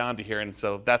copied it right onto here, and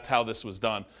so that's how this was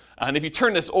done. And if you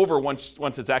turn this over once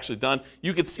it's actually done,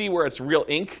 you could see where it's real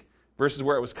ink versus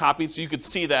where it was copied, so you could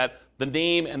see that the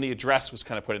name and the address was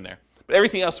kind of put in there. But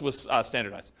everything else was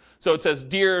standardized. So it says,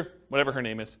 dear, whatever her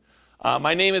name is,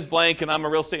 my name is blank, and I'm a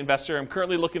real estate investor. I'm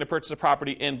currently looking to purchase a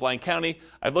property in blank county.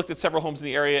 I've looked at several homes in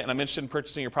the area, and I'm interested in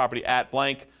purchasing your property at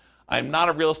blank. I'm not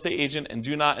a real estate agent and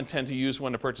do not intend to use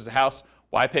one to purchase a house.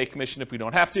 Why pay a commission if we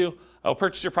don't have to? I'll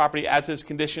purchase your property as is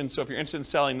conditioned, so if you're interested in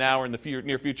selling now or in the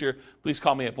near future, please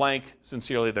call me at blank.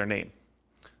 Sincerely, their name.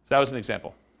 So that was an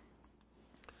example.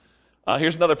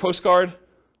 Here's another postcard.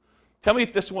 Tell me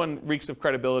if this one reeks of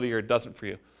credibility or it doesn't for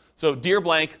you. So, dear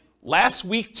blank, last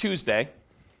week Tuesday,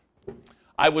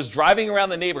 I was driving around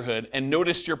the neighborhood and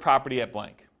noticed your property at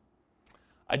blank.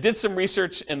 I did some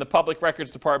research in the public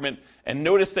records department and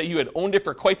noticed that you had owned it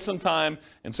for quite some time,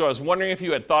 and so I was wondering if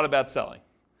you had thought about selling.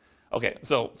 Okay,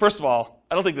 so first of all,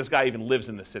 I don't think this guy even lives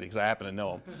in this city because I happen to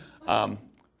know him.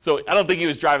 So I don't think he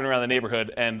was driving around the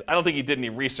neighborhood, and I don't think he did any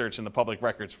research in the public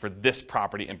records for this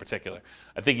property in particular.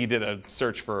 I think he did a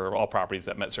search for all properties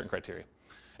that met certain criteria.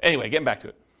 Anyway, getting back to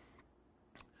it.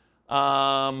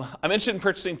 I'm interested in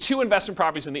purchasing 2 investment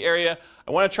properties in the area.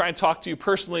 I want to try and talk to you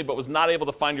personally, but was not able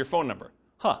to find your phone number.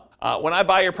 When I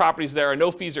buy your properties, there are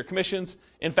no fees or commissions.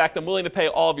 In fact, I'm willing to pay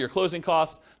all of your closing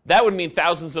costs. That would mean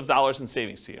thousands of dollars in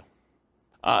savings to you.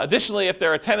 Additionally, if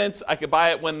there are tenants, I could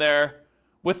buy it when they're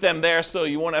with them there, so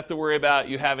you won't have to worry about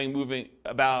you having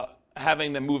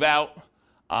them move out.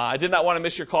 I did not want to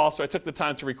miss your call, so I took the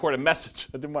time to record a message.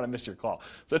 I didn't want to miss your call.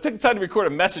 So I took the time to record a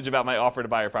message about my offer to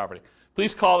buy your property.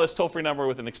 Please call this toll-free number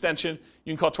with an extension.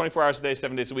 You can call 24 hours a day,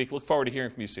 7 days a week. Look forward to hearing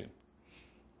from you soon.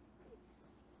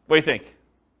 What do you think?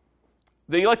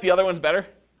 Do you like the other ones better?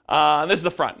 This is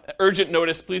the front. Urgent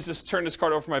notice. Please just turn this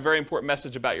card over for my very important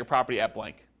message about your property at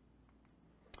blank.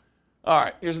 All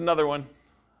right, here's another one.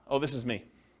 Oh, this is me.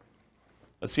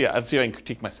 Let's see if I can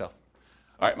critique myself.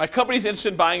 All right, my company's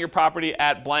interested in buying your property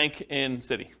at blank in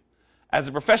city. As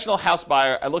a professional house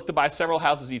buyer, I look to buy several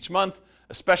houses each month,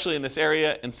 especially in this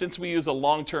area, and since we use a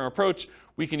long-term approach,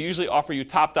 we can usually offer you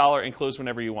top dollar and close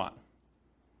whenever you want.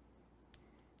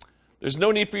 There's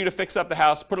no need for you to fix up the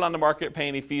house, put it on the market, pay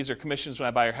any fees or commissions when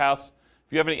I buy your house.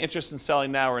 If you have any interest in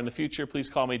selling now or in the future, please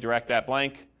call me direct at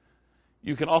blank.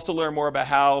 You can also learn more about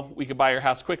how we can buy your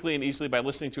house quickly and easily by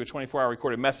listening to a 24-hour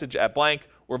recorded message at blank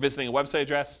or visiting a website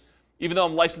address. Even though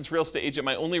I'm a licensed real estate agent,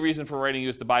 my only reason for writing you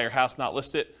is to buy your house, not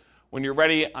list it. When you're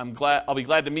ready, I'll be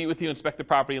glad to meet with you, inspect the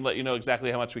property, and let you know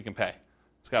exactly how much we can pay.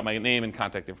 It's got my name and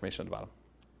contact information at the bottom.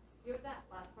 You have that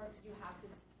last part, did you have to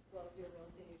disclose your real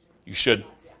estate agent? You should.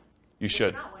 Yeah. You should.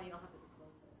 If you're not one, you don't have to disclose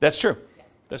it. That's true. Yeah.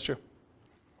 That's true.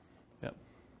 Yeah.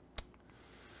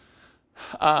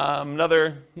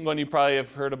 Another one you probably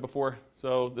have heard of before.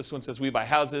 So this one says, we buy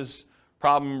houses,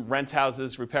 problem, rent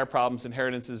houses, repair problems,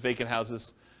 inheritances, vacant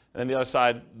houses. And then the other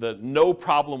side, the no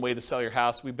problem way to sell your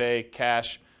house. We pay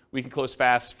cash. We can close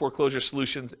fast. Foreclosure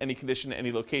solutions, any condition,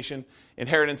 any location.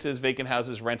 Inheritances, vacant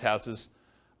houses, rent houses.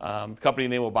 The company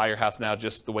name will buy your house now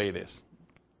just the way it is.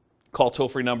 Call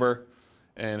toll-free number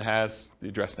and has the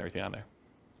address and everything on there.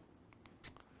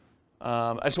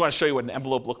 I just want to show you what an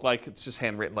envelope looked like. It's just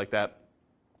handwritten like that.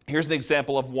 Here's an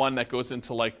example of one that goes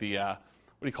into like the, what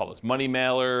do you call this, money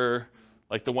mailer,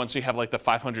 like the ones you have like the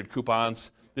 500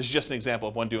 coupons. This is just an example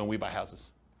of one doing We Buy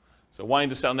Houses. So wanting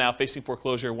to sell now, facing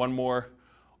foreclosure, one more,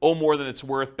 owe more than it's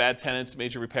worth, bad tenants,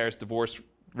 major repairs, divorce,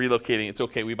 relocating. It's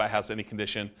okay, We Buy House, any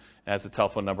condition. It has a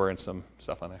telephone number and some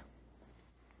stuff on there.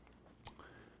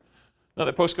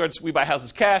 Another postcards, We Buy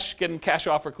Houses cash, getting cash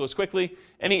offer, close quickly.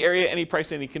 Any area, any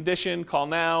price, any condition, call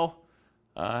now.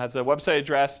 Has a website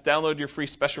address, download your free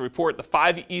special report, the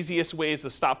 5 easiest ways to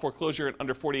stop foreclosure in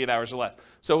under 48 hours or less.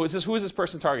 So who is this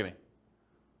person targeting?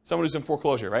 Someone who's in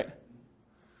foreclosure, right?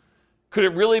 Could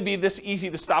it really be this easy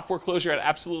to stop foreclosure at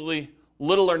absolutely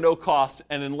little or no cost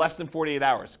and in less than 48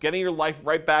 hours? Getting your life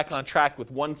right back on track with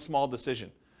one small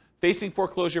decision. Facing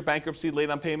foreclosure, bankruptcy,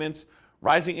 late on payments,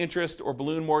 rising interest or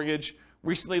balloon mortgage,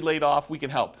 recently laid off, we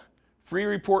can help. Free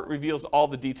report reveals all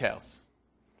the details.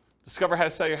 Discover how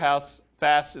to sell your house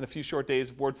fast in a few short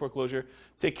days, avoid foreclosure,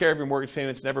 take care of your mortgage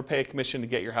payments, never pay a commission to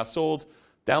get your house sold.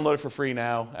 Download it for free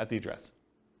now at the address.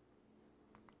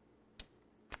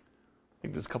 I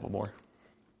think there's a couple more.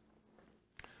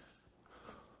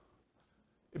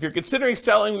 If you're considering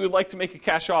selling, we would like to make a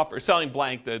cash offer, selling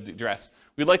blank the address.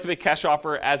 We'd like to make cash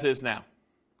offer as is now.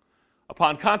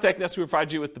 Upon contacting us, we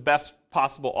provide you with the best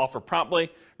possible offer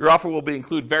promptly. Your offer will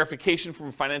include verification from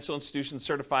a financial institution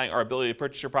certifying our ability to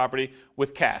purchase your property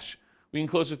with cash. We can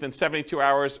close within 72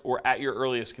 hours or at your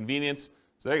earliest convenience.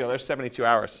 So there you go, there's 72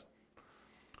 hours.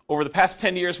 Over the past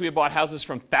 10 years, we have bought houses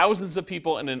from thousands of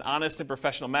people in an honest and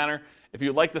professional manner. If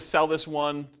you'd like to sell this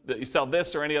one, that you sell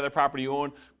this or any other property you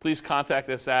own, please contact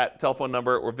us at telephone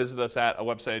number or visit us at a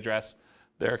website address.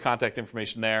 There are contact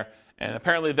information there. And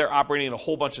apparently they're operating in a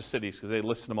whole bunch of cities because they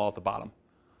listed them all at the bottom.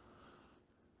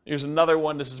 Here's another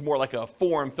one. This is more like a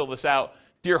form. Fill this out.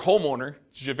 Dear homeowner,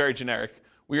 which is very generic.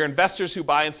 We are investors who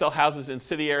buy and sell houses in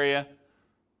city area.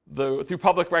 Through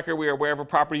public record, we are aware of a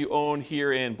property you own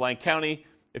here in blank county.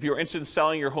 If you're interested in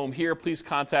selling your home here, please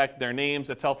contact their names,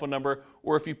 a telephone number,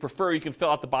 or if you prefer, you can fill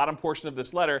out the bottom portion of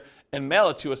this letter and mail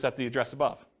it to us at the address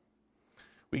above.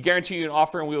 We guarantee you an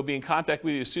offer and we will be in contact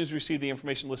with you as soon as we receive the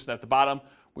information listed at the bottom.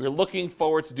 We are looking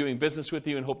forward to doing business with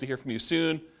you and hope to hear from you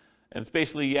soon. And it's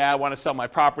basically, yeah, I want to sell my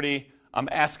property. I'm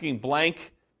asking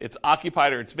blank. It's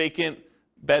occupied or it's vacant.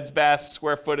 Beds, baths,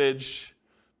 square footage,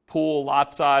 pool,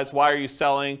 lot size. Why are you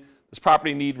selling? Does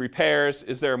property need repairs?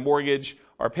 Is there a mortgage?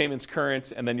 Are payments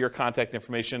current? And then your contact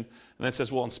information. And then it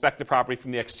says we'll inspect the property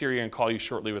from the exterior and call you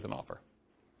shortly with an offer.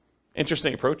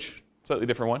 Interesting approach. Slightly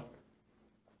different one.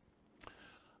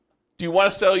 Do you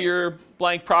want to sell your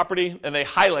blank property? And they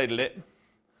highlighted it.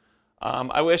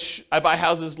 I buy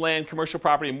houses, land, commercial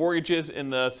property, and mortgages in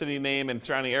the city name and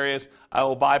surrounding areas. I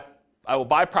will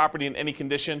buy property in any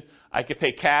condition. I could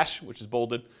pay cash, which is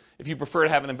bolded. If you prefer to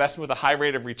have an investment with a high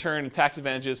rate of return and tax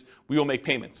advantages, we will make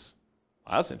payments.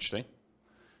 Wow, that's interesting.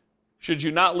 Should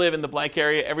you not live in the blank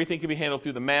area, everything can be handled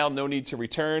through the mail, no need to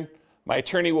return. My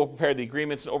attorney will prepare the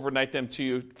agreements and overnight them to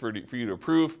you for you to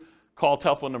approve. Call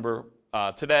telephone number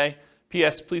today.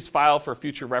 P.S. Please file for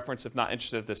future reference if not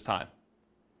interested at this time.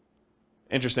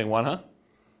 Interesting one, huh?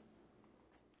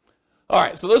 All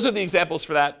right, so those are the examples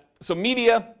for that. So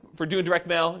media, for doing direct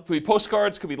mail, it could be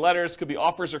postcards, could be letters, could be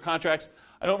offers or contracts.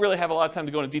 I don't really have a lot of time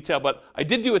to go into detail, but I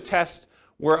did do a test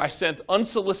where I sent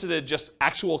unsolicited, just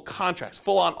actual contracts,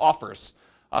 full-on offers,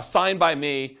 signed by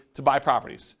me to buy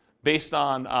properties based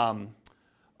on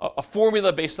a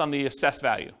formula based on the assessed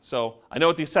value. So I know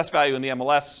what the assessed value in the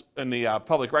MLS and the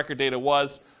public record data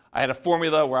was. I had a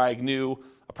formula where I knew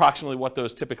approximately what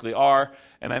those typically are,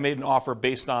 and I made an offer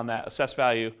based on that assessed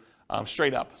value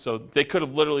straight up. So they could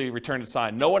have literally returned it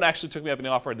signed. No one actually took me up on the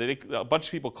offer. A bunch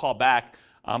of people called back.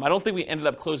 I don't think we ended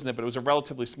up closing it, but it was a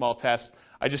relatively small test.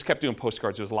 I just kept doing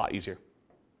postcards. It was a lot easier.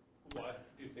 Why?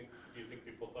 Do you think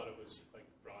people thought it was like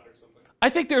fraud or something? I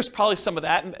think there's probably some of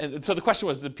that. And so the question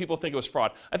was, did people think it was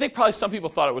fraud? I think probably some people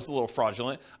thought it was a little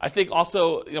fraudulent. I think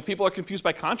also, people are confused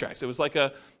by contracts. It was like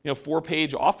a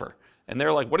 4-page offer. And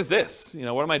they're like, what is this?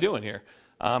 What am I doing here?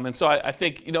 And so I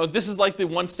think, this is like the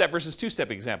 1-step versus 2-step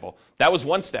example. That was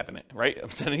 1 step in it, right? I'm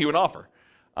sending you an offer.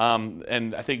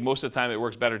 And I think most of the time it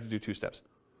works better to do 2 steps.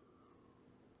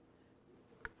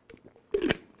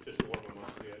 Just warm them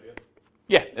up to the idea.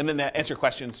 Yeah, and then answer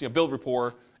questions, build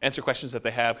rapport, answer questions that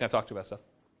they have, kind of talk to about stuff.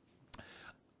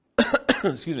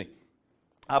 Excuse me.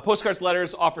 Postcards,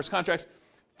 letters, offers, contracts,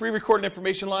 free recorded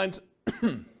information lines,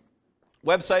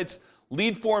 websites,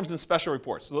 lead forms, and special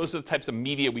reports. So those are the types of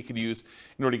media we could use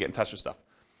in order to get in touch with stuff.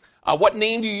 What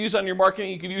name do you use on your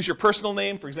marketing? You could use your personal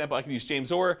name. For example, I could use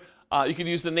James Orr. You could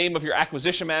use the name of your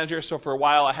acquisition manager. So for a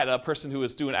while, I had a person who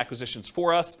was doing acquisitions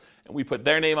for us, and we put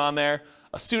their name on there.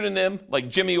 A pseudonym, like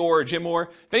Jimmy Orr or Jim Orr.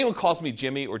 If anyone calls me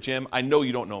Jimmy or Jim, I know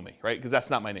you don't know me, right? Because that's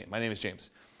not my name. My name is James.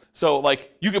 So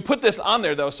you could put this on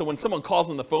there, though, so when someone calls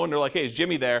on the phone, they're like, hey, is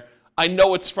Jimmy there? I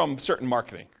know it's from certain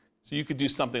marketing. So you could do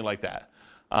something like that.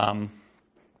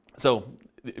 So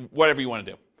whatever you want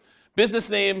to do. Business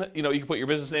name, you can put your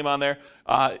business name on there.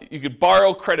 You could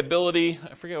borrow credibility.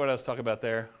 I forget what I was talking about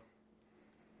there.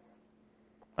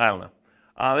 I don't know.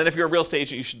 And if you're a real estate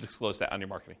agent, you should disclose that on your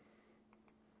marketing.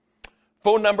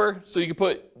 Phone number, so you can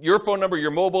put your phone number, your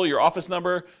mobile, your office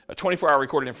number, a 24-hour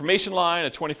recorded information line,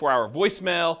 a 24-hour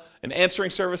voicemail, an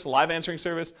answering service, a live answering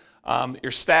service,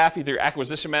 your staff, either your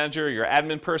acquisition manager, your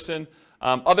admin person.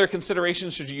 Other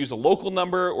considerations, should you use a local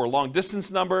number or long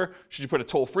distance number? Should you put a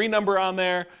toll-free number on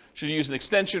there? Should you use an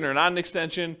extension or not an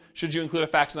extension? Should you include a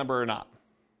fax number or not?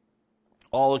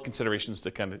 All the considerations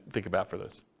to kind of think about for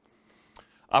this.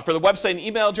 For the website and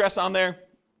email address on there,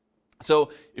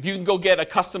 so if you can go get a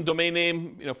custom domain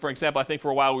name, for example, I think for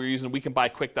a while we were using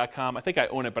wecanbuyquick.com. I think I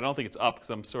own it, but I don't think it's up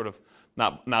because I'm sort of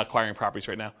not acquiring properties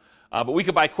right now. But We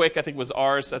Could Buy Quick, I think, was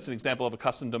ours. That's an example of a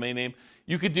custom domain name.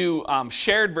 You could do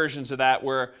shared versions of that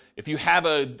where if you have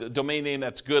a domain name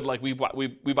that's good, like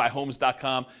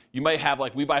WeBuyHomes.com, you might have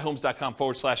like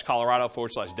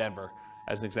WeBuyHomes.com/Colorado/Denver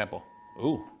as an example.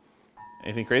 Ooh,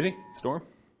 anything crazy? Storm?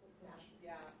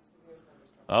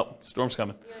 Oh, storm's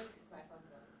coming.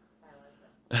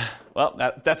 Well,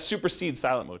 that supersedes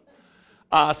silent mode.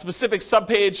 Specific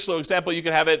subpage, so example, you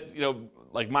could have it,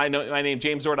 like my name,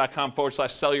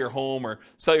 jamesorr.com/sell your home or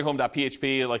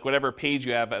sellyourhome.php, like whatever page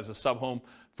you have as a sub-home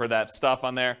for that stuff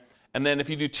on there. And then if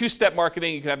you do 2-step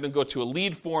marketing, you can have them go to a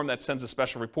lead form that sends a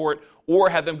special report, or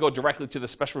have them go directly to the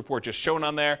special report just shown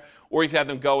on there, or you can have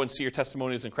them go and see your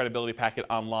testimonials and credibility packet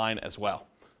online as well.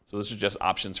 So those are just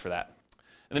options for that.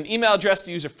 And then email address,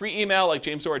 do you use a free email like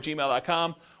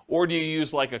jamesorr@gmail.com, or do you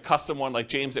use like a custom one like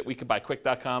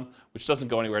james@wecoulddbuyquick.com, which doesn't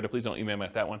go anywhere, so please don't email me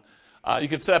at that one. You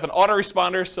can set up an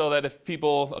autoresponder so that if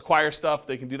people acquire stuff,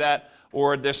 they can do that.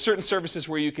 Or there's certain services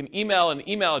where you can email an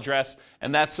email address,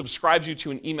 and that subscribes you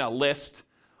to an email list,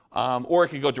 or it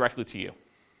can go directly to you,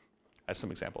 as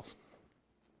some examples.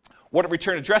 What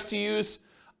return address to use?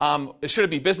 Should it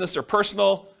be business or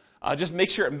personal? Just make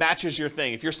sure it matches your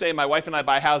thing. If you're saying my wife and I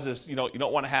buy houses, you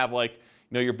don't want to have like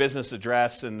your business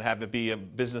address and have it be a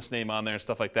business name on there and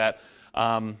stuff like that.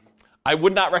 I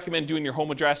would not recommend doing your home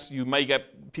address. You might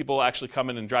get people actually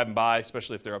coming and driving by,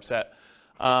 especially if they're upset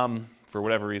for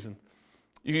whatever reason.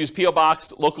 You can use P.O.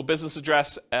 Box, local business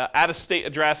address, out-of-state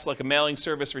address, like a mailing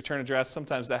service return address.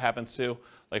 Sometimes that happens too,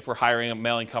 like if we're hiring a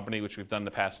mailing company, which we've done in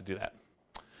the past to do that.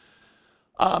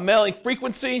 Mailing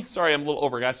frequency. Sorry, I'm a little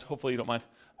over, guys. Hopefully you don't mind.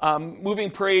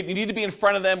 Moving parade, you need to be in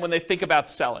front of them when they think about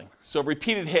selling. So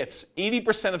repeated hits.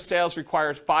 80% of sales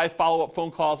requires 5 follow-up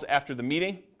phone calls after the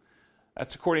meeting.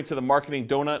 That's according to the Marketing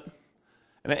Donut.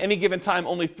 And at any given time,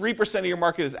 only 3% of your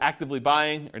market is actively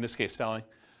buying, or in this case, selling.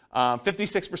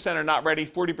 56% are not ready.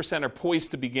 40% are poised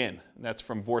to begin. And that's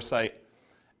from Vorsight.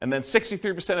 And then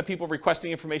 63% of people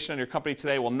requesting information on your company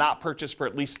today will not purchase for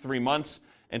at least 3 months.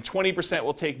 And 20%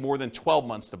 will take more than 12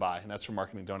 months to buy, and that's from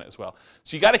Marketing Donut as well.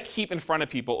 So you got to keep in front of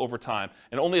people over time,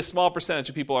 and only a small percentage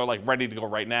of people are like ready to go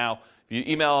right now. If you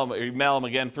email them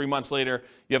again 3 months later,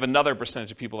 you have another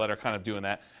percentage of people that are kind of doing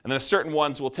that. And then certain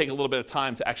ones will take a little bit of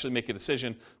time to actually make a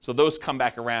decision, so those come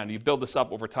back around. You build this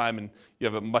up over time, and you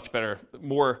have a much better,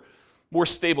 more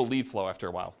stable lead flow after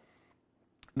a while.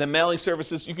 Then mailing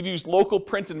services, you could use local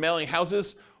print and mailing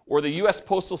houses, or the U.S.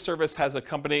 Postal Service has a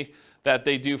company that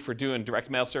they do for doing direct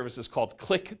mail services called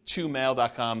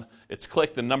click2mail.com. It's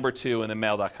click the number 2 and then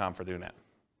mail.com for doing that.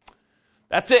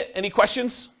 That's it. Any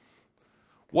questions?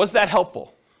 Was that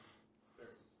helpful?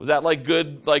 Was that like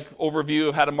good overview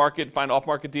of how to market, find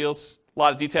off-market deals? A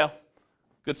lot of detail?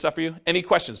 Good stuff for you? Any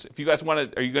questions? If you guys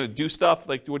want to, are you going to do stuff?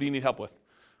 Like, what do you need help with?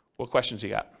 What questions you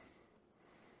got?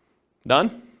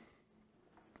 None?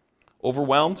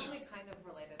 Overwhelmed? Only kind of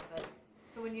related, but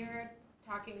so when you're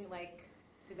talking like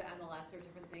to the MLS or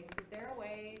different things, is there a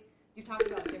way, you talked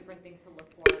about different things to look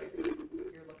for if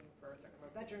you're looking for a certain number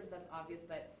of bedrooms, that's obvious,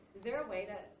 but is there a way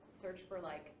to search for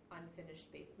like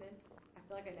unfinished basement? I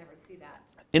feel like I never see that.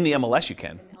 In the MLS you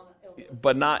can,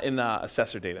 but not in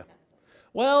assessor data.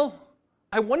 Well,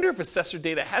 I wonder if assessor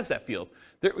data has that field.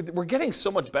 We're getting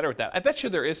so much better at that. I bet you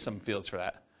there is some fields for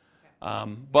that.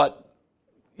 Okay. But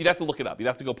you'd have to look it up. You'd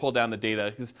have to go pull down the data,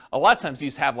 because a lot of times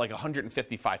these have like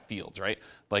 155 fields, right?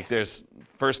 Like there's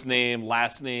first name,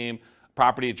 last name,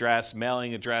 property address,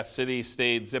 mailing address, city,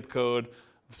 state, zip code,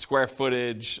 square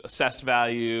footage, assessed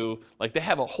value. Like they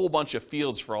have a whole bunch of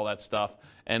fields for all that stuff,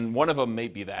 and one of them may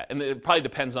be that. And it probably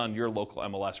depends on your local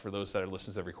MLS for those that are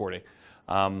listening to the recording.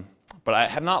 But I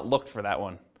have not looked for that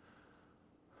one.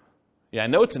 Yeah, I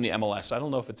know it's in the MLS. So I don't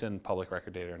know if it's in public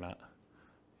record data or not.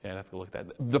 Yeah, I'd have to look at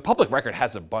that. The public record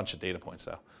has a bunch of data points,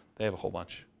 though. They have a whole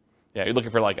bunch. Yeah, you're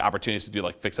looking for like opportunities to do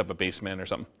like fix up a basement or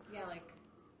something. Yeah, like,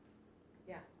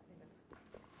 yeah.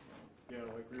 Yeah,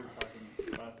 like we were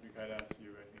talking last week, I'd asked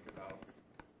you, I think, about,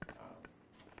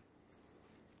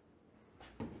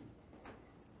 I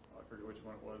forget which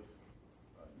one it was,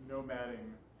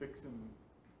 nomading, fix and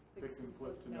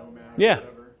flip to nomad, yeah. Or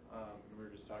whatever. We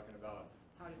were just talking about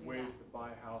ways to buy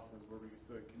houses where we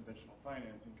still conventional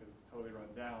financing because it's totally run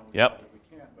down. Yep.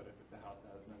 We can't, but if it's a house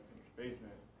that has an unfinished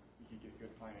basement, you can get good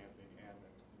financing and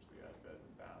then potentially add beds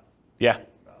and baths. Yeah.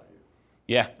 Some value.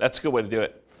 Yeah, that's a good way to do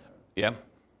it. Yeah.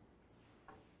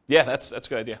 Yeah, that's a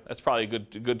good idea. That's probably a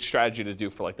good strategy to do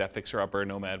for like that fixer-upper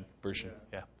nomad version.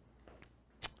 Yeah.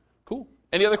 Cool.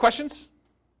 Any other questions?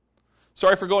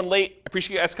 Sorry for going late. I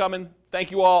appreciate you guys coming.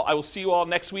 Thank you all. I will see you all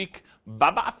next week.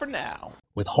 Bye-bye for now.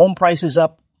 With home prices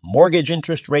up, mortgage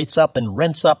interest rates up, and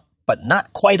rents up, but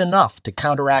not quite enough to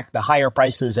counteract the higher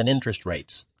prices and interest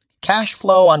rates, cash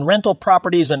flow on rental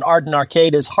properties in Arden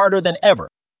Arcade is harder than ever.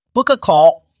 Book a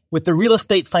call with the Real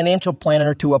Estate Financial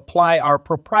Planner to apply our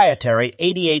proprietary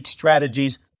 88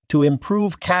 strategies to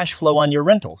improve cash flow on your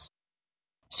rentals.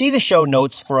 See the show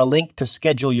notes for a link to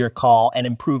schedule your call and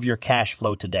improve your cash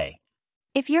flow today.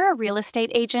 If you're a real estate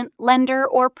agent, lender,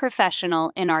 or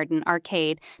professional in Arden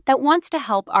Arcade that wants to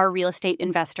help our real estate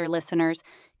investor listeners,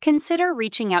 consider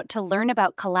reaching out to learn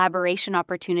about collaboration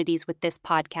opportunities with this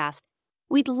podcast.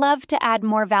 We'd love to add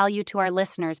more value to our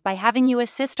listeners by having you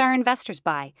assist our investors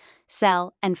buy,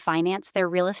 sell, and finance their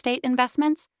real estate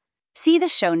investments. See the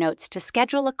show notes to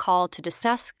schedule a call to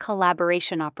discuss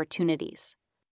collaboration opportunities.